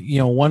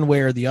 one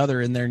way or the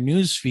other in their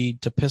news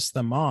feed to piss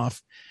them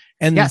off.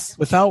 And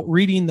without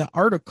reading the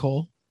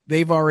article,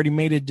 they've already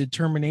made a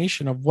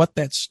determination of what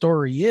that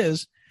story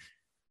is,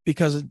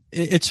 because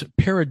it's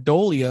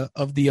pareidolia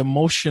of the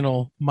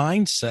emotional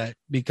mindset,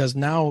 because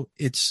now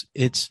it's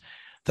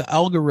the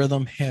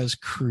algorithm has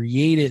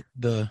created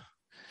the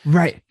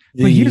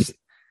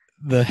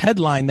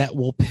headline that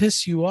will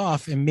piss you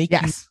off and make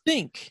you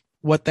think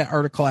what that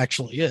article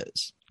actually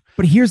is.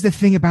 But here's the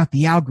thing about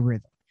the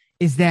algorithm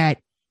is that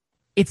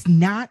it's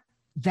not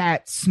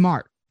that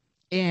smart.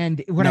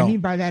 And what I mean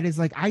by that is,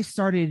 like, a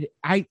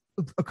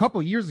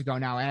couple years ago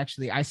now,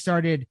 actually, I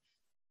started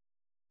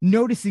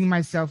noticing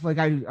myself, like,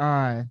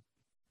 that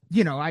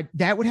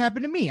would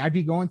happen to me. I'd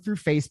be going through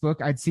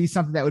Facebook. I'd see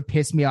something that would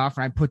piss me off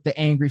and I'd put the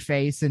angry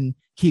face and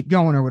keep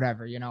going or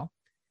whatever,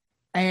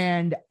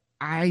 and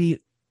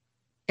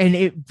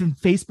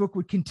Facebook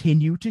would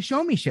continue to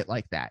show me shit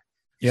like that.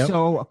 Yep.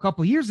 So a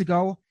couple years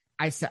ago,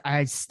 I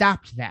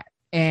stopped that,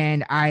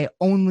 and I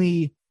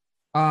only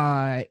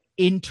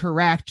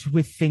interact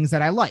with things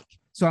that I like.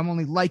 So I'm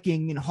only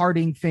liking and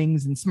hearting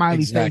things and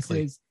smiley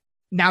faces.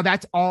 Now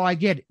that's all I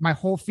get. My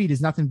whole feed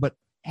is nothing but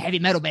heavy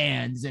metal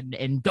bands and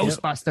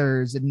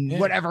Ghostbusters and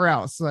whatever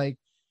else. Like,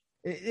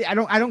 I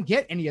don't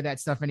get any of that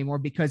stuff anymore,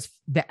 because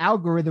the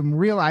algorithm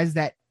realized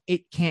that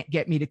it can't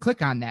get me to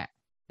click on that.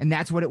 And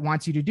that's what it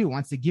wants you to do. It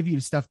wants to give you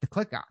stuff to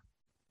click on.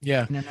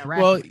 Yeah.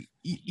 Well,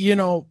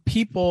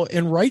 people,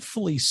 and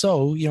rightfully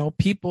so,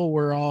 people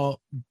were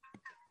all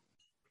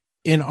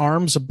in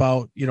arms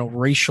about,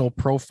 racial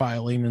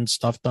profiling and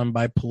stuff done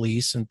by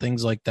police and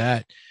things like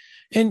that.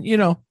 And,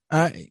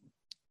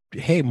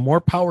 hey,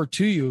 more power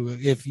to you.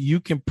 If you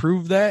can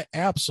prove that,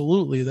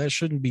 absolutely, that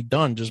shouldn't be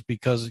done just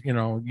because,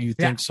 you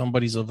think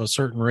somebody's of a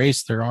certain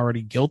race, they're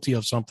already guilty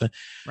of something.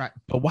 Right.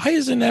 But why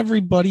isn't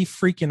everybody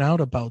freaking out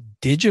about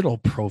digital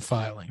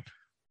profiling?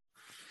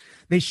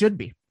 They should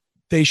be.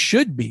 They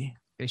should be.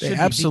 They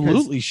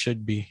absolutely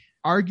should be.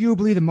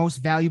 Arguably, the most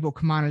valuable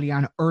commodity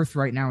on earth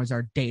right now is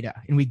our data,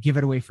 and we give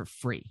it away for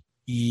free.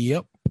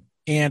 Yep.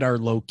 And our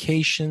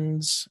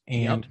locations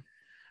and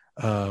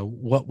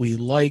what we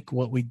like,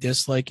 what we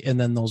dislike. And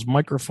then those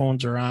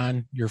microphones are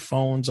on your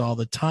phones all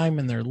the time,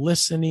 and they're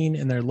listening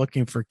and they're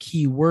looking for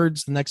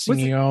keywords. The next thing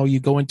you know, you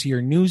go into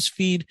your news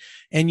feed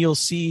and you'll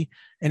see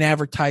an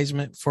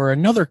advertisement for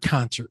another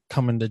concert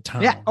coming to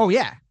town. Yeah. Oh,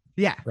 yeah.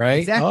 Yeah. Right.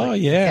 Exactly. Oh,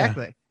 yeah.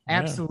 Exactly.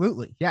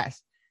 Absolutely.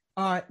 Yes.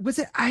 Was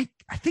it? I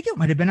think it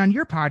might have been on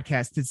your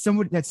podcast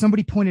that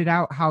somebody pointed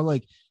out how,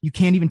 like, you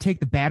can't even take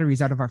the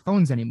batteries out of our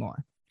phones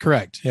anymore.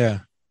 Correct. Yeah.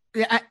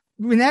 Yeah.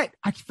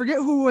 I forget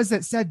who was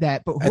that said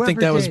that, but I think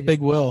that was Big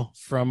Will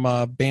from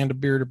Band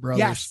of Bearded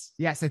Brothers.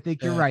 Yes. I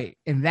think you're right.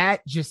 And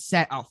that just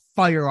set a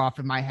fire off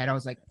in my head. I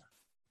was like,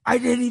 I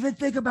didn't even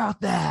think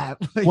about that.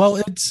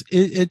 Well,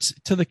 it's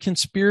to the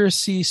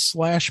conspiracy /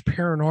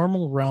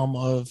 paranormal realm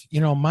of,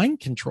 mind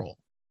control.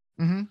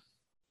 Mm-hmm.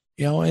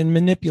 And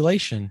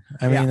manipulation.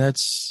 I mean,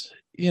 that's,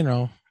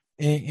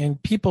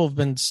 and people have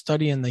been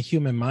studying the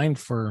human mind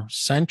for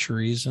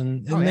centuries,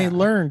 and they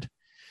learned,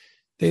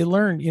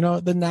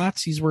 the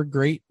Nazis were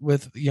great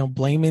with,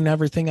 blaming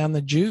everything on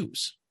the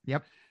Jews.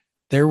 Yep.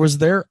 There was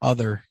their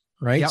other,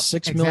 right? Yep,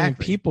 6 million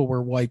people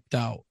were wiped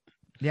out.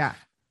 Yeah.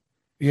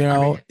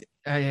 You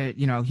could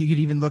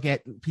even look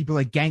at people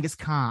like Genghis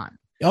Khan.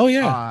 Oh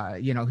yeah.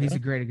 He's a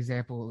great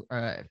example.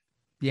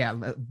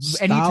 Anytime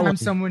Stalin.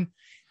 someone,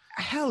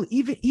 hell,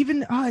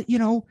 even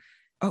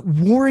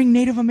warring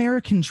Native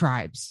American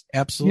tribes.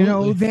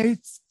 Absolutely. They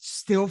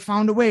still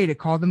found a way to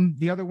call them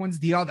the other ones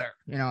the other.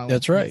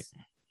 That's right.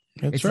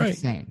 It's right.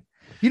 Insane.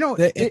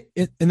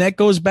 And that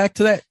goes back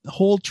to that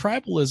whole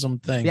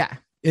tribalism thing. Yeah.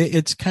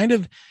 It's kind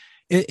of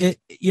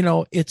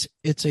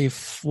it's a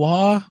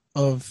flaw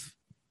of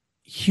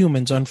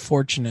humans,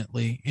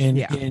 unfortunately.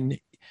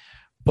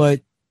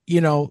 But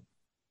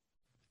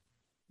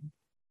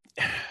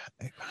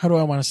how do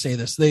I want to say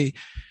this?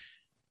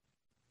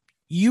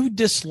 You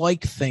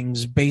dislike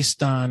things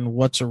based on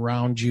what's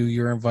around you,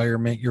 your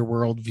environment, your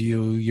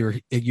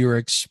worldview, your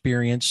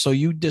experience. So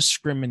you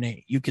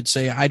discriminate. You could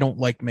say, I don't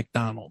like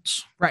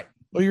McDonald's. Right.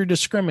 Well, you're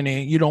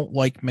discriminating. You don't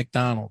like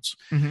McDonald's.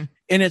 Mm-hmm.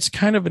 And it's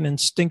kind of an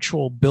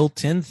instinctual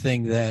built-in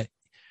thing that,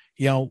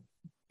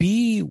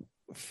 be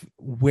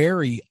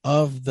wary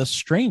of the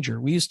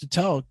stranger. We used to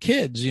tell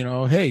kids,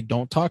 hey,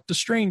 don't talk to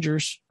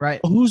strangers.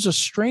 Right. Well, who's a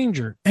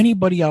stranger?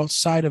 Anybody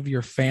outside of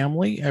your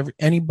family,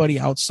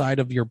 anybody outside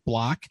of your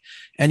block,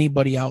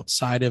 anybody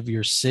outside of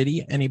your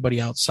city,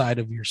 anybody outside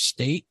of your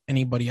state,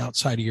 anybody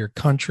outside of your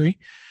country,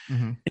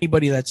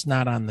 anybody that's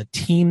not on the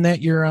team that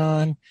you're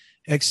on,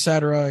 et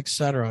cetera, et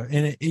cetera.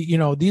 And,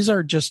 these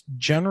are just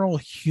general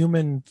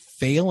human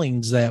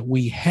failings that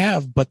we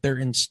have, but they're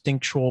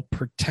instinctual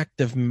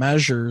protective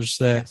measures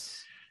that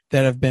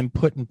have been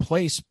put in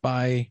place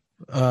by,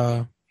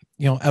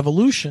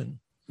 evolution.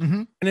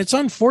 Mm-hmm. And it's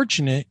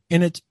unfortunate,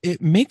 and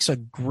it makes a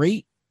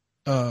great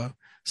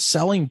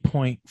selling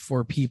point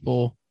for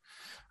people,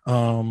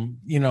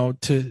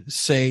 to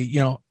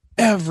say,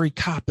 every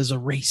cop is a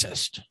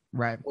racist,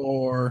 right?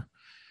 Or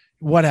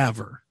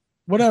whatever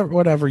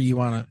you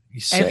want to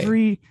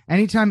say.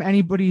 Anytime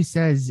anybody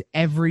says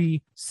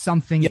every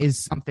something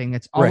is something,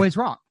 it's always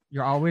wrong.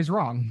 You're always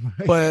wrong.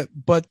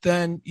 but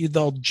then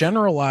they'll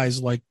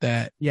generalize like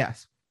that.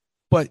 Yes.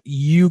 But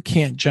you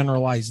can't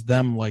generalize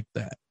them like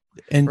that.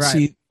 And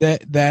see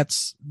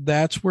that's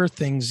where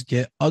things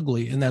get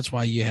ugly. And that's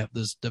why you have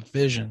this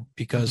division,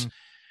 because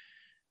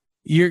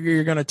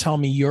you're going to tell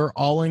me you're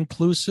all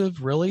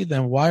inclusive. Really?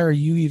 Then why are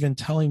you even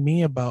telling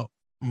me about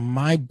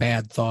my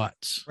bad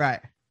thoughts? Right.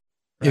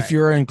 If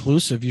you're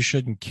inclusive, you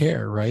shouldn't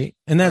care. Right.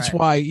 And that's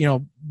why,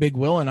 Big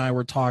Will and I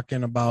were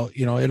talking about,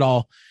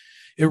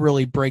 it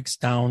really breaks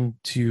down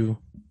to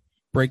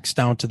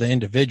the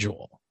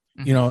individual,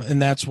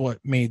 and that's what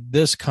made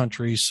this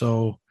country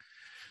so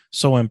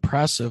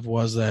impressive,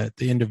 was that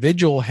the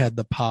individual had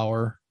the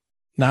power,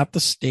 not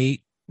the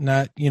state,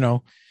 not,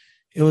 it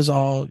was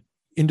all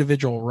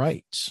individual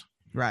rights.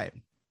 Right.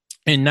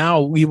 And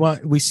now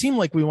we seem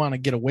like we want to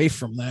get away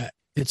from that.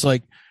 It's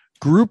like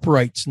group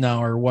rights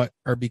now are what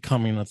are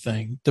becoming a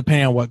thing,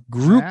 depending on what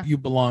group you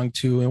belong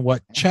to and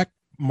what check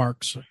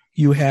marks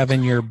you have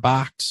in your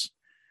box.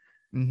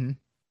 Mm-hmm.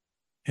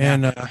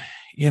 And,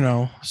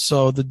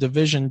 so the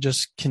division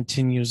just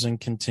continues and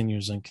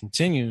continues and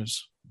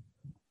continues.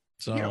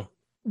 So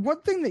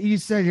one thing that you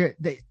said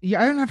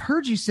and I've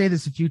heard you say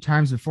this a few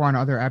times before on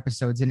other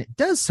episodes, and it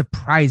does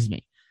surprise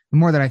me the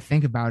more that I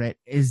think about it,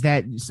 is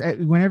that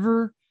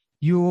whenever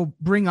you'll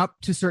bring up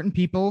to certain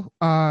people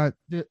the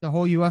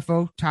whole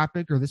UFO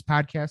topic or this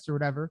podcast or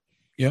whatever,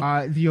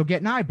 you'll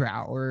get an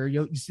eyebrow, or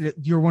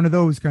you're one of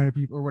those kind of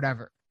people or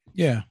whatever.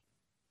 Yeah.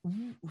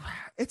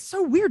 It's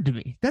so weird to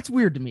me. That's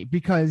weird to me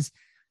because,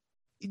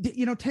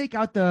 take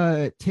out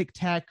the Tic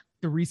Tac,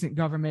 the recent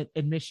government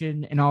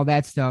admission and all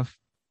that stuff.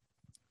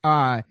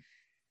 Look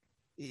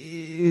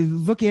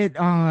at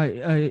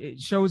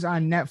shows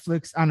on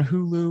Netflix, on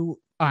Hulu,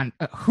 on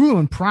Hulu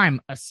and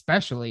Prime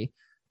especially,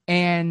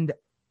 and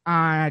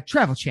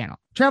Travel Channel.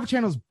 Travel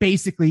Channel is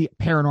basically a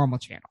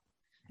paranormal channel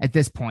at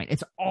this point.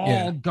 It's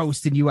all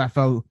ghost and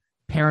UFO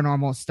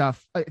paranormal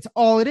stuff. It's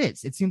all it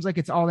is. It seems like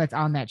it's all that's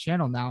on that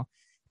channel now,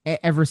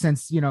 ever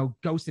since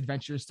Ghost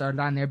Adventures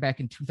started on there back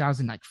in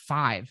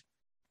 2005.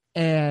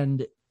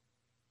 And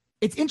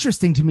it's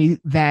interesting to me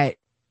that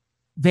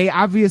they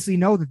obviously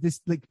know that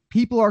this, like,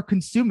 people are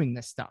consuming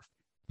this stuff.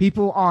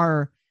 People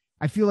are,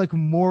 I feel like,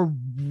 more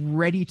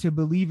ready to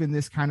believe in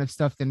this kind of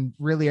stuff than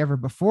really ever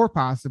before,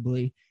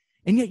 possibly.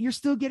 And yet you're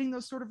still getting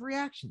those sort of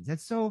reactions.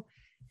 That's so,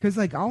 because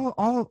like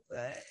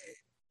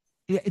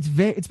it's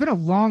been a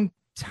long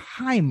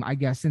time, I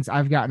guess, since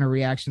I've gotten a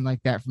reaction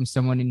like that from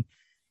someone. And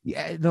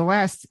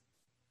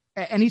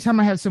anytime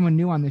I have someone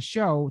new on the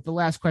show, the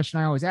last question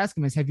I always ask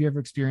them is, have you ever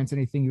experienced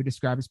anything you would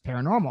describe as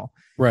paranormal?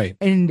 Right.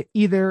 And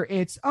either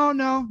it's, oh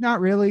no, not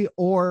really,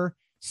 or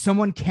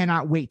someone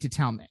cannot wait to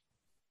tell me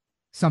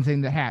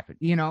something that happened.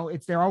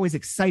 They're always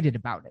excited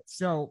about it.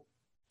 So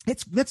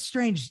that's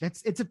strange.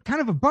 It's a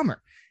kind of a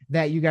bummer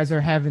that you guys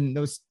are having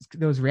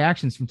those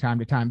reactions from time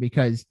to time,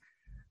 because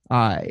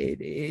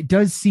it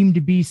does seem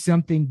to be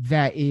something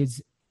that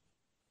is,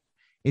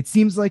 it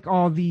seems like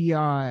all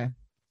the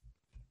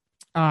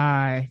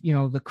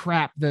the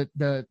crap,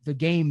 the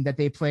game that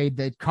they played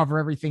that cover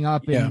everything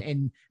up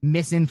and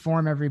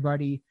misinform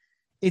everybody.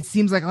 It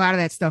seems like a lot of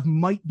that stuff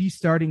might be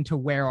starting to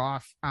wear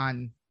off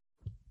on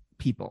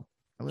people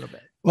a little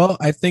bit. Well,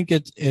 I think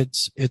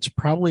it's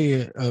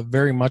probably a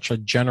very much a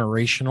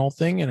generational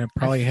thing, and it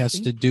probably has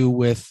to do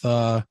with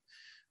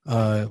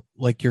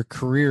like your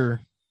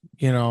career,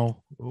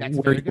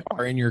 where you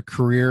are in your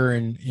career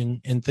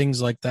and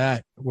things like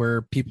that,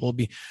 where people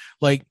be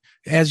like,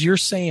 as you're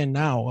saying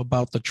now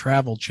about the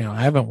Travel Channel.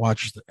 I haven't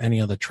watched any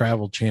of the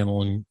Travel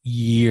Channel in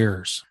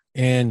years,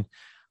 and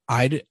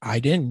I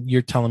didn't.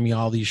 You're telling me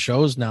all these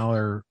shows now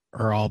are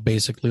all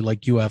basically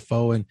like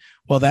UFO, and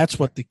well, that's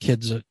what the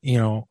kids,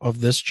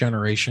 of this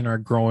generation are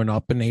growing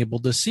up and able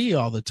to see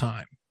all the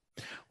time.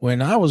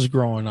 When I was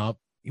growing up,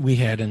 we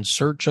had In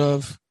Search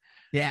Of.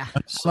 Yeah,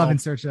 love In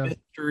Search Of.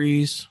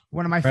 Mysteries,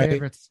 one of my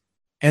favorites.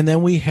 And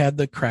then we had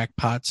the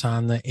crackpots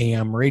on the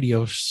AM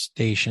radio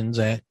stations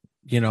at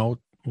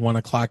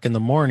 1:00 in the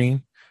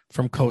morning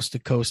from Coast to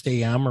Coast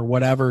AM or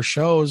whatever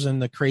shows,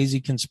 and the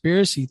crazy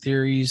conspiracy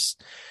theories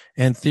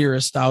and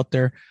theorists out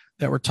there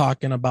that were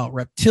talking about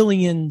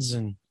reptilians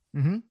and,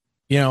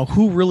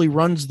 who really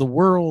runs the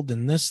world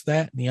and this,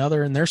 that, and the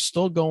other. And they're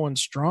still going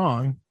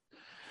strong.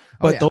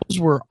 But those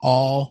were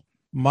all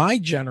my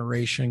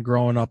generation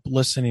growing up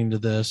listening to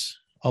this.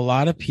 A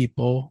lot of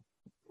people,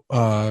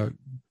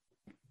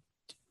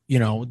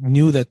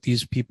 knew that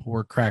these people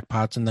were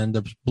crackpots and then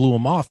blew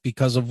them off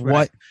because of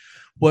what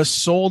was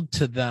sold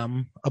to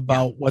them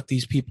about what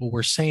these people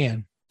were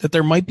saying, that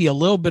there might be a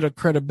little bit of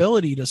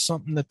credibility to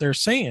something that they're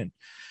saying.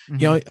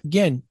 Mhm. You know,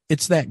 again,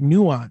 it's that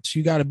nuance.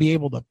 You got to be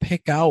able to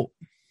pick out,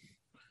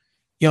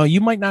 you know,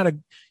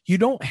 you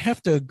don't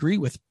have to agree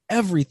with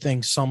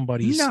everything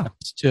somebody says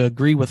to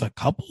agree with a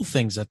couple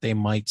things that they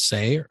might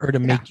say or to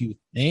make you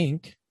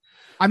think.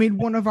 I mean,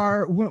 one of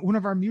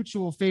our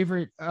mutual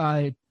favorite,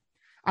 I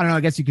don't know,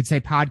 I guess you could say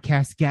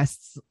podcast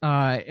guests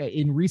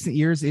in recent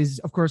years is,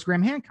 of course,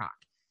 Graham Hancock.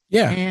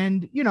 Yeah.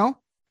 And, you know,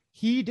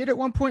 he did at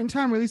one point in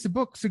time release a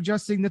book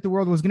suggesting that the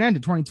world was going to end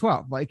in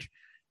 2012. Like,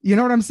 you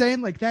know what I'm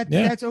saying? Like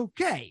that's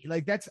okay.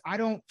 Like I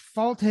don't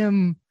fault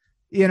him.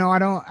 You know,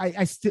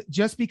 I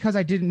just because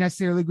I didn't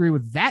necessarily agree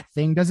with that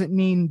thing doesn't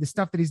mean the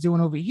stuff that he's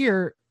doing over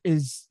here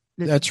is.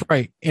 That's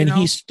right. And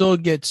he still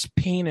gets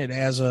painted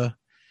as a,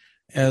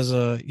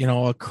 you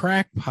know, a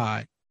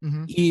crackpot.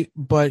 Mm-hmm.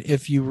 But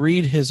if you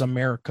read his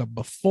America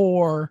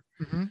Before,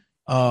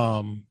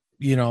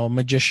 you know,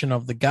 Magician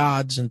of the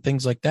Gods and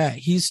things like that,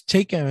 he's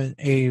taken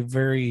a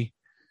very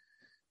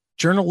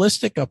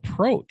journalistic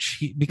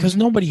approach because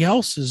nobody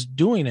else is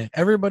doing it.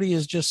 Everybody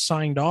is just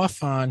signed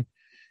off on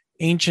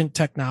ancient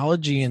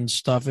technology and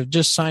stuff. It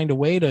just signed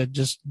away to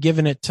just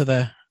giving it to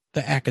the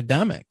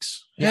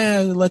academics.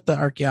 Let the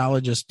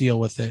archaeologists deal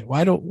with it.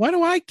 Why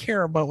do I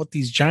care about what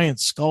these giant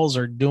skulls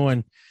are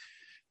doing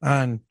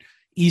on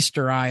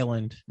Easter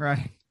Island?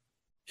 Right.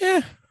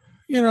 Yeah.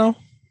 You know,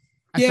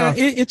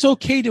 it's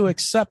okay to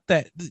accept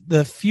that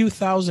the few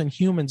thousand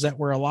humans that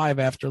were alive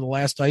after the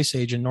last ice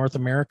age in North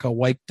America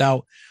wiped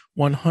out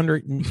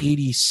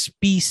 180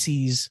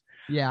 species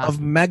of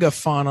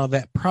megafauna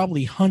that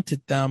probably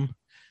hunted them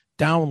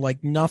down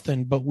like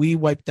nothing, but we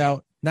wiped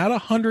out not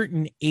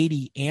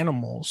 180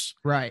 animals,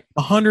 right?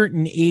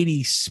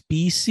 180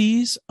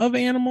 species of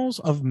animals,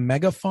 of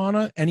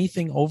megafauna,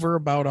 anything over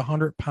about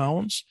 100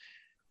 pounds.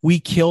 We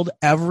killed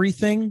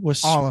everything with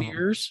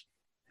spears.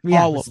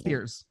 All of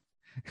spears.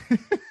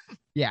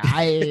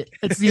 It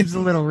seems a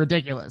little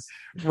ridiculous,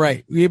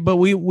 right? But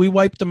we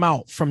wiped them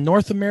out from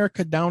North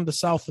America down to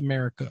South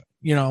America,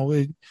 you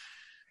know,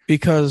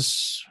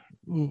 because,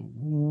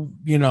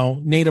 you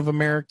know, Native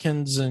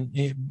Americans and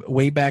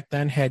way back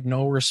then had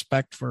no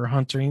respect for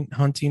hunting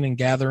and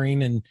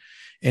gathering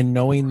and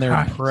knowing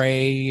their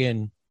prey,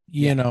 and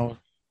you know,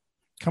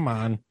 come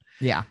on.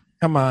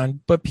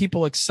 But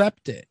people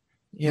accept it,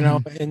 you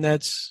know, and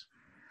that's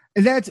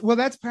kind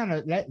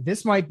of that.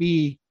 This might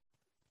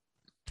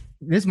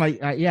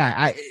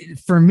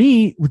for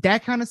me with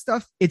that kind of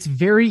stuff, it's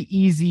very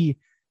easy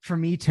for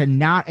me to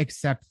not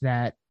accept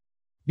that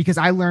because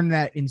I learned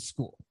that in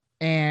school.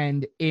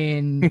 And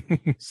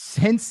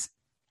since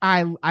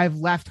I've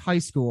left high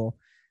school,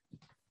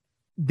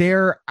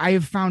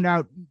 I've found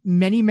out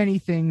many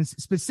things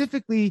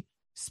specifically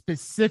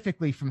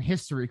from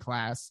history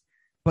class,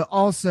 but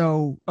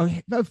also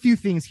a few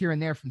things here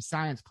and there from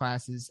science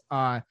classes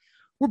were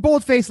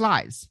bold-faced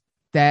lies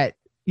that,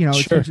 you know,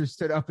 teachers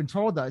stood up and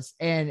told us,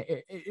 and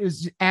it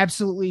was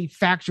absolutely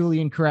factually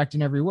incorrect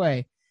in every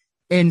way.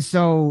 And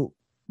so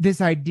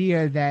this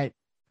idea that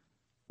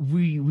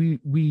we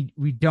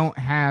don't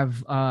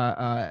have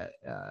a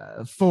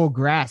full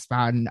grasp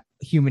on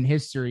human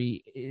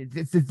history,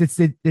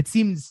 it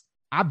seems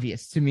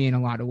obvious to me in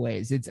a lot of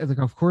ways. It's like,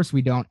 of course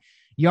we don't.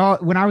 Y'all,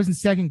 when I was in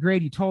second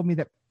grade, you told me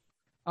that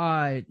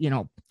you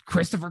know,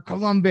 Christopher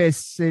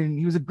Columbus, and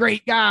he was a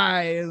great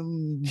guy,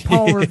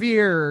 Paul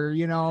Revere,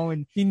 you know,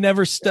 and he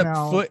never stepped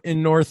foot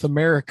in North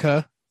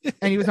America,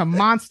 and he was a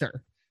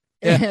monster.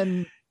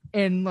 And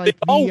like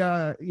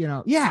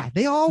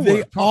they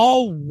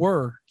all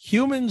were.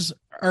 Humans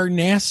are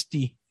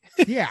nasty.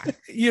 Yeah.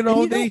 You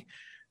know,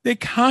 they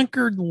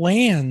conquered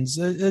lands.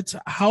 It's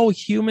how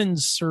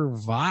humans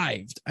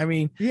survived. I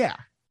mean,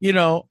 you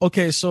know,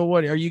 okay, so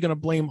what are you going to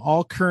blame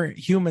all current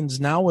humans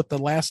now with the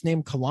last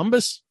name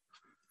Columbus?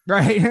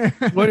 Right.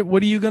 What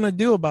are you going to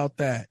do about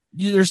that?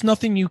 There's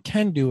nothing you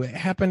can do. It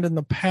happened in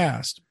the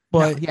past,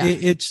 but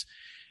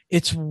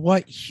it's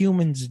what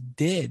humans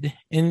did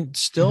and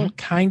still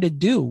kind of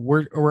do.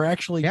 We're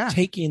actually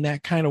taking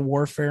that kind of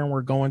warfare and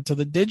we're going to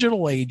the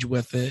digital age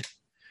with it.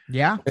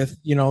 Yeah. With,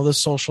 you know, the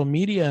social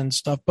media and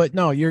stuff. But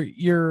no,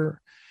 you're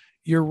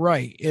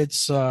right.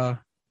 It's there's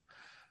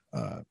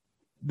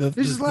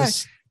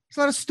a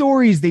lot of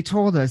stories they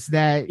told us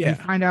that you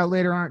find out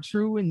later aren't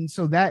true. And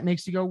so that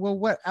makes you go, well,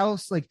 what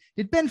else? Like,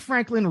 did Ben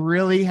Franklin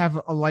really have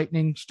a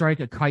lightning strike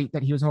a kite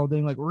that he was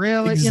holding? Like,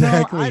 really?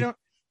 Exactly. You know,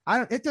 I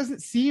don't, it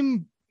doesn't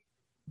seem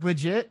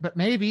legit, but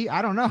maybe,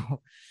 I don't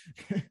know.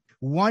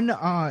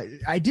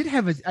 I did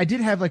have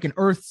like an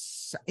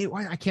Earth.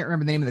 I can't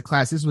remember the name of the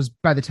class. This was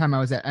by the time I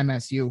was at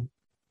MSU,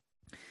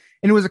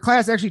 and it was a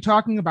class actually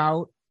talking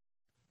about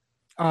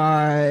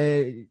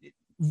a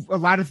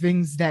lot of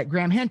things that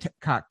Graham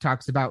Hancock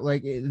talks about,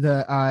 like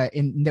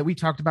that we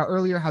talked about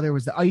earlier, how there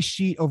was the ice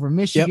sheet over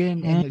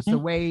Michigan, and it's the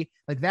way,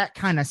 like that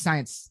kind of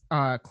science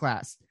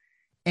class.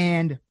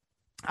 And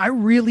I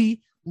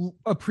really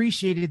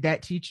appreciated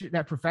that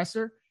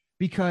professor,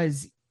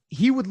 because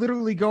he would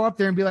literally go up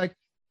there and be like,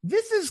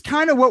 this is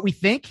kind of what we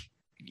think.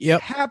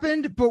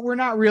 happened, but we're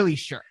not really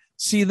sure.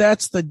 See,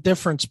 that's the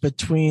difference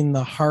between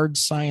the hard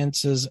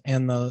sciences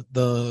and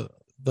the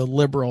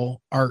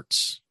liberal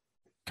arts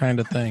kind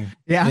of thing.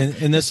 Yeah.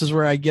 And this is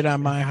where I get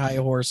on my high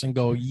horse and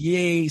go,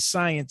 yay,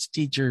 science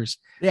teachers.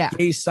 Yeah.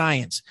 Yay,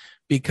 science.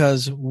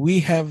 Because we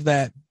have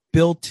that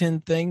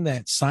built-in thing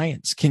that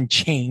science can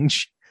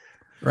change,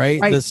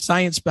 right? The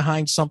science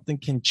behind something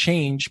can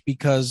change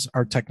because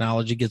our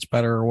technology gets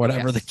better or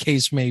whatever the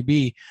case may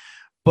be.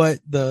 But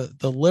the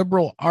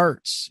liberal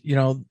arts,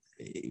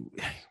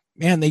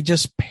 man, they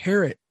just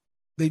parrot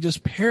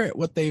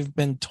what they've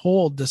been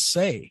told to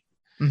say.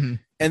 Mm-hmm.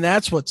 And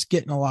that's what's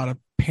getting a lot of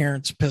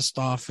parents pissed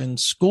off in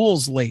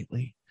schools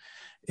lately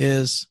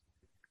is,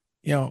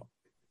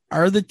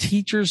 are the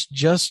teachers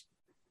just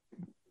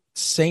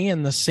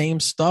saying the same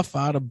stuff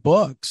out of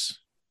books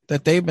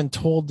that they've been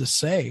told to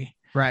say?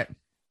 Right.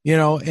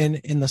 And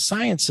in the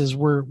sciences,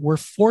 we're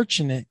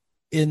fortunate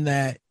in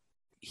that,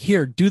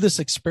 here, do this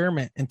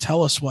experiment and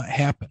tell us what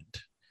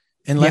happened.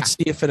 And let's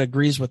see if it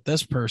agrees with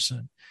this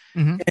person.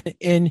 Mm-hmm.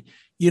 And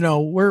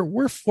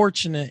we're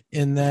fortunate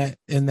in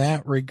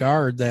that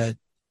regard that,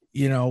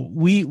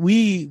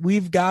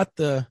 we've got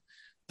the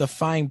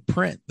fine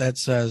print that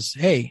says,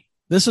 hey,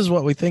 this is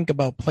what we think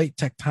about plate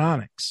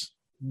tectonics.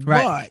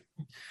 Right.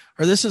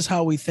 Or this is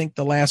how we think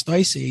the last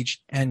ice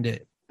age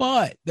ended.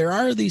 But there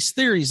are these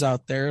theories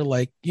out there,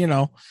 like,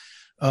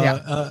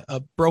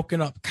 a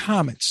broken up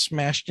comet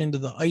smashed into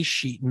the ice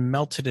sheet and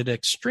melted it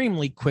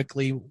extremely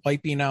quickly,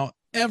 wiping out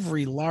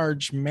every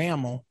large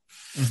mammal,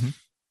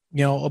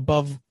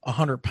 above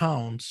 100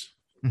 pounds,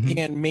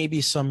 and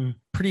maybe some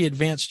pretty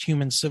advanced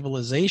human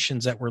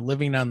civilizations that were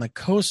living on the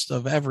coast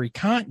of every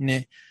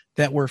continent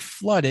that were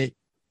flooded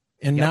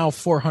and now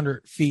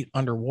 400 feet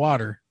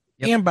underwater.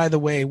 Yep. And by the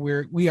way,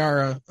 we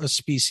are a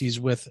species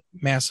with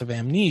massive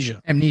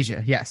amnesia.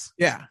 Amnesia, yes.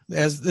 Yeah,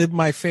 as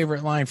my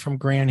favorite line from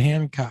Graham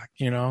Hancock,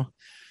 is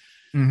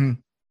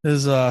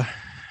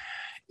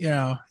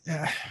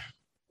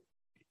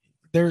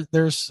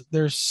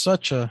there's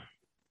such a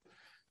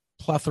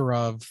plethora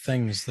of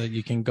things that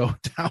you can go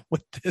down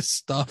with this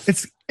stuff.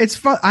 It's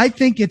fun. I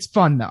think it's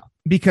fun though,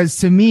 because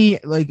to me,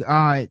 like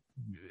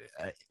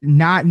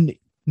not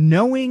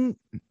knowing,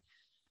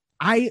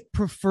 I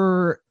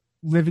prefer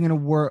living in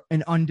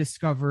an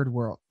undiscovered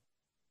world.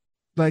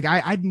 Like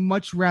I'd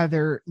much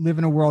rather live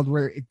in a world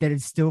that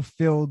is still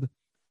filled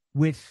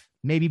with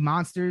maybe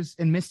monsters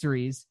and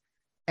mysteries,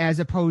 as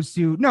opposed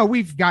to, no,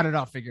 we've got it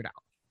all figured out.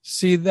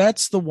 See,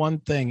 that's the one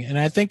thing. And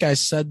I think I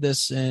said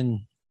this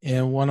in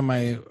one of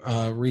my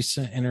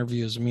recent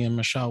interviews, me and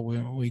Michelle,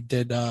 we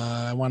did,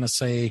 I want to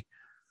say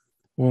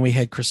when we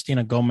had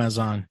Christina Gomez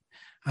on,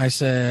 I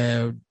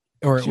said,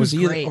 or it was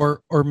either, great.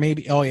 or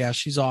maybe, oh yeah,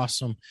 she's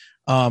awesome.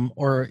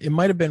 Or it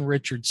might've been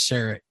Richard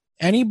Serrett.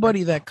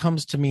 Anybody that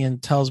comes to me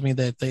and tells me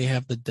that they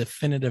have the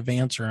definitive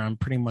answer on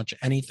pretty much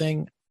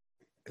anything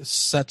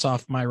sets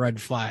off my red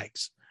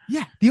flags.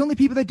 Yeah. The only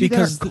people that do that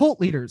are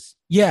cult leaders.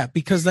 Yeah.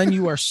 Because then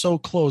you are so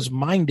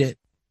close-minded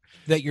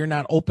that you're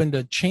not open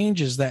to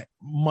changes that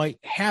might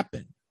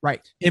happen.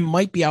 Right. It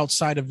might be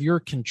outside of your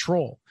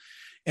control.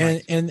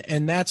 And,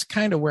 and that's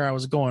kind of where I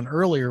was going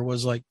earlier,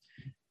 was like,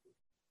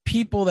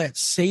 people that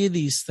say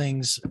these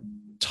things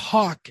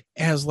talk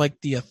as like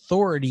the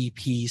authority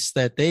piece,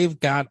 that they've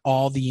got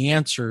all the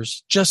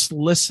answers. Just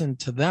listen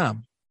to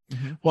them.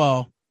 Mm-hmm.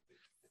 Well,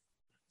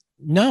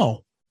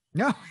 no,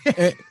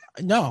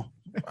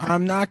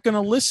 I'm not going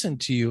to listen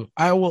to you.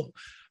 I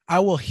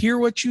will hear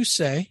what you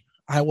say.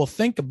 I will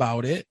think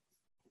about it,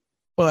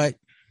 but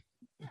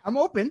I'm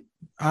open.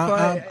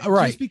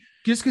 Right.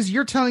 Just because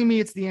you're telling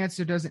me it's the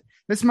answer doesn't.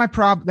 That's my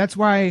problem. That's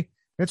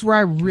where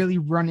I really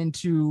run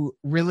into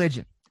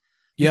religion.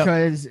 Yep.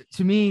 Because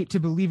to me, to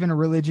believe in a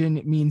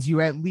religion means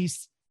you at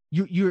least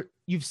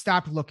you've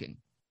stopped looking.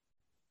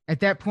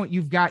 At that point,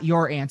 you've got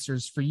your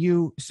answers for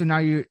you. So now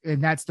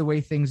and that's the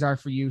way things are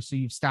for you. So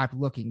you've stopped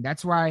looking.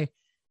 That's why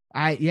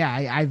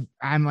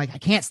I'm like, I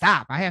can't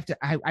stop.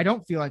 I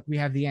don't feel like we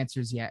have the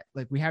answers yet.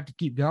 Like, we have to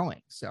keep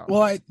going. So,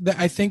 well,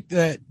 I think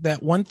that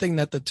one thing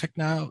that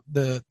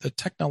the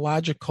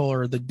technological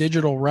or the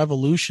digital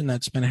revolution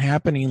that's been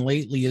happening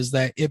lately is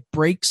that it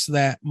breaks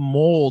that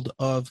mold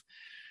of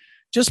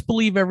just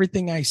believe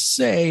everything I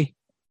say.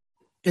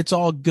 It's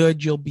all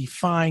good. You'll be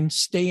fine.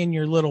 Stay in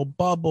your little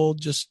bubble.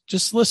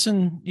 Just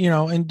listen,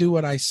 and do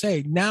what I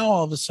say. Now,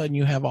 all of a sudden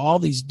you have all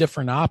these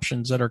different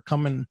options that are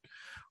coming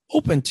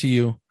open to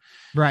you.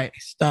 Right.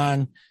 Based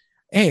on,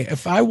 hey,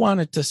 if I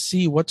wanted to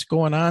see what's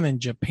going on in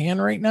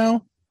Japan right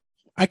now,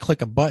 I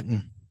click a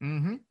button.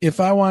 Mm-hmm. If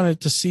I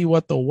wanted to see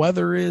what the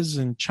weather is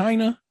in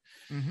China,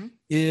 mm-hmm.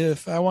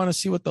 if I want to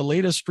see what the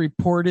latest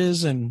report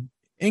is in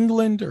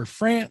England or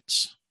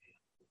France,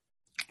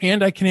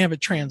 and I can have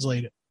it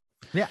translated.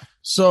 Yeah.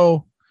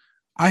 So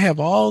I have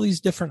all these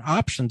different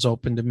options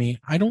open to me.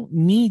 I don't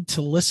need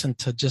to listen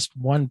to just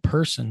one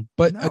person.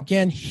 But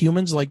again,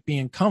 humans like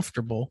being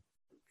comfortable.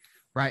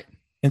 Right.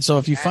 And so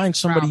if you find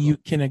somebody you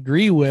can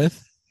agree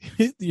with,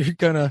 you're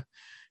gonna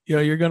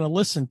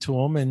listen to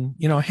them, and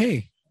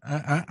hey,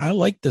 I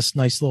like this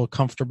nice little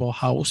comfortable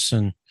house,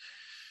 and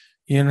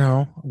You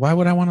know, why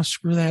would I want to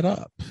screw that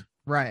up?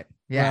 Right.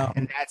 Yeah. Well,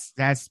 and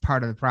that's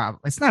part of the problem.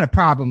 It's not a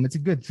problem. It's a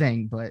good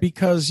thing, but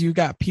because you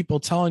got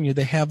people telling you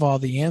they have all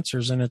the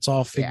answers and it's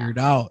all figured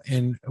out.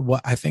 And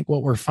what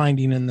we're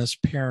finding in this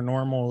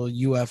paranormal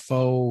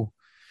UFO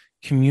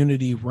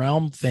community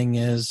realm thing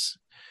is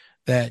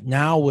that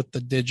now with the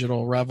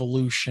digital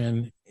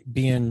revolution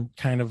being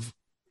kind of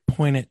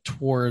pointed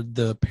toward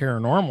the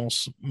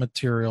paranormal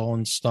material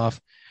and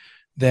stuff,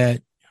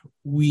 that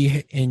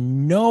we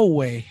in no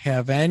way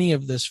have any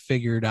of this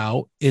figured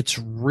out. It's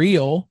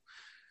real.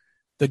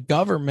 The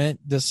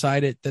government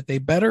decided that they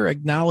better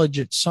acknowledge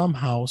it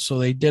somehow. So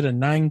they did a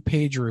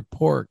 9-page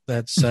report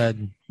that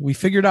said, we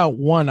figured out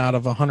 1 out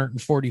of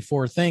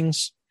 144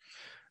 things.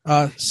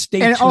 Stay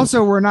tuned.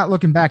 Also, we're not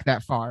looking back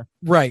that far.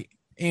 Right.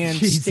 And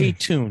Jesus. Stay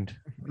tuned.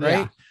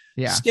 Right.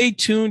 Yeah. Stay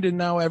tuned. And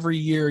now every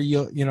year,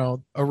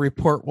 a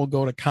report will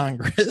go to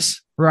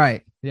Congress.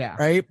 Right. Yeah.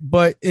 Right.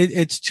 But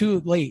it's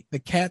too late. The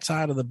cat's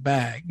out of the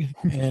bag,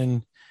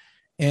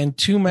 and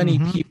too many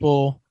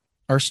people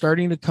are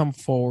starting to come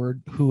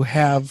forward who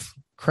have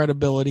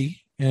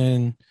credibility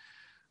and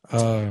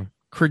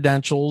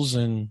credentials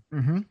and,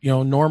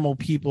 normal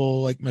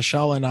people like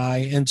Michelle and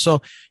I. And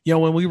so,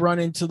 when we run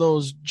into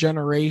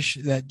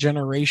that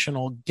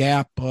generational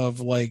gap of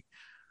like,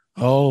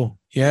 oh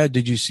yeah,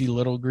 did you see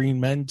Little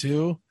Green Men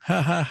too?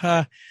 Ha ha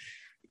ha.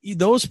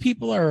 Those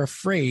people are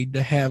afraid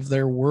to have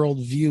their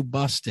worldview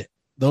busted.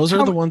 Those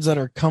are the ones that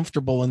are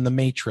comfortable in the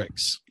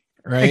Matrix,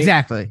 right?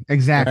 Exactly.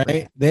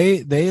 Right?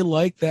 They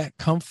like that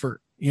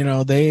comfort.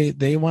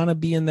 They want to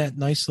be in that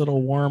nice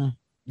little warm,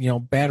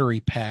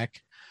 battery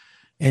pack,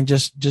 and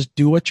just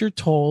do what you're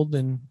told,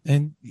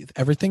 and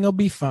everything will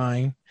be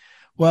fine.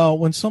 Well,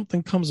 when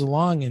something comes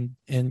along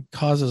and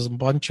causes a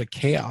bunch of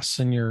chaos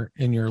in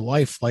your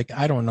life, like,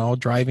 I don't know,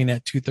 driving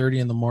at 2:30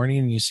 in the morning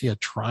and you see a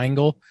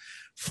triangle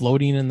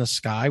floating in the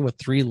sky with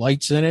 3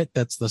 lights in it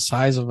that's the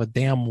size of a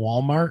damn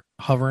Walmart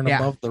hovering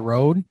above the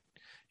road,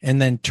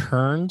 and then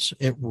turns,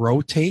 it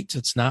rotates,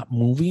 it's not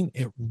moving,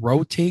 it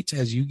rotates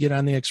as you get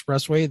on the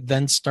expressway,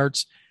 then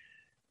starts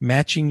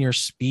matching your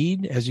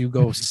speed as you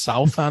go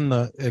south on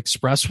the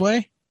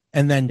expressway,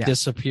 and then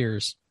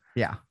disappears.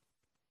 Yeah.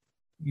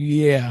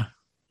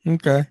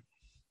 Okay.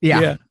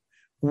 Yeah.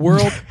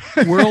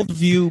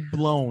 Worldview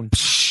blown.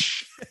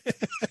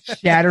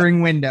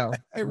 Shattering window.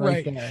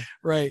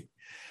 Right.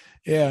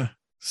 Yeah.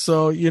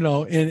 So,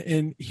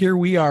 and here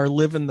we are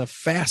living the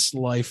fast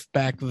life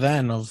back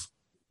then of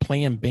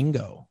playing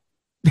bingo.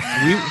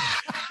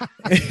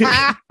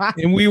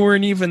 And we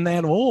weren't even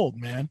that old,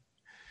 man.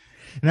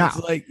 No. It's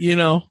like,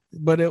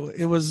 but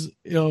it was,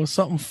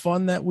 something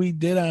fun that we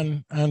did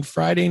on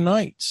Friday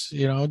nights,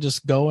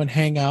 just go and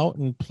hang out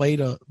and play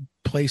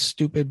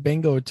stupid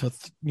bingo to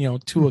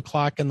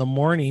 2:00 in the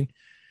morning,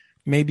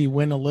 maybe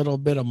win a little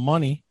bit of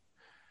money.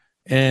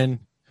 And,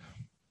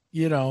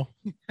 lo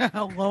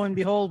and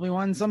behold, we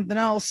won something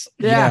else.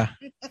 Yeah.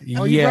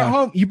 Oh,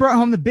 you brought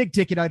home the big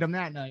ticket item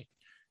that night.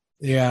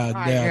 Yeah.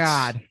 My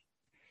God.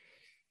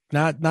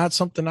 Not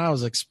something I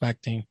was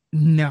expecting.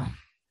 No.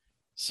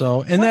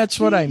 So, and that's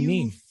what I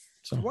mean.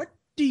 So, what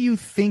do you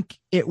think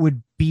it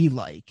would be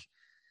like?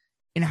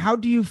 And how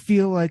do you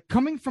feel like,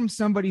 coming from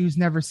somebody who's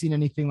never seen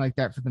anything like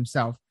that for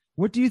themselves,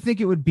 what do you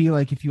think it would be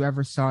like if you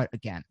ever saw it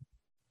again?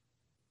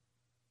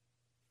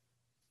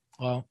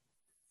 Well,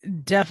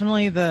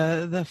 definitely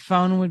the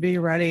phone would be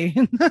ready.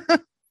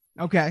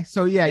 Okay.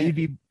 So you'd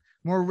be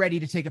more ready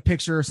to take a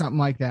picture or something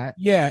like that.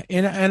 Yeah.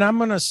 And I'm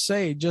going to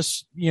say,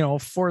 just,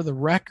 for the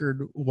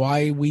record,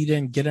 why we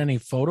didn't get any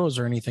photos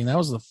or anything. That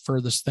was the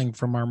furthest thing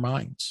from our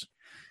minds.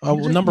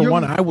 Number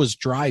one, I was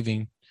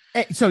driving.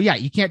 So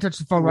you can't touch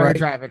the phone while you're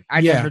driving. I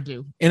never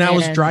do. And I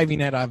was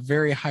driving at a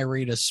very high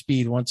rate of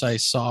speed once I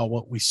saw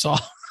what we saw.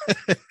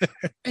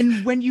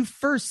 And when you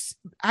first,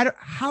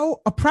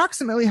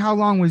 approximately how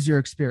long was your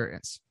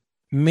experience?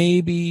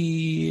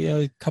 Maybe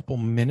a couple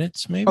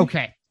minutes, maybe.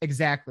 Okay,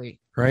 exactly.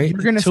 Right.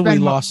 Until we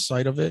lost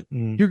sight of it.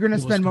 You're going to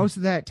spend most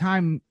of that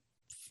time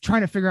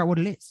trying to figure out what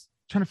it is,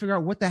 trying to figure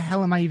out what the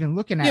hell am I even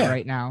looking at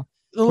right now?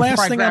 The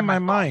last thing on my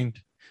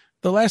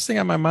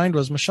mind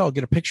was, Michelle,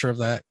 get a picture of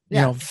that,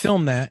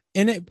 film that.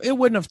 And it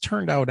wouldn't have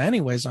turned out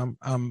anyways.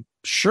 I'm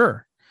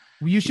sure.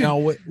 You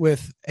should,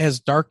 with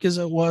as dark as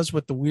it was,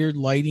 with the weird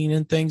lighting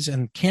and things,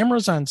 and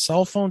cameras on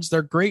cell phones,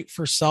 they're great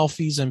for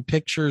selfies and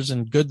pictures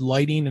and good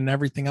lighting and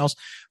everything else.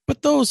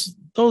 But those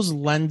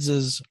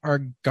lenses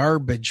are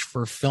garbage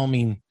for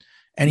filming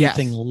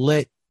anything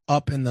lit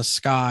up in the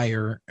sky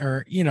or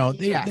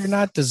they're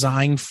not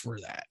designed for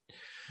that.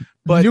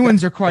 But new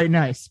ones are quite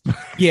nice.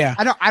 Yeah.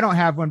 I don't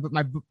have one, but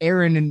my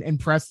Aaron and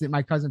Preston,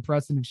 my cousin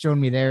Preston, have shown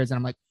me theirs, and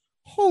I'm like,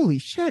 holy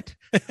shit,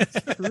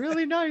 it's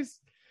really nice.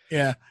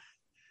 Yeah.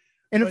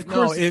 And of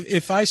course,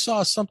 if I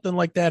saw something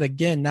like that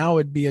again, now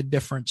it'd be a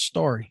different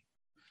story.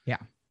 Yeah.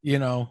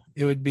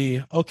 It would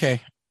be, okay,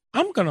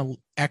 I'm going to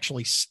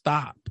actually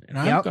stop, and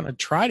I'm going to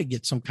try to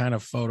get some kind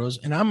of photos,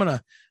 and I'm going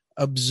to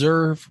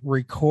observe,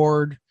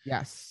 record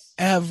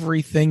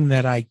everything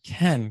that I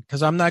can,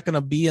 because I'm not going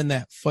to be in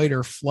that fight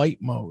or flight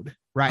mode.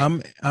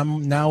 Right.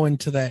 I'm now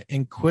into that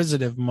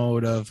inquisitive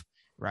mode of,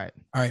 Right.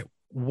 all right,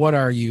 what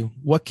are you?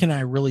 What can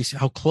I really see?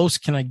 How close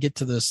can I get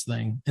to this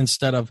thing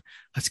instead of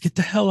let's get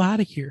the hell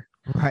out of here?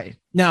 Right.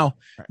 Now,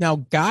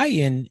 Guy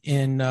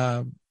and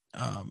a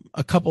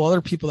couple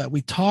other people that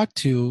we talked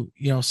to,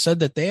 said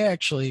that they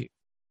actually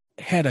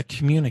had a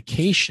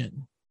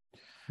communication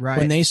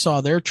when they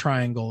saw their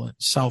triangle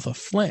south of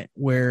Flint,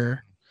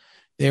 where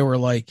they were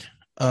like,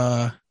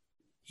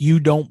 you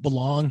don't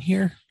belong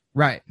here.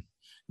 Right.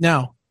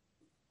 Now,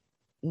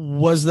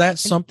 was that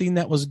something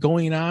that was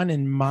going on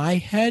in my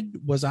head?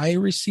 Was I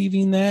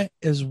receiving that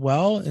as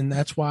well? And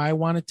that's why I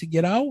wanted to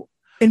get out?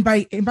 And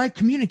by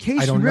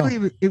communication,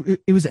 really,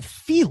 it was a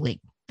feeling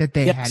that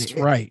they had.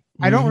 Right.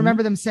 I don't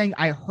remember them saying,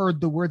 I heard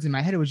the words in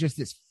my head. It was just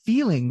this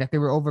feeling that they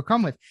were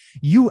overcome with.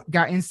 You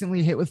got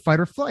instantly hit with fight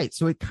or flight.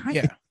 So it kind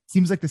of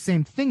seems like the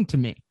same thing to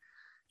me.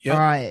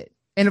 Yeah.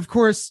 And of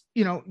course,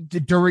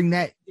 during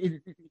that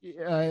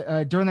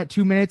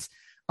 2 minutes,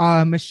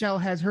 Michelle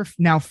has her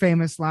now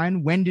famous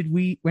line. When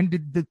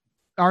did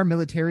our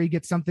military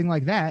get something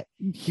like that?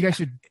 You guys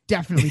should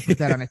definitely put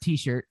that on a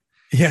t-shirt.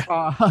 Yeah.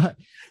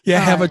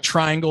 Have a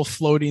triangle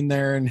floating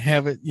there and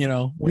have it,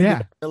 when did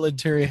the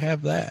military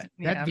have that?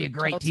 That'd be a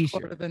great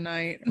t-shirt of the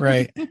night.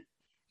 Right.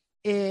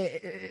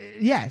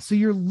 So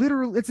you're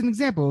literally, it's an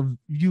example of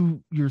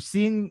you're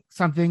seeing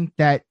something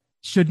that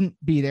shouldn't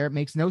be there. It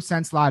makes no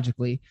sense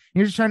logically.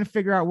 You're just trying to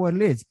figure out what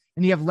it is.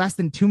 And you have less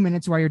than 2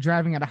 minutes while you're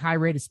driving at a high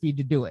rate of speed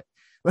to do it.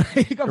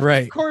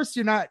 Of course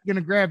you're not going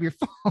to grab your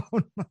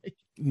phone.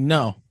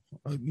 No.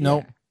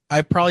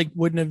 I probably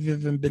wouldn't have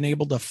even been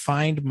able to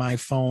find my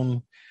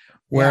phone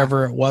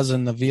wherever it was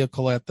in the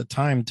vehicle at the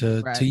time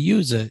to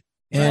use it.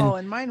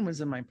 And mine was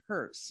in my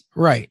purse.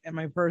 Right. And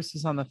my purse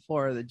was on the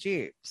floor of the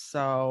Jeep.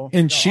 So,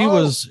 and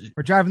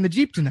we're driving the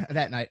Jeep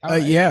that night.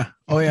 Yeah.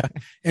 Oh yeah.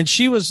 And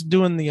she was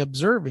doing the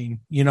observing,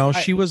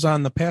 she was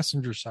on the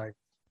passenger side.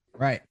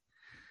 Right.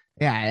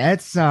 Yeah.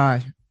 That's,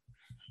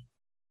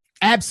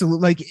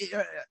 absolutely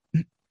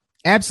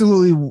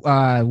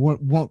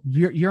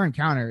your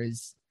encounter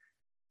is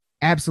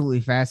absolutely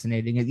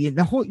fascinating.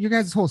 Your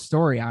guys' whole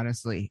story,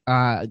 honestly,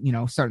 starting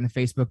the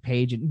Facebook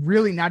page and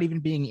really not even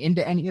being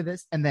into any of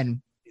this. And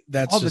then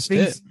that's all just the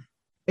things. It.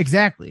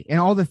 Exactly. And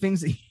all the things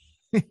that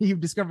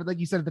you've discovered, like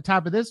you said at the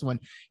top of this one,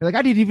 you're like,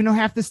 I didn't even know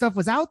half this stuff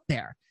was out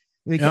there.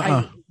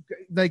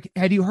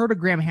 Had you heard of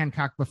Graham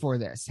Hancock before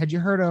this? Had you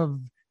heard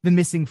of the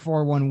Missing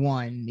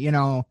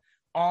 411?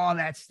 All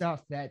that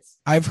stuff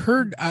I've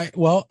heard.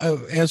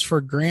 As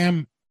for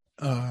Graham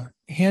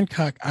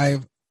Hancock, I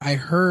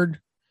heard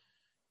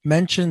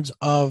mentions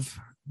of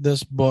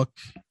this book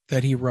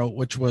that he wrote,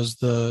 which was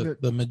the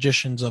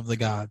Magicians of the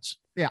Gods.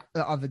 Yeah,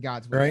 of the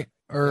Gods, right?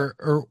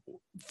 Or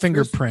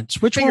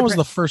Fingerprints. Which one was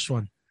the first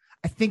one?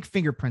 I think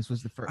Fingerprints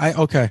was the first.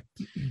 Okay.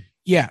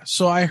 Yeah,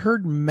 so I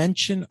heard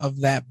mention of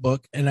that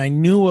book, and I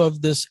knew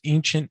of this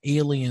Ancient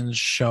Aliens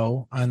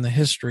show on the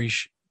History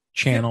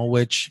Channel,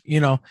 which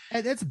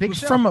that's a big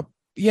show.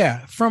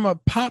 From a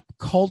pop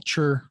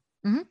culture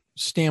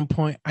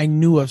standpoint, I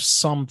knew of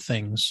some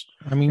things.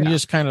 I mean, you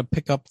just kind of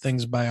pick up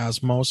things by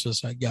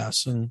osmosis, I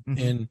guess, and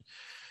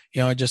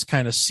it just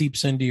kind of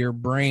seeps into your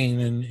brain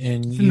and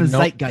it's in the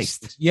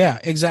zeitgeist. Yeah,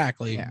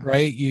 exactly. Yeah.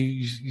 Right.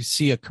 You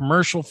see a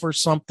commercial for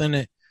something,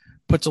 it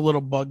puts a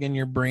little bug in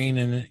your brain,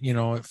 and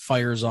it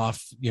fires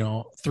off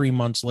 3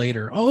 months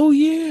later. Oh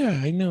yeah,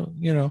 I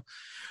know.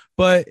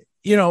 But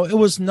it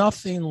was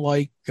nothing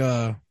like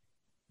that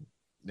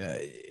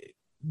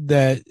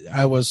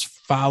I was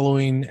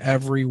following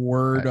every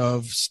word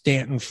of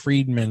Stanton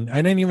Friedman. I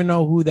didn't even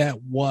know who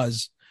that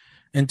was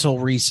until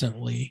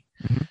recently.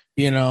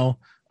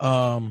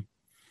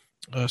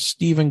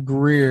 Stephen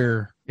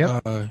Greer,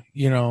 and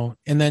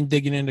then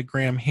digging into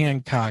Graham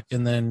Hancock,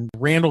 and then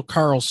Randall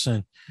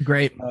Carlson.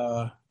 Great.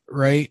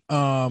 Right.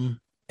 And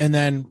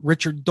then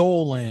Richard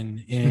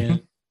Dolan,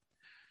 and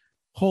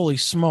holy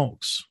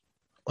smokes.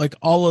 Like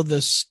all of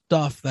this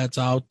stuff that's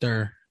out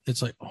there,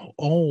 it's like,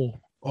 oh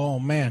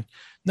man.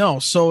 No.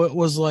 So it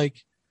was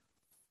like,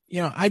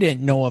 I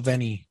didn't know of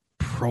any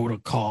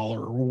protocol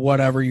or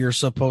whatever you're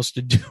supposed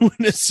to do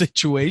in a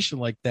situation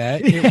like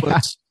that.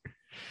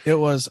 It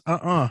was,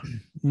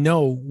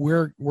 no,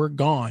 we're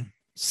gone.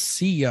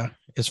 See ya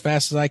as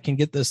fast as I can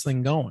get this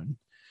thing going.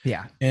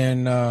 Yeah.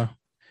 And,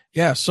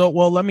 so,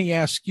 let me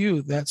ask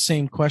you that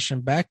same question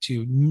back to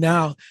you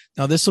now.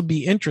 Now this will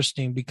be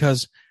interesting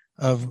because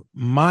of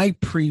my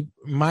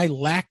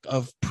lack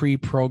of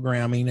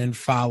pre-programming and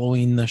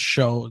following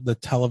the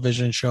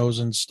television shows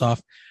and stuff.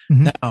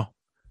 Now,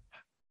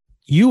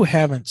 you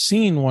haven't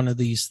seen one of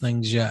these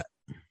things yet.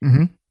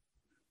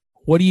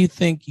 What do you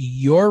think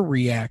your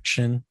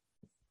reaction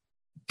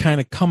kind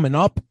of coming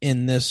up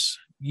in this?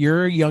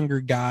 You're a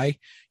younger guy.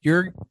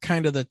 You're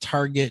kind of the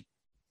target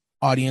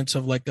audience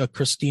of like a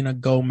Christina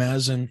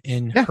Gomez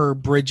and her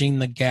bridging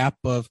the gap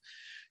of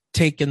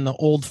taking the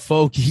old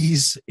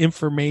fogies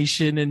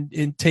information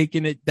and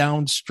taking it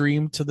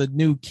downstream to the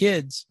new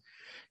kids.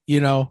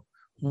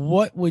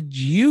 What would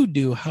you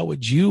do? How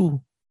would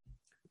you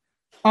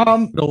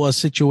handle a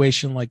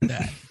situation like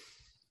that?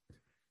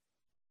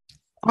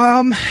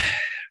 A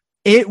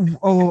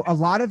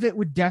lot of it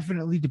would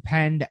definitely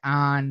depend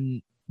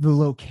on the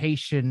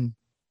location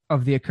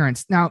of the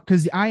occurrence. Now,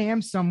 because I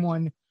am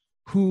someone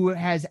who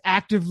has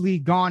actively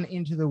gone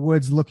into the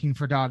woods looking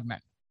for dogmen.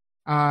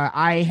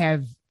 I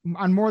have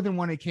on more than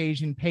one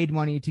occasion paid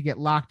money to get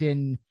locked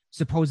in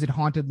supposed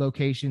haunted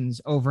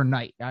locations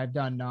overnight. I've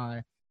done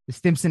the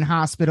Stimson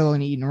Hospital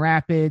in Eaton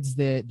Rapids,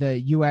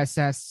 the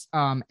USS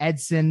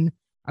Edson.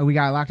 We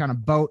got locked on a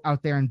boat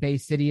out there in Bay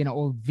City, an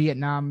old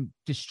Vietnam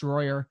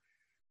destroyer.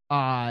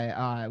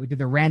 We did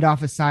the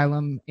Randolph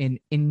Asylum in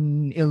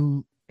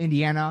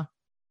Indiana.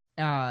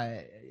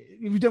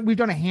 We've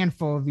done a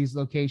handful of these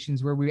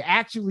locations where we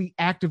actually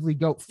actively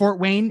go. Fort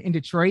Wayne in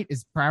Detroit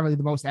is probably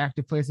the most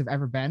active place I've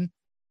ever been.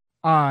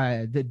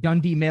 The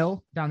Dundee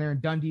Mill down there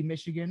in Dundee,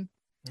 Michigan.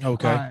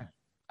 Okay.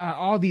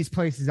 All these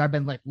places I've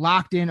been like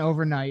locked in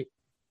overnight.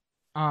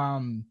 So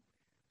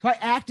I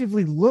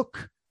actively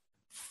look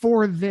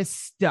for this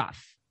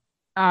stuff.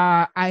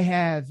 I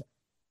have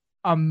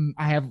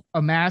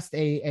amassed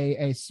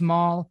a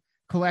small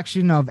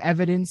collection of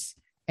evidence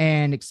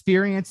and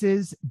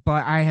experiences,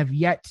 but I have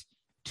yet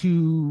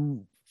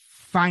to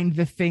find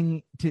the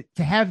thing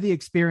to have the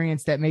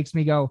experience that makes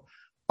me go,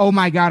 oh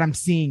my God, I'm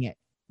seeing it.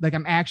 Like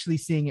I'm actually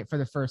seeing it for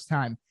the first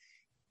time.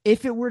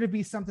 If it were to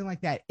be something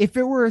like that, if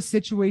it were a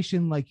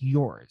situation like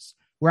yours,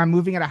 where I'm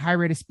moving at a high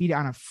rate of speed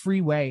on a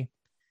freeway,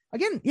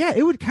 again, yeah,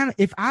 it would kind of,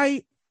 if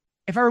I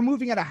were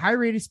moving at a high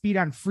rate of speed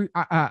on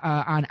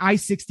on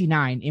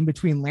I-69 in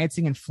between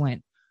Lansing and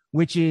Flint,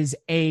 which is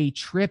a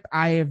trip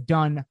I have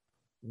done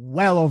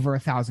well over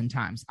 1,000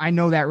 times. I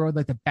know that road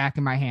like the back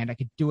of my hand. I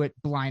could do it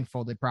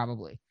blindfolded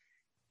probably.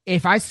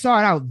 If I saw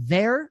it out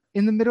there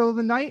in the middle of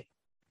the night,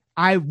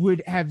 I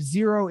would have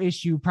zero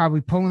issue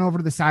probably pulling over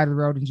to the side of the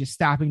road and just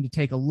stopping to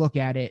take a look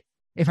at it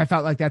if I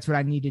felt like that's what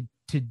I needed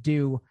to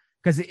do,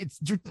 because it's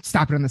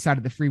stopping on the side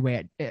of the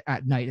freeway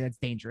at night. That's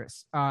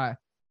dangerous.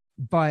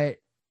 But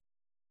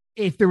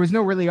if there was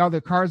no really other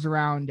cars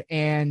around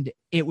and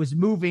it was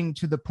moving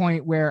to the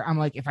point where I'm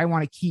like, if I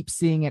want to keep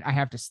seeing it, I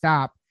have to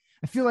stop.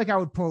 I feel like I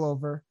would pull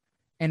over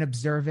and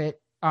observe it.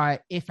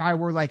 If I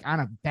were like on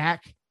a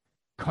back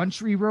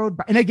country road,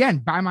 and again,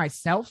 by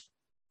myself,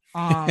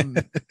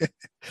 that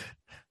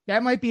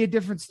might be a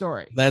different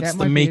story. That's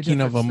the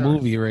making of a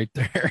movie right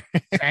there.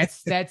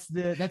 that's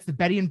the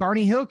Betty and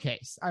Barney Hill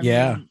case. I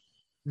mean,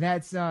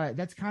 that's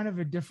kind of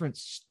a different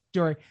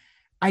story.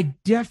 I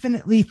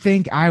definitely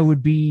think I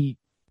would be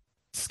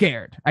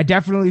scared. I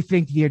definitely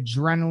think the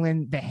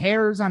adrenaline, the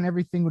hairs on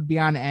everything would be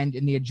on end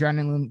and the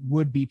adrenaline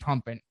would be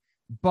pumping.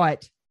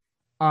 But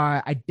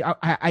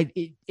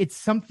it's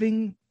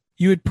something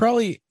you would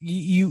probably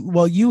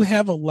you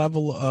have a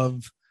level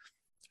of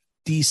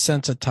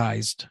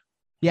desensitized.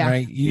 Yeah.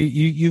 Right.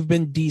 You've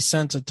been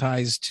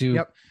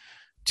desensitized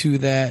to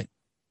that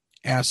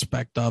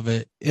aspect of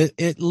it.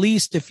 At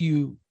least if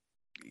you've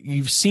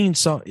seen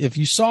if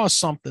you saw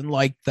something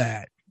like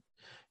that,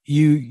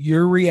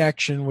 your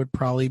reaction would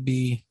probably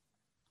be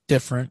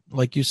different,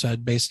 like you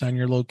said, based on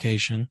your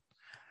location.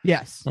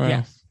 Yes. Right.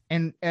 Yes.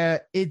 And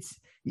it's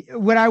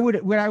what I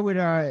would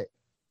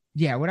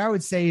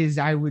say is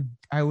I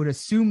would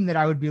assume that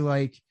I would be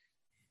like,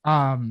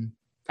 I'm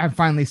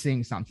finally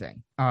seeing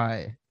something.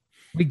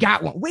 We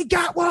got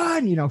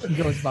one, you know, from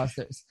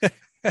Ghostbusters.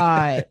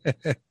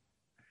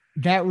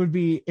 That would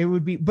be,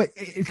 but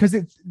because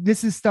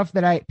this is stuff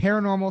that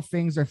paranormal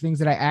things are things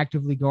that I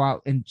actively go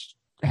out and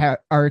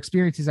are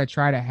experiences I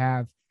try to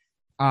have.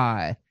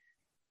 How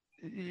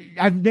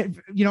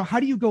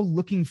do you go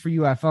looking for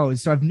UFOs?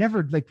 So I've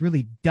never like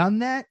really done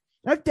that.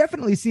 I've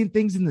definitely seen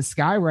things in the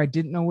sky where I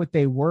didn't know what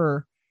they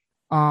were.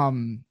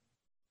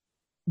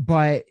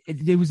 But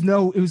it was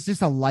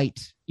just a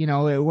light, you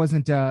know, it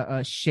wasn't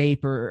a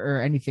shape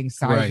or anything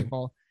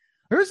sizable. Right.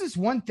 There's this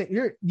one thing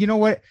here, you know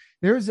what?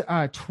 There's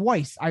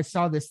twice I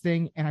saw this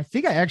thing and I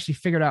think I actually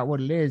figured out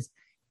what it is,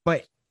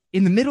 but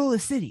in the middle of the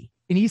city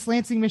in East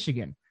Lansing,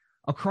 Michigan,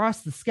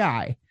 across the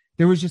sky,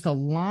 there was just a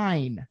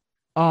line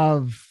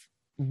of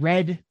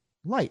red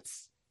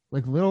lights,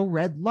 like little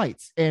red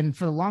lights. And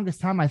for the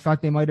longest time, I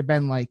thought they might've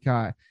been like,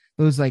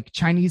 those like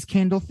Chinese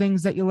candle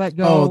things that you let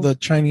go. Oh, the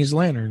Chinese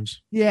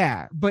lanterns.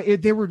 Yeah.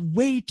 But they were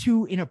way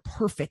too in a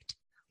perfect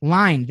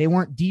line. They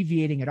weren't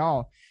deviating at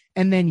all.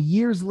 And then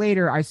years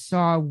later, I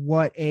saw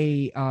what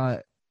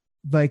how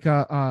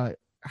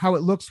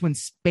it looks when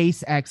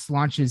SpaceX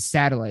launches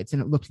satellites,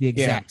 and it looked the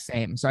exact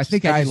same. So I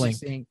think I was just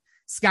seeing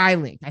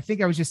Skylink. I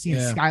think I was just seeing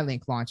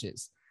Skylink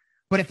launches.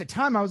 But at the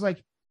time I was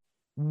like,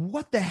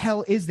 what the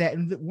hell is that?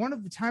 And one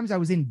of the times I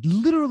was in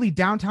literally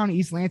downtown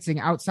East Lansing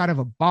outside of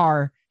a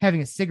bar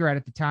having a cigarette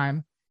at the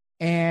time.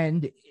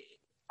 And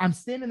I'm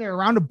standing there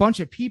around a bunch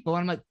of people.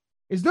 And I'm like,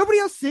 is nobody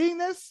else seeing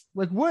this?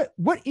 Like,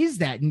 what is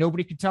that? And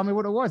nobody could tell me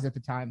what it was at the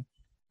time.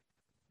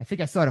 I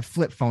think I saw it a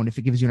flip phone, if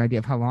it gives you an idea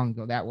of how long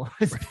ago that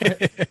was.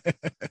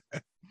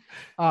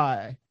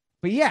 But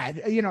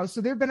yeah, you know,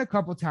 so there've been a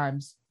couple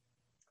times.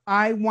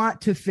 I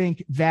want to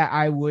think that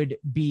I would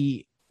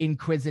be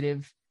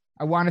inquisitive.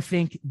 I want to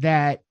think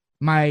that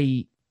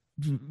my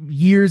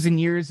years and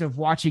years of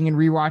watching and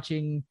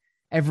rewatching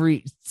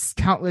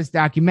countless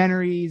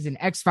documentaries and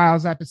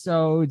X-Files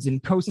episodes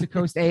and Coast to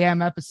Coast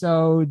AM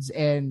episodes,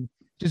 and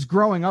just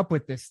growing up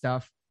with this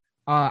stuff,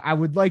 I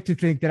would like to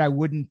think that I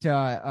wouldn't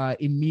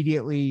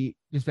immediately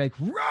just be like,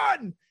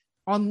 run,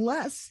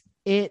 unless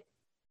it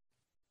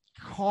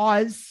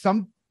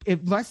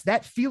unless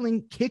that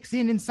feeling kicks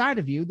in inside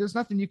of you. There's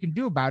nothing you can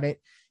do about it.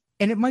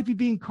 And it might be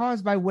being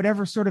caused by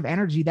whatever sort of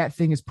energy that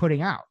thing is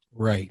putting out.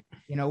 Right.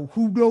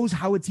 Who knows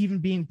how it's even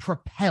being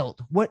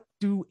propelled? What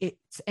do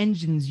its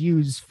engines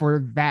use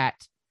for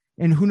that?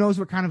 And who knows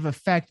what kind of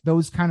effect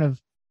those kind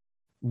of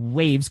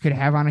waves could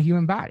have on a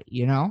human body,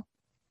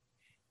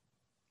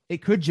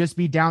 It could just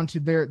be down to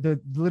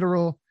the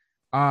literal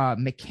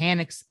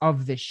mechanics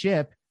of the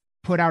ship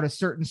put out a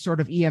certain sort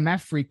of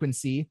EMF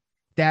frequency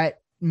that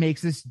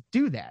makes us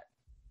do that.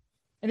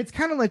 And it's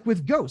kind of like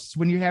with ghosts,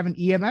 when you have an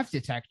EMF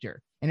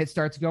detector and it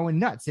starts going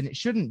nuts, and it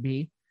shouldn't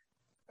be,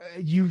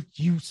 you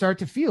start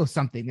to feel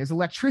something. There's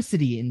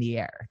electricity in the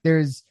air.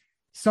 There's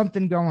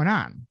something going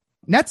on.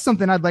 And that's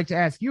something I'd like to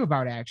ask you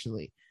about,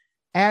 actually.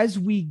 As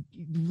we,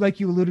 like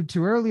you alluded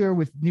to earlier,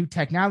 with new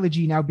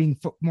technology now being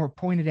more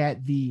pointed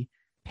at the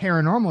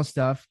paranormal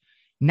stuff,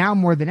 now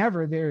more than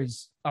ever,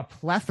 there's a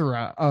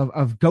plethora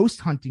of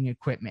ghost hunting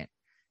equipment.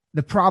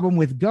 The problem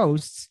with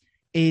ghosts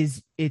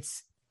is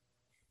it's,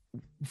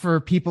 for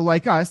people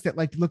like us that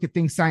like to look at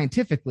things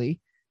scientifically,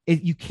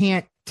 you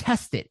can't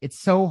test it. It's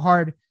so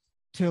hard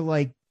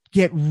to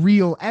get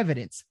real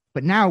evidence.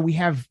 But now we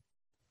have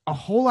a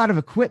whole lot of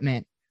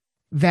equipment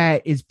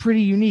that is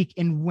pretty unique.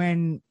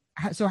 And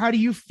so how do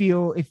you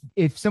feel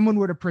if someone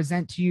were to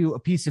present to you a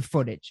piece of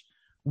footage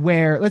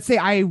where, let's say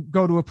I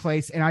go to a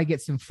place and I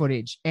get some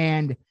footage,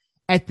 and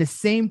at the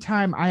same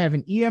time I have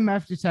an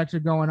EMF detector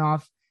going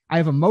off, I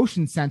have a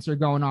motion sensor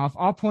going off,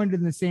 all pointed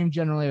in the same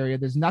general area.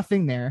 There's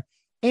nothing there.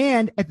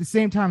 And at the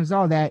same time as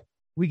all that,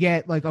 we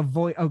get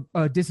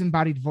a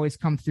disembodied voice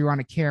come through on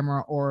a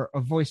camera or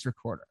a voice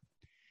recorder.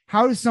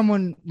 How does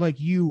someone like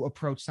you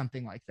approach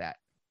something like that?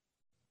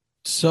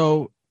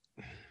 So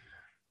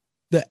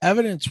the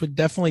evidence would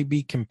definitely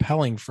be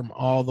compelling from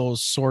all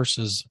those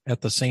sources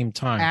at the same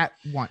time. At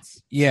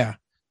once. Yeah.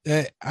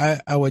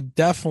 I would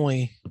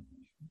definitely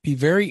be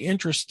very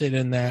interested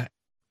in that.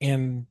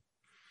 And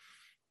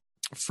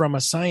from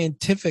a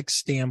scientific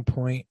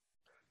standpoint,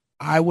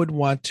 I would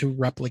want to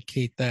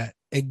replicate that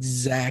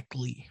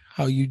exactly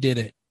how you did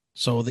it.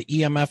 So the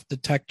EMF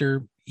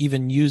detector,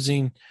 even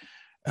using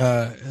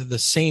the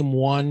same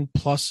one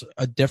plus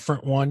a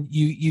different one,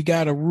 you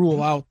got to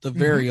rule out the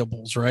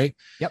variables, right?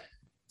 Yep.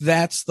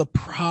 That's the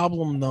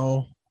problem,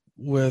 though,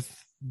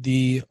 with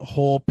the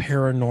whole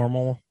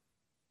paranormal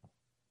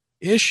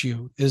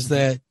issue, is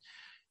that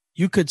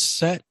you could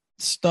set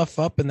stuff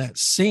up in that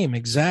same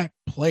exact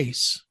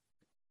place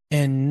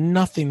and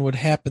nothing would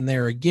happen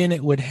there. Again,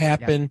 it would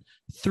happen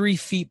 3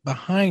 feet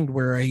behind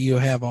where you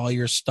have all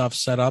your stuff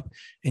set up,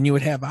 and you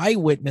would have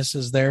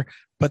eyewitnesses there,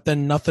 but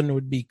then nothing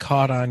would be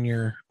caught on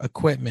your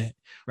equipment,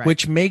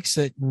 which makes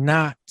it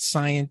not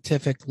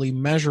scientifically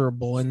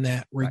measurable in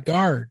that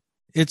regard.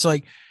 It's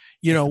like,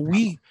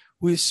 we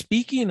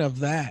speaking of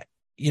that,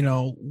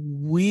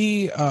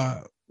 we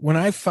when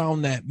I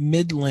found that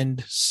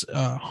Midland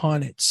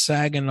haunted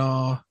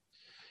Saginaw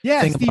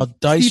thing about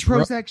Dice Steve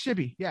Prozac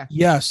Shibby. Yeah.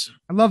 Yes.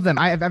 I love them.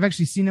 I've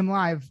actually seen them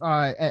live.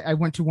 I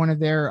went to one of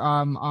their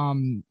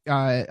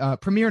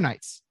premiere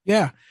nights.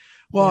 Yeah.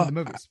 Well,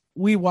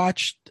 we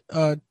watched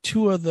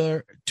two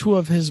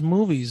of his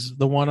movies,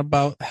 the one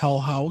about Hell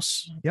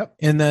House. Yep.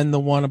 And then the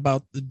one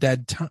about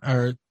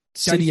the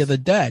City of the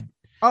Dead.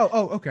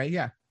 Oh, okay.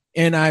 Yeah.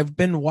 And I've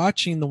been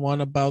watching the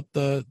one about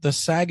the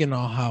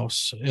Saginaw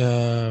house,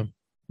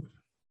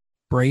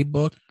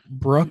 Braybook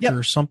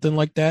or something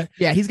like that.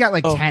 Yeah, he's got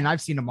 10.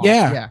 I've seen them all.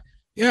 Yeah.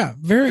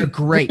 Very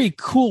great, very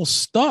cool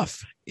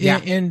stuff.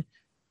 Yeah, and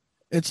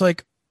it's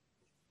like,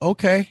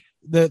 okay,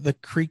 the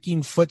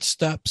creaking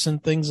footsteps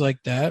and things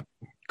like that.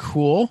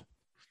 Cool.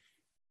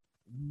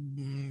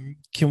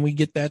 Can we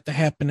get that to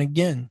happen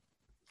again?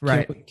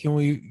 Right. Can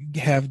we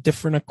have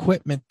different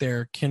equipment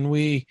there? Can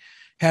we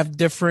have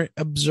different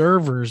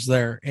observers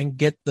there and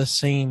get the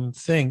same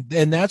thing?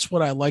 And that's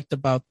what I liked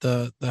about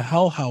the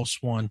Hell House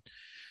one,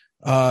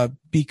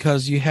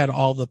 because you had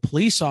all the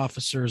police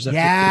officers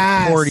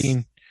that were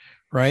reporting,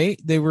 right?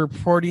 They were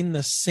reporting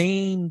the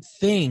same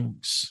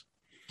things,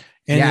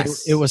 and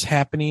it was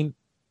happening.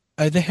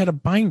 They had a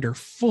binder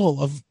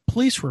full of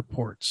police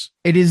reports.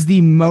 It is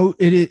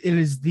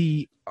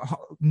the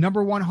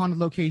number one haunted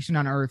location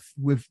on Earth.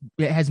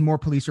 It has more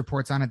police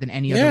reports on it than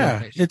any other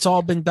location. It's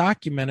all been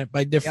documented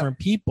by different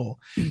people.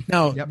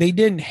 Now, they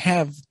didn't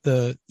have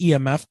the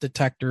EMF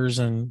detectors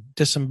and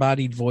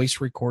disembodied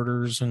voice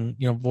recorders and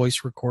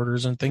voice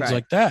recorders and things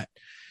like that.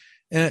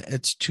 And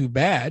it's too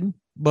bad,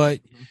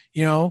 but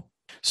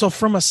so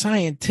from a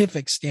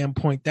scientific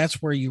standpoint,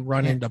 that's where you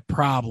run into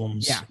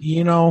problems.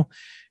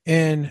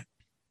 And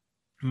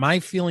my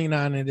feeling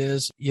on it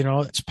is,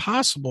 it's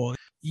possible.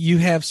 You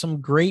have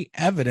some great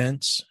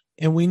evidence,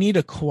 and we need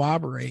to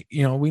corroborate.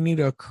 We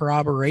need a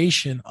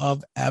corroboration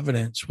of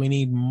evidence. We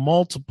need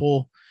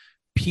multiple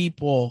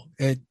people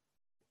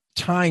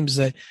times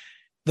that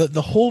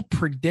the whole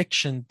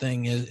prediction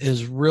thing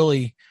is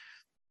really,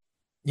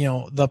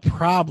 the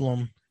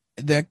problem.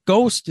 That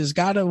ghost has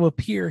got to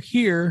appear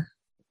here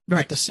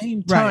at the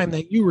same time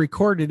that you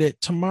recorded it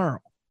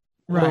tomorrow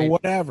or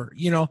whatever,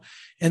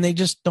 and they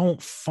just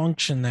don't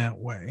function that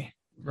way.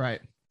 Right.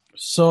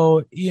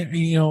 So,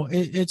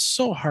 it's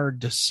so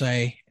hard to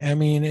say. I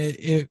mean,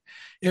 it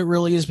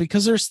really is,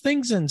 because there's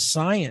things in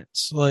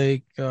science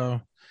like,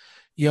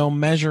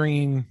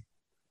 measuring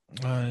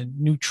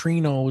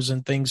neutrinos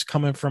and things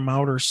coming from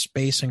outer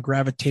space and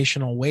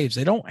gravitational waves.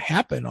 They don't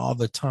happen all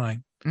the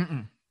time,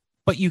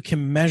 but you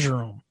can measure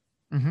them.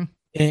 Mm-hmm.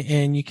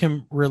 And you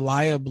can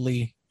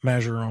reliably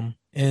measure them.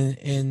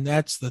 And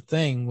that's the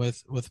thing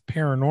with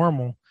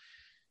paranormal.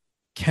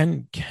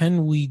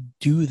 Can we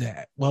do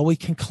that? Well, we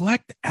can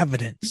collect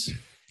evidence.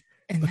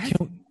 And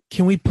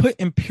can we put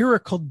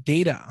empirical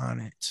data on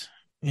it?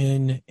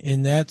 And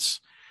that's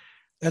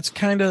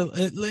kind of,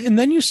 and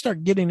then you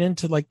start getting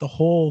into like the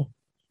whole,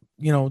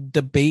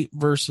 debate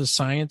versus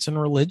science and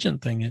religion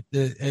thing.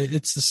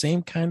 It's the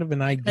same kind of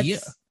an idea.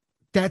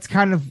 That's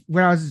kind of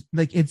where I was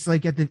like, it's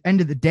like at the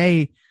end of the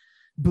day,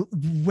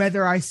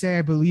 whether I say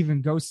I believe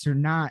in ghosts or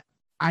not,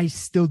 I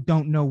still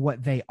don't know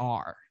what they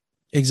are.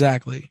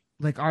 Exactly.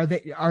 Like, are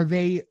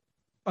they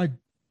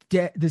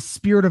the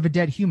spirit of a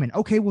dead human?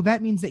 Okay, well,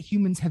 that means that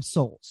humans have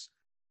souls.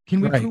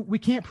 Can we we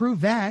can't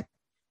prove that.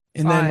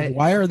 And then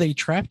why are they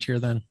trapped here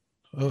then?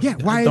 Yeah,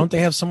 why don't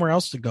they have somewhere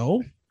else to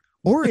go?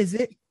 Or is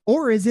it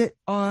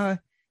a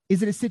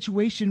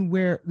situation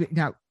where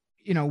now,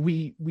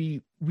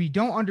 we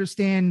don't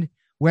understand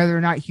whether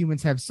or not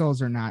humans have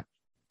souls or not.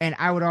 And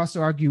I would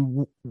also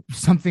argue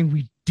something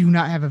we do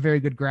not have a very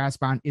good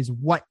grasp on is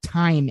what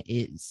time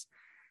is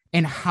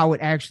and how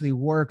it actually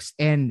works.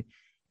 And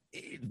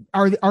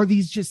are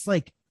these just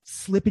like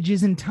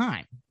slippages in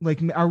time?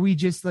 Like, are we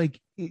just like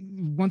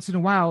once in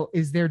a while,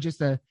 is there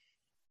just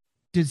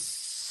does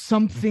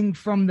something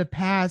from the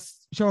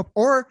past show up,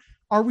 or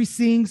are we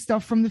seeing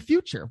stuff from the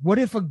future? What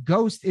if a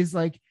ghost is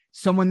like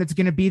someone that's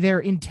going to be there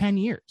in 10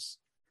 years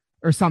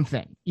or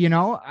something?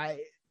 I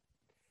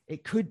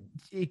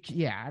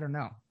don't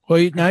know.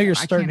 Well, now you're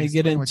starting to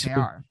get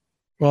into,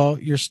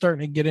 you're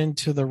starting to get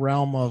into the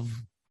realm of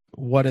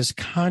what is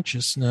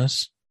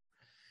consciousness.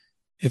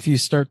 If you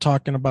start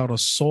talking about a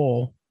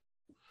soul,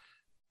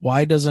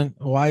 why isn't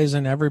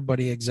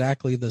everybody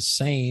exactly the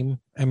same?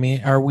 I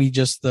mean, are we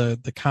just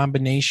the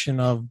combination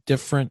of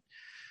different,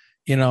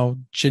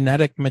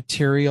 genetic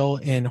material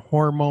and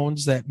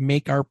hormones that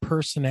make our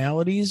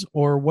personalities,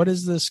 or what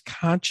is this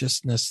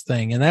consciousness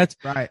thing? And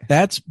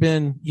that's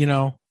been,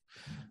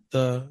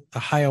 the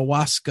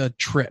ayahuasca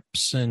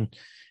trips and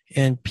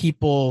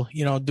people,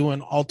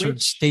 doing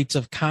altered states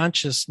of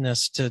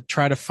consciousness to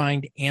try to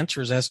find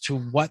answers as to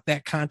what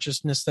that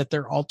consciousness that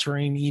they're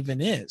altering even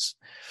is.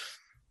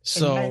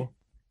 So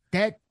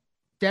that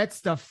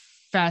stuff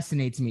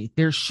fascinates me.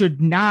 There should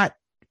not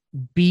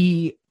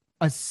be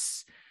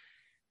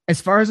as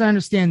far as I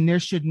understand,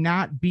 there should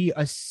not be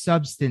a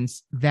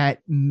substance that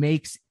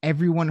makes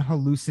everyone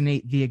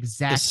hallucinate the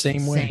exact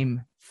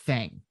same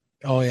thing.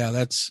 Oh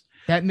yeah.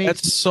 That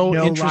makes so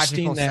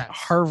interesting that sense.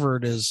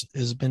 Harvard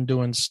has been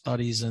doing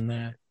studies in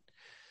that.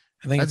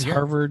 I think it's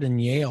Harvard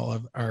and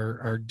Yale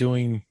are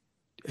doing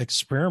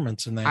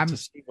experiments in that to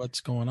see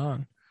what's going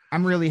on.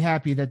 I'm really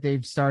happy that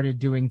they've started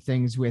doing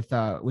things with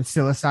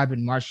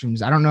psilocybin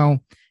mushrooms. I don't know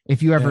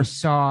if you ever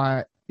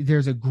saw,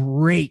 there's a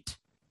great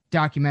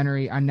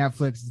documentary on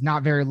Netflix. It's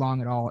not very long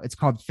at all. It's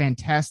called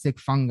Fantastic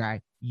Fungi.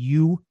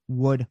 You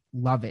would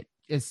love it,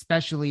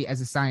 especially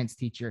as a science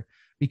teacher,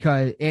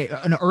 because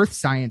an earth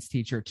science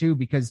teacher too,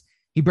 because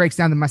he breaks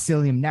down the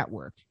mycelium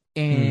network.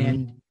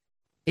 And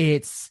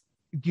it's,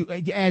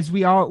 as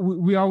we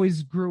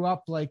always grew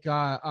up like,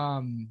 like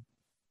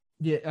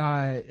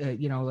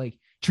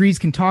trees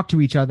can talk to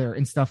each other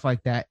and stuff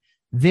like that.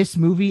 This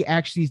movie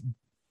actually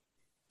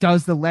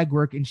does the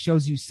legwork and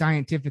shows you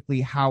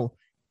scientifically how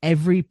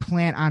every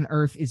plant on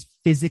Earth is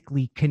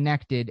physically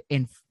connected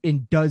and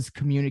does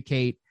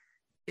communicate.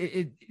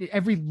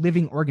 Every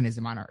living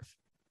organism on Earth.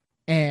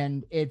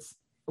 And it's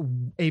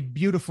a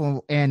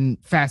beautiful and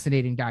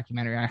fascinating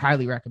documentary. I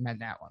highly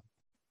recommend that one.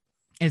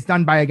 It's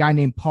done by a guy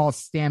named Paul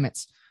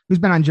Stamets, who's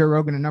been on Joe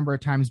Rogan a number of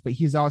times, but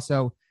he's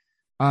also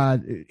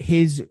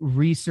his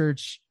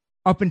research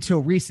up until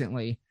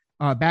recently,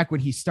 back when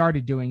he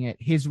started doing it,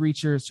 his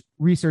research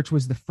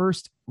was the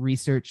first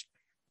research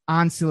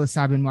on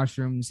psilocybin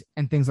mushrooms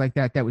and things like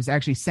that was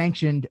actually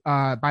sanctioned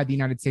by the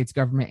United States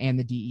government and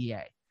the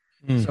DEA.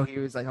 So he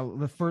was like one of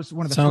the first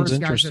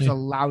guys that's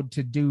allowed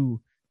to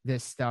do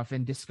this stuff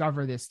and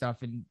discover this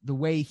stuff. And the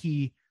way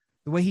he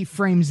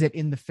frames it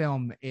in the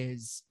film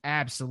is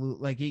absolute.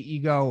 Like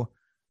you go,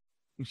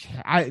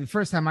 the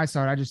first time I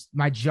saw it,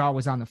 my jaw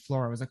was on the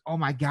floor. I was like, oh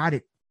my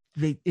God,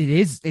 the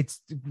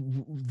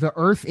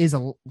Earth is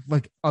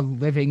like a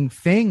living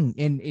thing,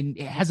 and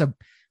it has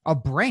a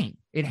brain.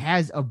 It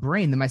has a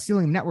brain. The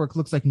mycelium network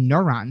looks like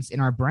neurons in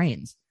our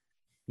brains.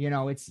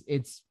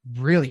 It's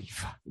really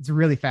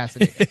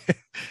fascinating.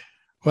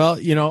 Well,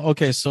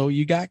 okay, so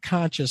you got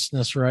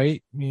consciousness,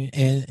 right?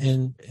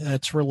 And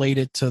that's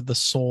related to the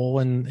soul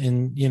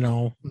and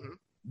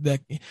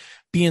that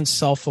being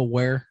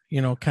self-aware,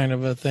 kind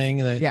of a thing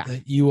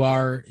that you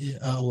are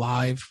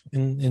alive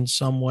in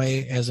some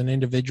way as an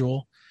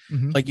individual.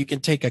 Mm-hmm. Like you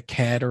can take a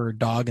cat or a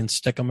dog and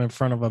stick them in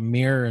front of a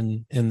mirror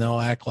and they'll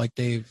act like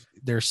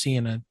they're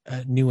seeing a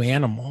new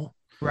animal.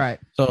 Right.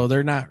 So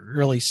they're not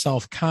really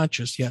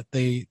self-conscious yet.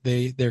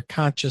 They're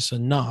conscious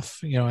enough,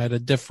 at a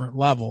different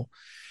level.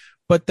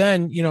 But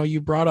then, you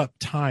brought up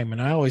time,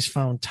 and I always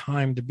found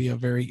time to be a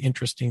very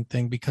interesting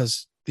thing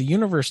because the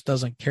universe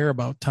doesn't care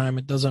about time.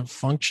 It doesn't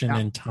function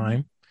in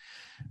time.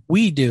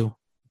 We do.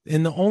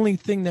 And the only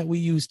thing that we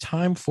use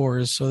time for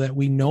is so that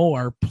we know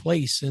our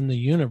place in the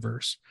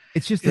universe.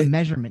 It's just a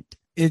measurement.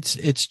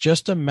 It's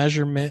just a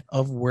measurement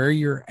of where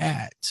you're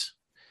at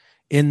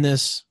in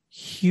this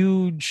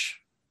huge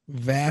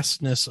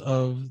vastness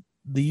of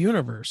the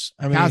universe.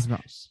 I mean,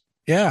 cosmos.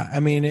 Yeah. I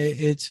mean,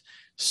 it's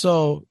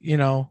so,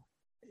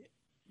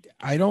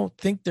 I don't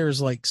think there's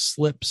like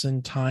slips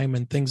in time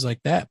and things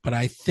like that, but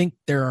I think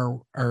there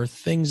are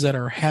things that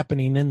are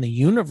happening in the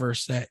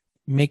universe that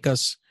make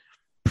us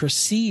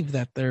perceive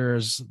that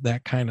there's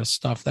that kind of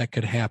stuff that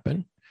could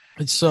happen.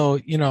 And so,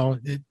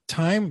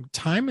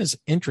 time is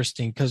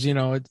interesting because,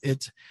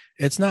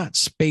 it's not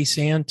space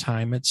and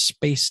time, it's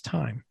space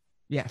time.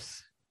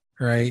 Yes.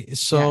 Right.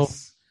 So,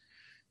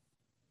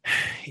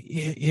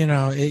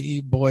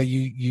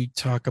 you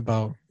talk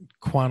about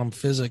quantum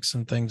physics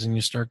and things and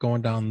you start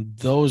going down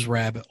those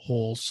rabbit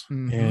holes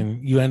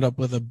and you end up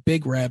with a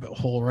big rabbit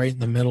hole right in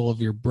the middle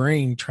of your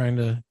brain trying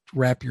to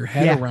wrap your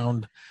head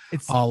around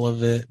all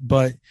of it.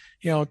 But,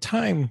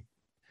 time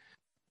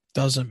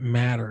doesn't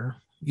matter.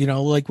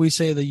 Like we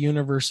say, the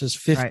universe is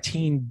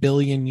 15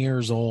 billion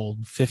years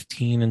old,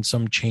 15 and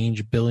some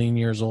change billion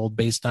years old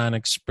based on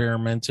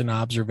experiments and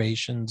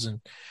observations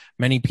and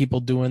many people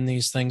doing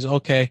these things.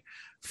 Okay,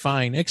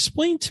 fine.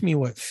 Explain to me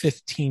what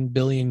 15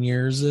 billion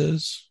years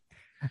is.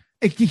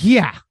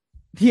 Yeah.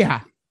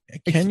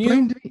 Can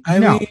you? I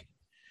mean,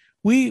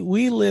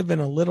 we live in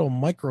a little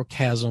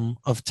microcosm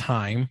of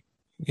time,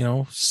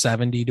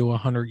 70 to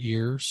 100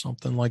 years,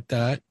 something like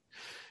that.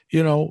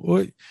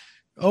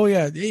 Oh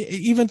yeah.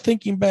 Even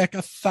thinking back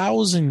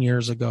 1,000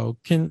 years ago,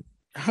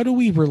 how do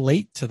we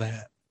relate to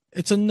that?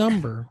 It's a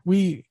number.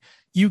 You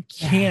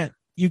can't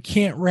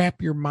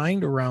wrap your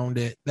mind around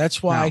it.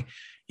 That's why,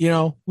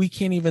 we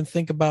can't even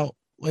think about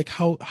like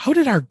how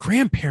did our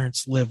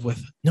grandparents live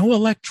with no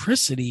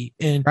electricity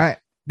and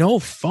no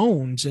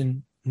phones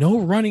and no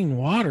running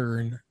water,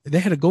 and they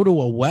had to go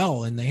to a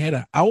well and they had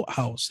an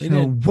outhouse. They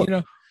didn't,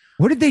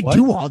 what did they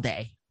do all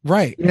day?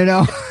 Right.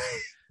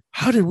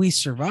 How did we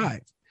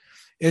survive?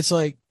 It's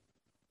like,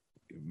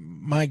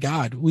 my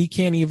God, we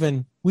can't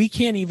even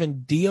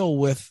deal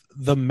with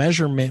the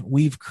measurement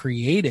we've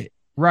created.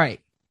 Right.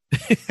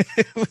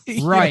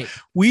 Right.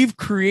 We've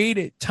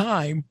created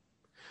time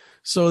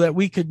so that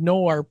we could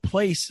know our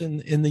place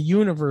in the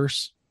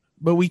universe,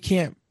 but we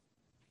can't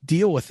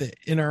deal with it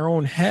in our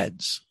own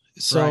heads.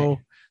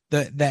 So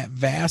that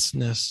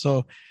vastness.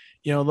 So,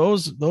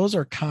 those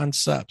are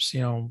concepts,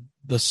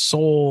 the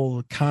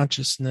soul,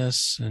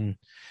 consciousness, and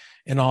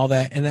all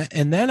that.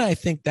 And then I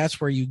think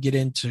that's where you get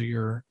into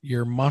your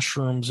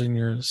mushrooms and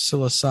your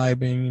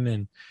psilocybin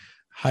and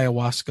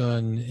ayahuasca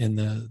and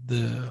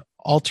the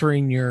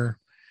altering your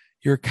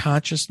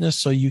consciousness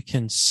so you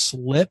can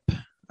slip,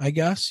 I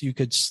guess you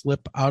could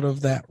slip out of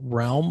that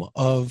realm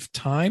of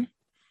time.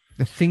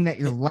 The thing that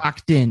you're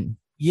locked in.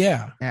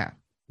 Yeah.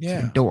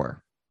 The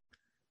door.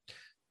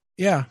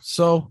 Yeah.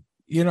 So,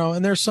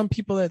 and there's some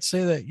people that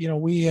say that,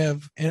 we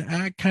have, and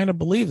I kind of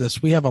believe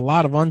this, we have a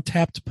lot of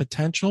untapped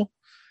potential.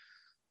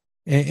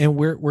 And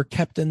we're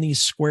kept in these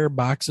square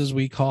boxes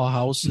we call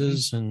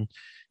houses and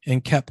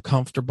kept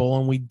comfortable,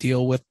 and we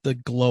deal with the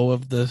glow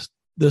of the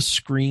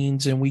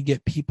screens, and we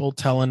get people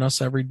telling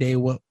us every day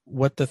what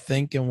to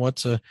think and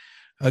what's a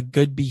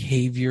good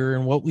behavior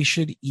and what we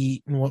should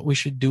eat and what we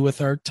should do with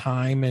our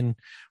time and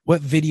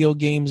what video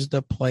games to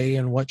play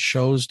and what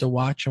shows to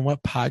watch and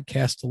what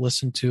podcasts to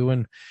listen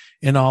to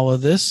and all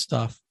of this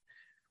stuff.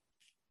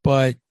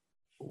 But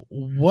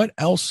what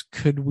else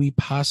could we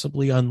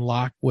possibly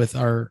unlock with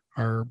our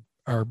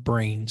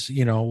brains,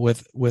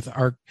 with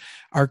our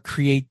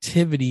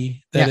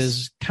creativity that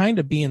is kind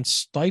of being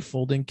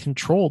stifled and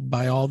controlled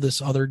by all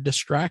this other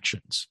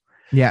distractions?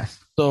 Yes.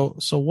 So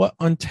what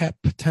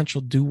untapped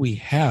potential do we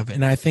have?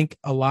 And I think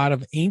a lot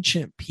of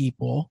ancient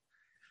people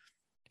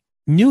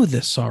knew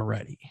this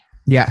already.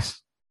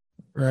 Yes.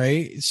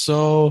 Right.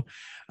 So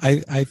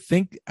I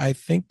think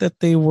that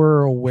they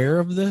were aware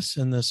of this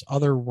in this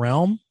other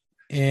realm,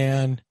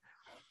 and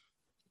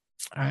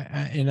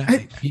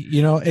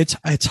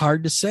it's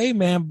hard to say,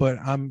 man, but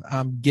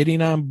I'm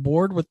getting on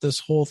board with this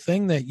whole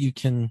thing that you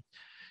can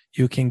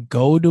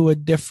go to a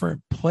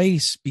different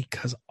place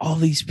because all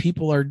these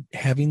people are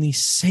having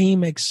these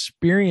same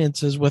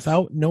experiences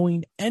without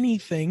knowing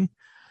anything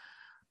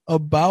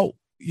about,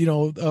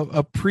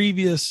 a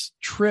previous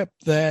trip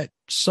that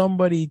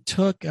somebody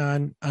took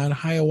on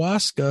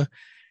ayahuasca.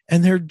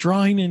 and they're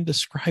drawing and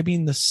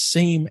describing the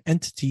same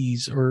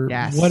entities or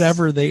Yes.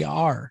 whatever they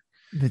are.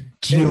 The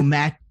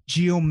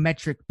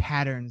geometric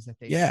patterns that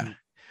they see.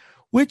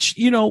 Which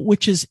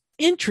is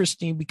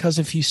interesting, because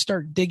if you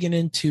start digging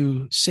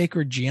into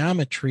sacred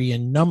geometry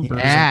and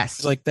numbers and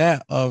things like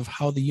that of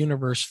how the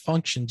universe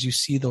functions, you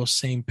see those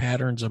same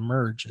patterns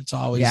emerge. It's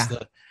always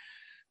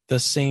the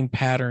same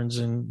patterns,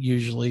 and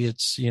usually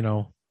it's,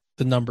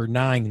 the number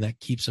 9 that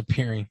keeps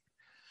appearing.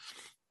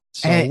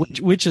 So,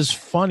 which is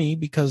funny,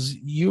 because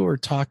you were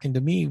talking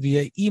to me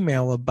via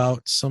email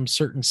about some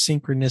certain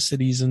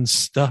synchronicities and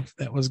stuff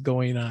that was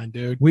going on,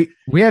 dude. We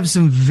have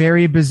some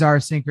very bizarre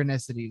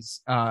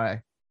synchronicities,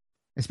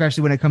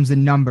 especially when it comes to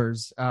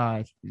numbers.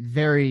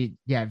 Very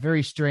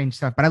strange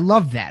stuff. But I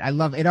love that. I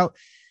love it.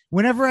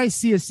 Whenever I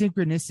see a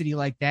synchronicity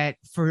like that,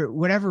 for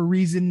whatever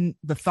reason,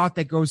 the thought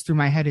that goes through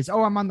my head is,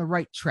 "Oh, I'm on the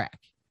right track.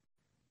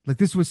 Like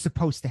this was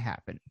supposed to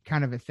happen,"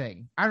 kind of a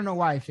thing. I don't know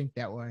why I think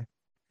that way,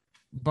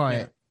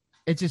 but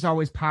it just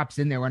always pops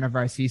in there whenever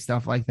I see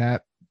stuff like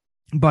that.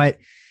 But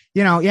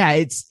we got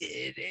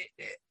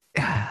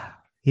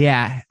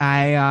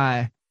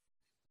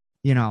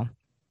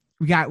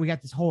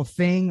this whole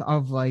thing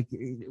of like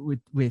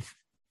with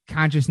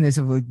consciousness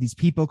of like these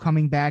people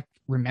coming back,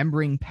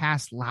 remembering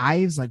past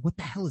lives. Like, what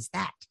the hell is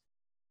that?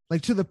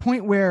 Like, to the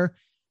point where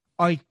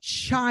a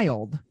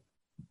child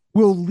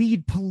will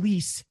lead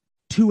police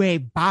to a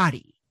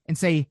body and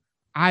say,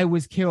 "I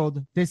was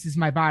killed. This is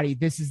my body.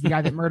 This is the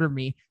guy that murdered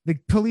me." The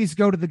police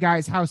go to the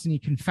guy's house and he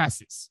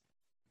confesses.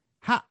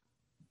 How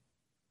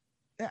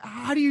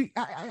do you,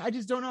 I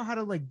just don't know how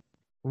to like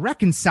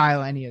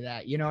reconcile any of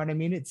that. You know what I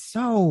mean? It's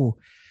so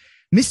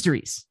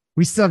mysteries.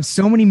 We still have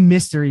so many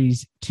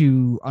mysteries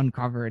to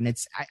uncover. And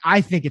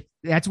I think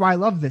that's why I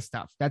love this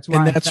stuff. That's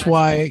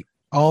why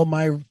all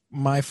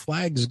my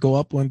flags go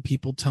up when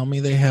people tell me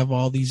they have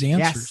all these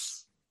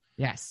answers.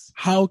 Yes.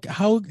 How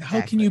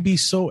can you be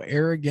so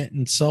arrogant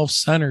and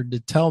self-centered to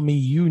tell me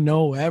you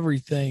know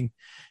everything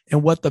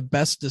and what the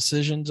best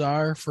decisions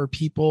are for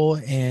people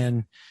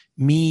and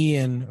me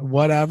and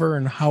whatever,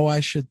 and how I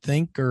should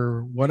think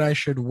or what I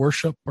should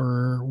worship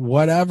or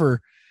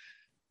whatever?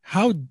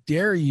 How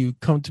dare you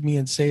come to me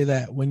and say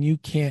that when you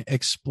can't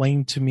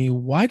explain to me,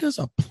 why does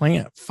a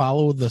plant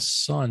follow the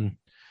sun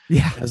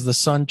as the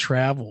sun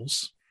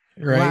travels?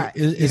 Right? Well,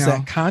 is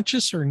that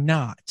conscious or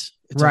not?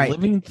 It's a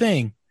living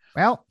thing.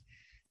 Well,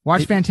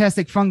 watch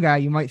Fantastic Fungi.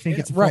 You might think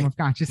it's a form of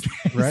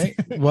consciousness. Right.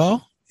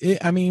 Well,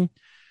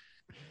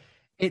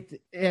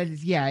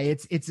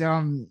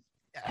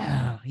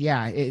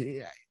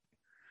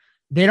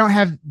 they don't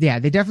have, they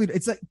definitely,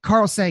 it's like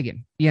Carl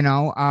Sagan,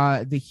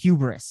 the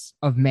hubris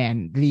of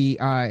man,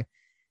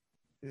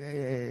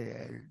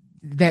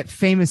 that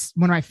famous,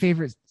 one of my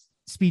favorite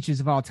speeches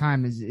of all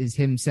time is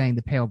him saying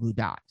the pale blue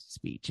dot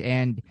speech.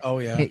 And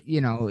think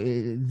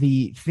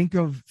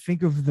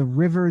of the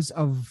rivers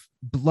of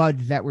blood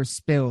that were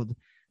spilled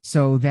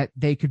so that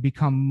they could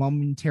become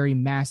momentary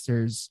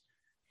masters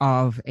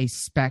of a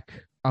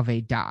speck of a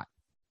dot.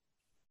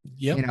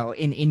 Yep.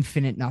 In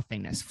infinite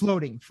nothingness,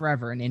 floating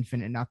forever in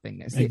infinite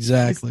nothingness.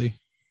 Exactly.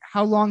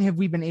 How long have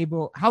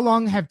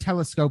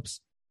telescopes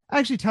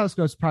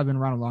probably been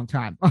around a long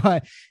time.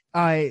 But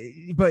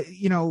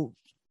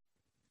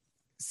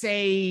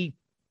say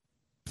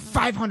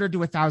 500 to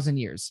 1,000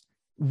 years,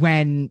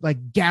 when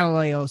like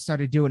Galileo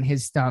started doing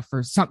his stuff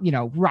or something,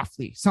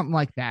 roughly something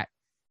like that.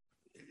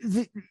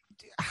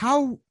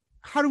 How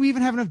do we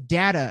even have enough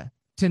data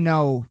to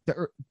know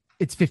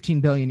it's 15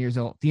 billion years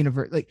old? The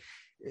universe, like,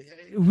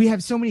 we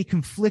have so many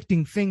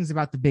conflicting things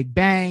about the Big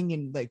Bang,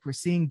 and like we're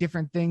seeing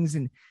different things,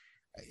 and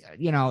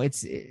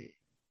it's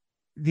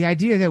the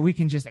idea that we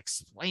can just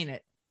explain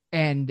it.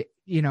 And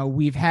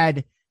we've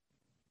had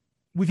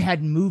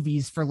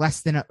movies for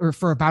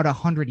for about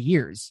 100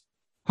 years.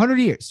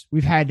 100 years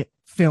we've had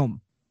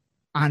film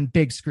on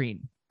big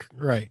screen,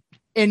 right?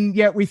 And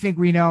yet we think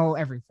we know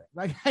everything.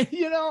 Like,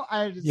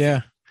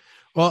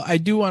 Well, I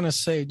do want to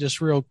say just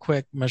real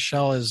quick,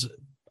 Michelle is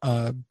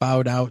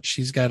bowed out.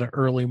 She's got an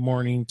early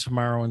morning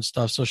tomorrow and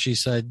stuff. So she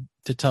said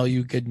to tell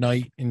you good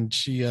night, and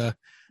she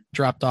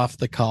dropped off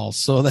the call.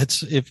 So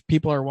that's, if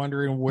people are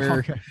wondering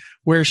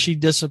where she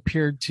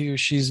disappeared to,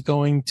 she's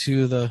going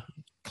to the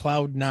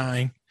Cloud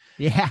 9.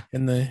 Yeah.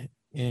 And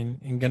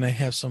gonna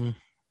have some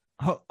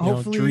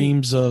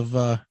dreams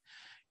of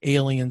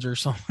aliens or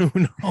something. Who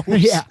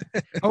knows? Yeah.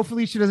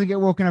 Hopefully she doesn't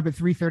get woken up at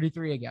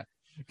 3:33 again.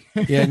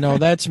 Yeah, no,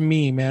 that's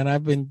me, man.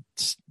 I've been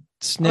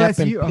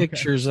snapping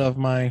pictures of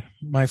my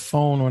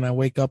phone when I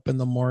wake up in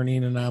the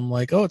morning, and I'm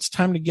like, oh, it's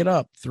time to get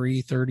up.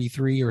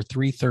 3:33 or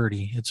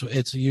 3:30.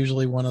 It's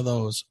usually one of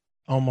those,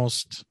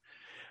 almost,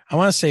 I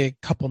want to say a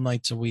couple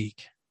nights a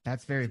week.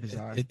 That's very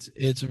bizarre.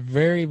 It's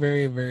very,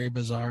 very, very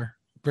bizarre.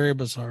 Very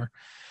bizarre.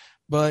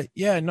 But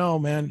yeah, no,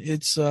 man,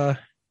 it's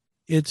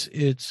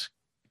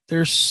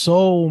there's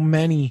so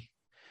many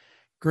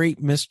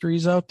great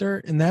mysteries out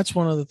there. And that's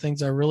one of the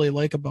things I really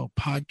like about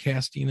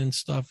podcasting and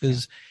stuff,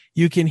 is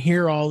you can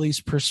hear all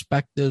these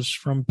perspectives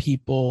from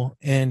people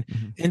and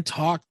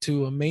talk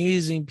to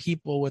amazing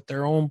people with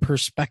their own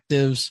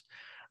perspectives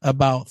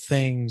about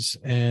things,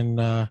 and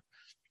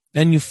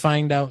then you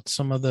find out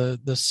some of the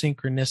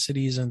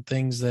synchronicities and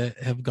things that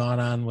have gone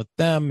on with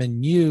them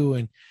and you,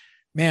 and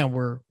man,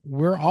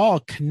 we're all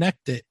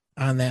connected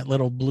on that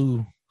little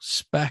blue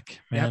speck,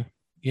 man.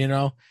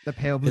 Yep. The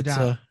pale blue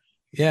dot.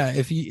 Yeah,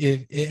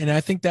 and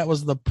I think that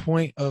was the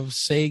point of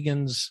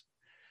Sagan's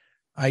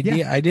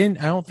idea. I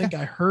don't think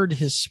I heard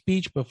his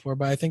speech before,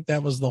 but I think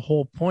that was the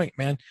whole point,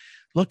 man.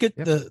 Look at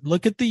the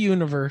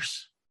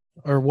universe,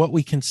 or what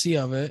we can see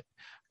of it.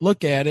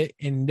 Look at it,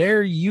 and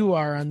there you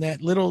are on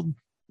that little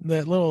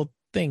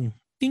thing.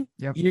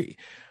 Yep.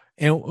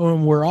 And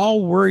we're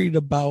all worried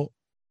about,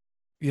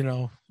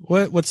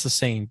 what's the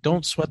saying?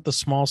 Don't sweat the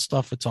small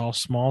stuff. It's all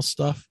small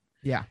stuff.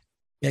 Yeah.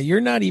 Yeah. You're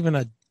not even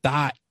a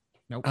dot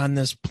Nope. on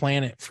this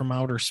planet from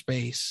outer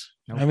space.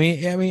 Nope. I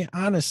mean,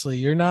 honestly,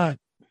 you're not.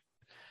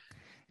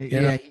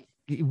 Yeah.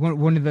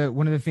 One of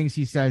the things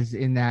he says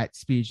in that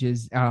speech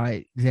is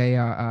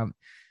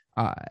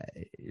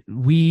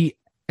we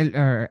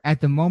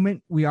at the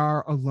moment we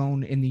are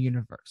alone in the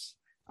universe.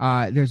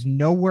 There's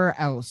nowhere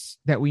else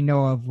that we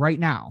know of right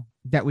now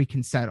that we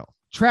can settle.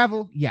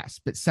 Travel, yes,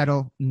 but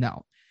settle,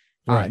 no.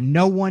 Right.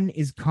 No one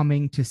is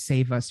coming to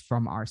save us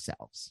from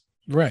ourselves.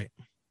 Right.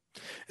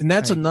 And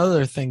that's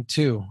another thing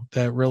too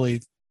that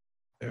really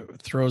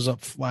throws up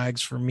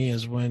flags for me,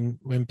 is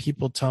when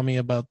people tell me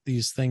about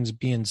these things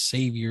being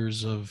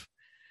saviors of,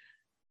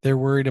 they're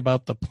worried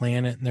about the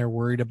planet and they're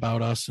worried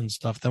about us and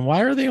stuff. Then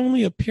why are they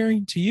only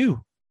appearing to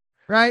you?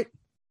 Right.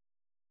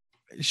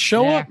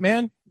 Show up,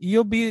 man.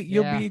 You'll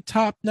be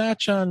top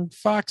notch on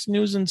Fox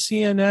News and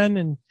CNN,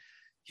 and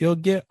you'll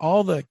get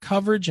all the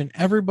coverage, and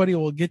everybody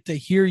will get to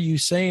hear you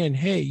saying,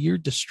 hey, you're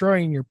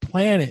destroying your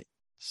planet.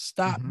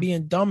 Stop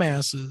being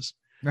dumbasses.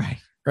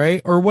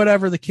 Right. Or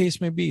whatever the case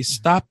may be.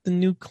 Stop the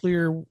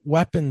nuclear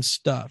weapons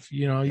stuff.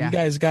 You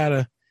guys got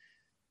to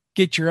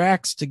get your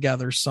acts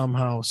together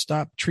somehow.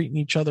 Stop treating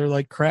each other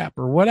like crap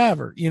or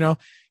whatever,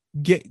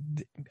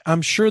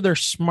 I'm sure they're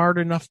smart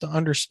enough to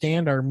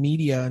understand our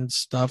media and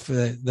stuff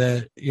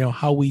that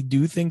how we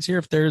do things here.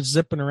 If they're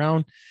zipping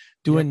around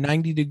doing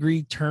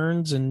 90-degree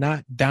turns and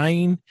not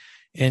dying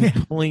and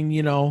pulling,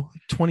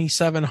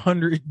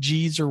 2,700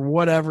 G's or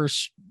whatever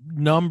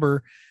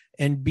number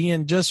and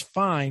being just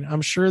fine,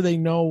 I'm sure they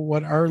know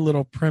what our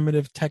little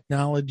primitive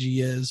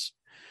technology is,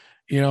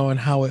 and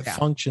how it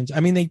functions. I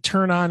mean, they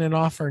turn on and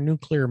off our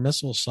nuclear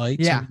missile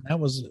sites. Yeah. And that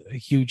was a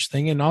huge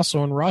thing. And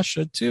also in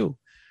Russia too.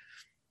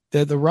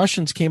 The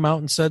Russians came out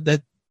and said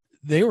that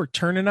they were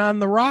turning on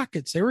the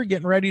rockets. They were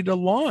getting ready to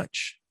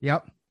launch.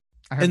 Yep.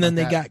 And then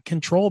they got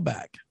control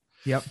back.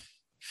 Yep.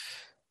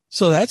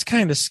 So that's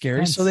kind of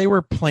scary. So they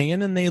were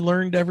playing, and they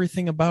learned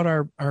everything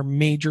about our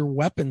major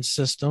weapon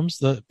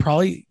systems.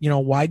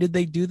 Why did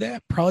they do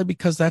that? Probably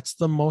because that's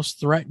the most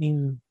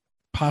threatening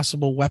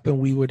possible weapon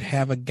we would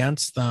have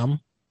against them.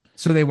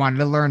 So they wanted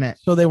to learn it.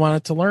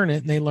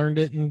 And they learned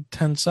it in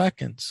 10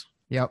 seconds.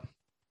 Yep.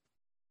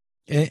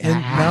 And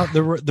now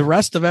the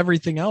rest of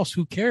everything else,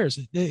 who cares?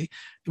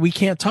 We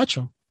can't touch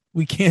them.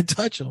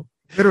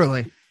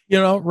 Literally.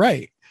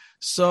 Right.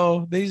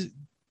 So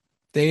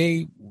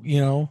they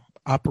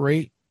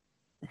operate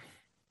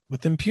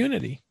with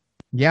impunity.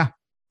 Yeah.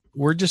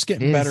 We're just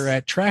getting better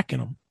at tracking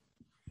them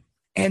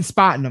and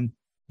spotting them.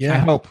 Yeah. I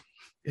hope.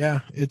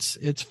 Yeah.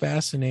 It's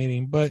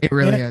fascinating, but it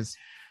really is.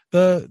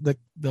 The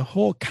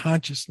whole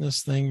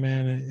consciousness thing,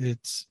 man,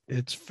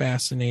 it's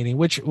fascinating,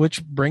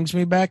 which brings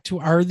me back to,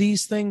 are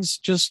these things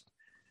just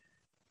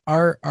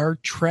our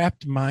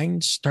trapped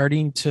minds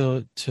starting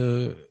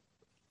to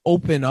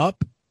open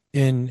up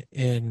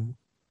and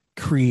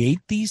create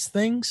these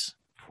things?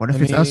 What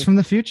if it's us from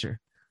the future?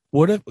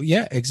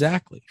 Yeah,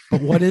 exactly.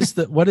 But what is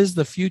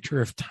the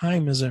future if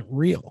time isn't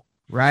real?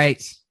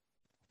 Right.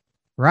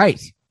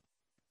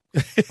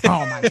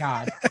 Oh my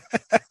God.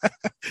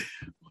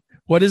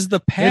 What is the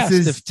past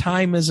if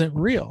time isn't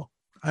real?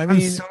 I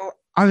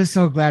was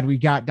so glad we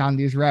got down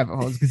these rabbit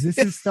holes, because this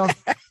is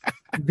stuff.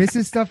 This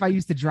is stuff I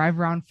used to drive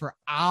around for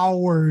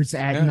hours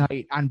at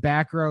night on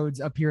back roads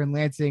up here in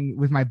Lansing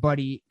with my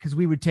buddy, because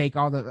we would take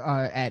all the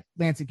at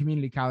Lansing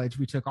Community College.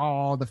 We took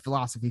all the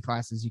philosophy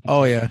classes.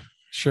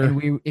 Sure.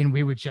 And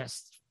we would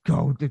just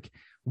go,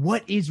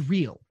 what is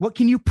real? What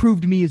can you prove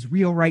to me is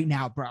real right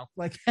now, bro?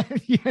 Like,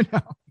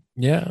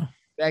 yeah,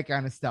 that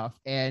kind of stuff.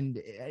 And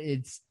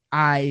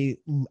I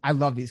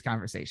love these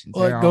conversations.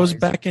 Well, it goes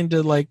back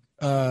into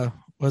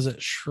was it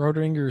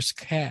Schrodinger's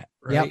cat,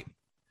 right? Yep.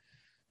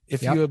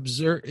 If you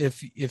observe,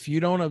 if you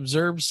don't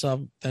observe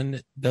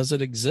something, does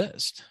it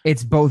exist?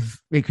 It's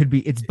both.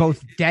 It's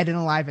both dead and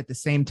alive at the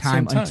same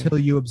time. Until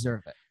you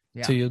observe it.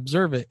 Yeah. Till you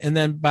observe it. And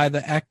then by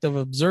the act of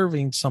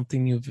observing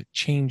something, you've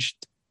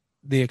changed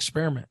the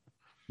experiment.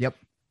 Yep.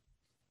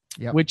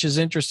 Which is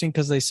interesting,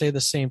 because they say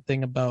the same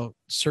thing about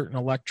certain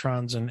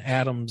electrons and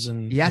atoms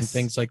and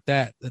things like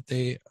that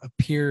they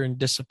appear and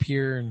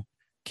disappear and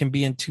can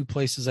be in two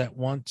places at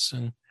once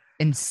and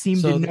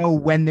seem to know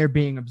when they're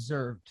being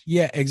observed.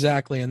 Yeah,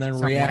 exactly. And then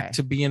react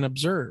to being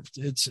observed.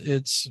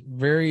 It's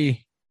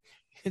very,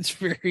 It's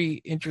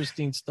very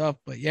interesting stuff.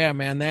 But yeah,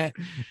 man,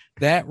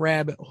 that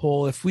rabbit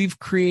hole, if we've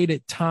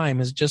created time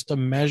as just a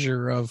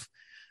measure of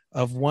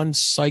one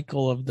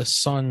cycle of the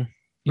sun,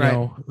 you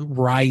know,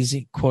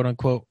 rising, quote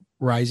unquote,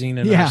 rising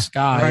in our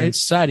sky and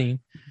setting,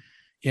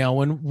 you know,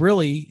 when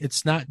really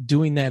it's not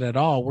doing that at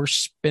all. We're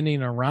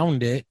spinning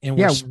around it, and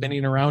we're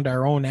spinning around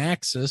our own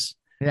axis.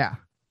 Yeah.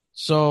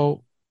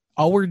 So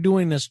all we're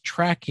doing is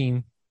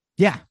tracking.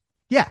 Yeah.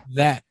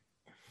 That.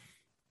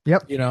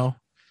 Yep. You know,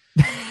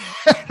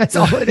 that's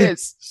all it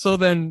is. So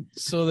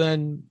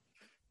then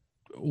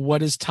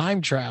what is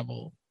time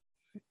travel?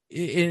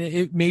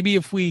 It maybe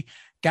if we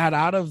got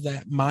out of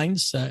that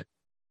mindset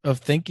of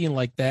thinking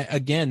like that,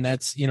 again,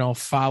 that's, you know,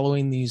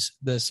 following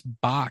this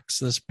box,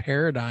 this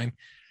paradigm,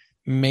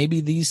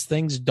 maybe these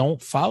things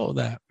don't follow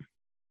that.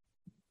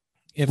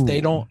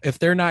 If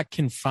they're not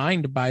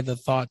confined by the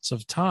thoughts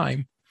of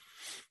time,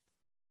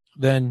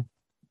 then,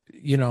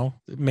 you know,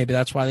 maybe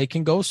that's why they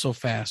can go so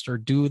fast or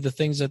do the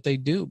things that they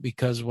do,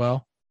 because,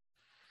 well,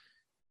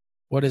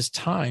 what is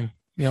time?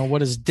 You know,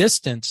 what is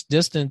distance?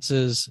 Distance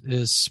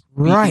is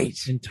right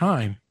in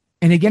time.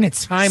 And again,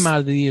 it's time out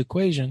of the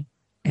equation.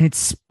 And it's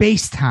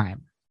space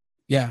time.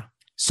 Yeah.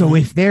 So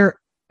if they're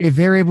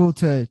able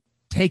to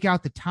take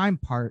out the time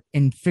part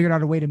and figure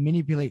out a way to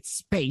manipulate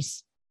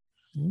space,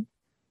 then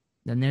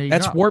there you go.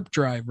 That's warp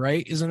drive,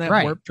 right? Isn't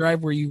that warp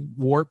drive where you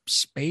warp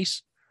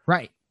space?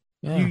 Right.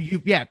 Yeah.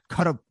 You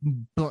cut a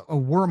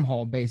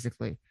wormhole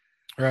basically.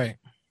 Right.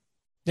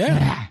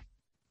 Yeah.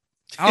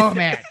 Oh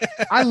man,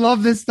 I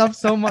love this stuff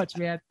so much,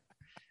 man.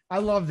 I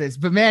love this,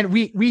 but man,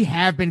 we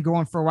have been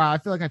going for a while. I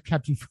feel like I've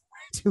kept you for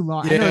way too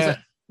long. Yeah. I know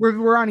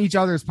we're on each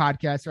other's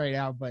podcast right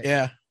now, but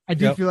yeah, I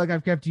do feel like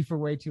I've kept you for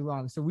way too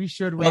long. So we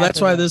should. Well,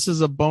 that's why this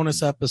is a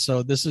bonus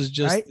episode. This is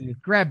just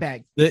grab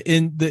bag. The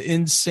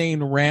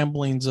insane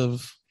ramblings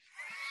of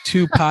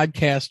two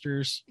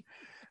podcasters.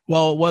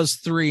 Well, it was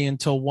three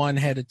until one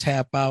had to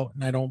tap out,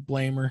 and I don't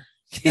blame her.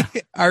 Yeah.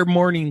 Our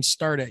mornings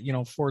start at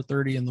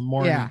 4:30 in the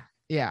morning.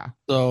 Yeah.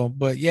 So,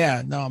 but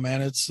yeah, no,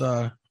 man, it's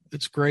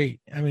great.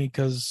 I mean,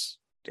 because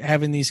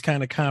having these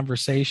kind of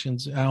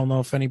conversations, I don't know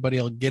if anybody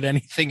will get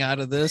anything out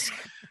of this,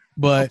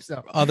 but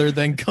other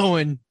than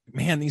going,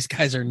 man, these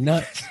guys are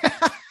nuts.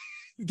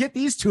 Get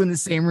these two in the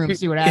same room,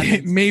 see what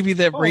happens. Maybe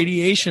that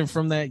radiation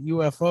from that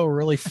UFO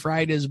really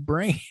fried his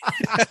brain.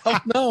 I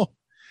don't know.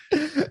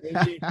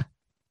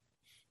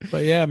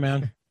 But yeah,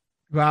 man.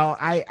 Well,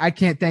 I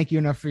can't thank you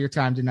enough for your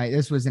time tonight.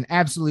 This was an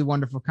absolutely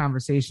wonderful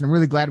conversation. I'm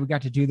really glad we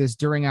got to do this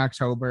during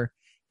October.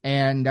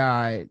 And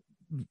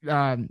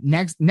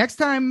next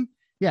time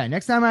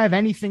I have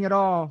anything at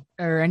all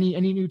or any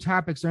new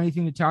topics or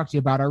anything to talk to you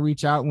about, I'll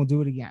reach out and we'll do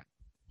it again.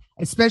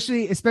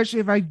 Especially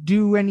if I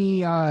do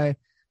any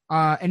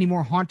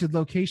more haunted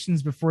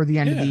locations before the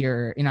end of the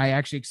year and I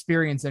actually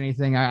experience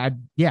anything, I'd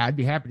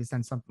be happy to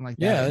send something like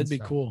that. Yeah, that'd be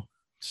cool.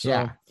 So,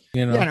 yeah.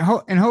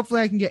 And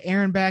hopefully I can get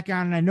Aaron back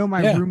on. And I know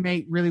my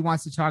roommate really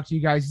wants to talk to you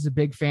guys. He's a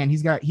big fan.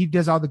 He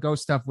does all the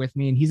ghost stuff with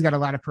me, and he's got a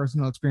lot of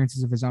personal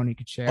experiences of his own he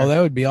could share. Oh,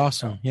 that would be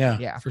awesome.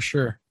 Yeah, for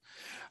sure.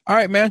 All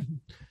right, man.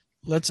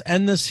 Let's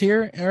end this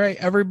here. All right,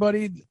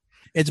 everybody.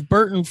 It's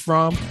Burton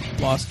from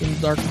Lost in the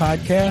Dark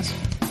podcast.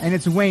 And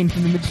it's Wayne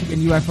from the Michigan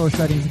UFO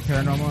Sightings and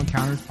Paranormal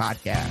Encounters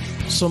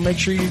podcast. So make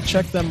sure you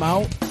check them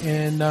out,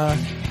 and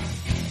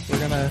we're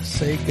going to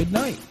say good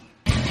night.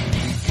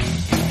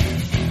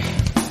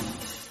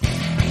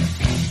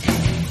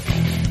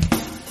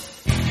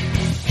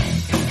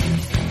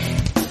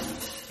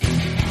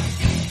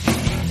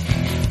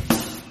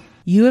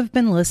 You have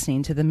been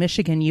listening to the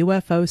Michigan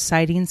UFO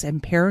Sightings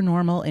and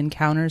Paranormal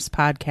Encounters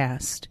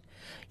podcast.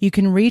 You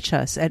can reach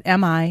us at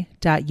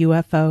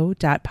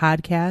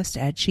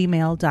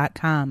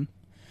mi.ufo.podcast@gmail.com.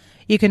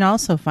 You can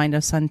also find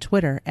us on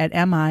Twitter at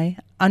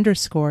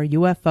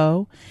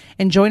mi_UFO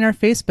and join our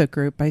Facebook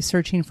group by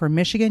searching for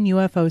Michigan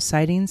UFO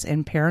Sightings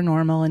and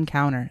Paranormal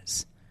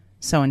Encounters.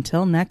 So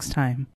until next time.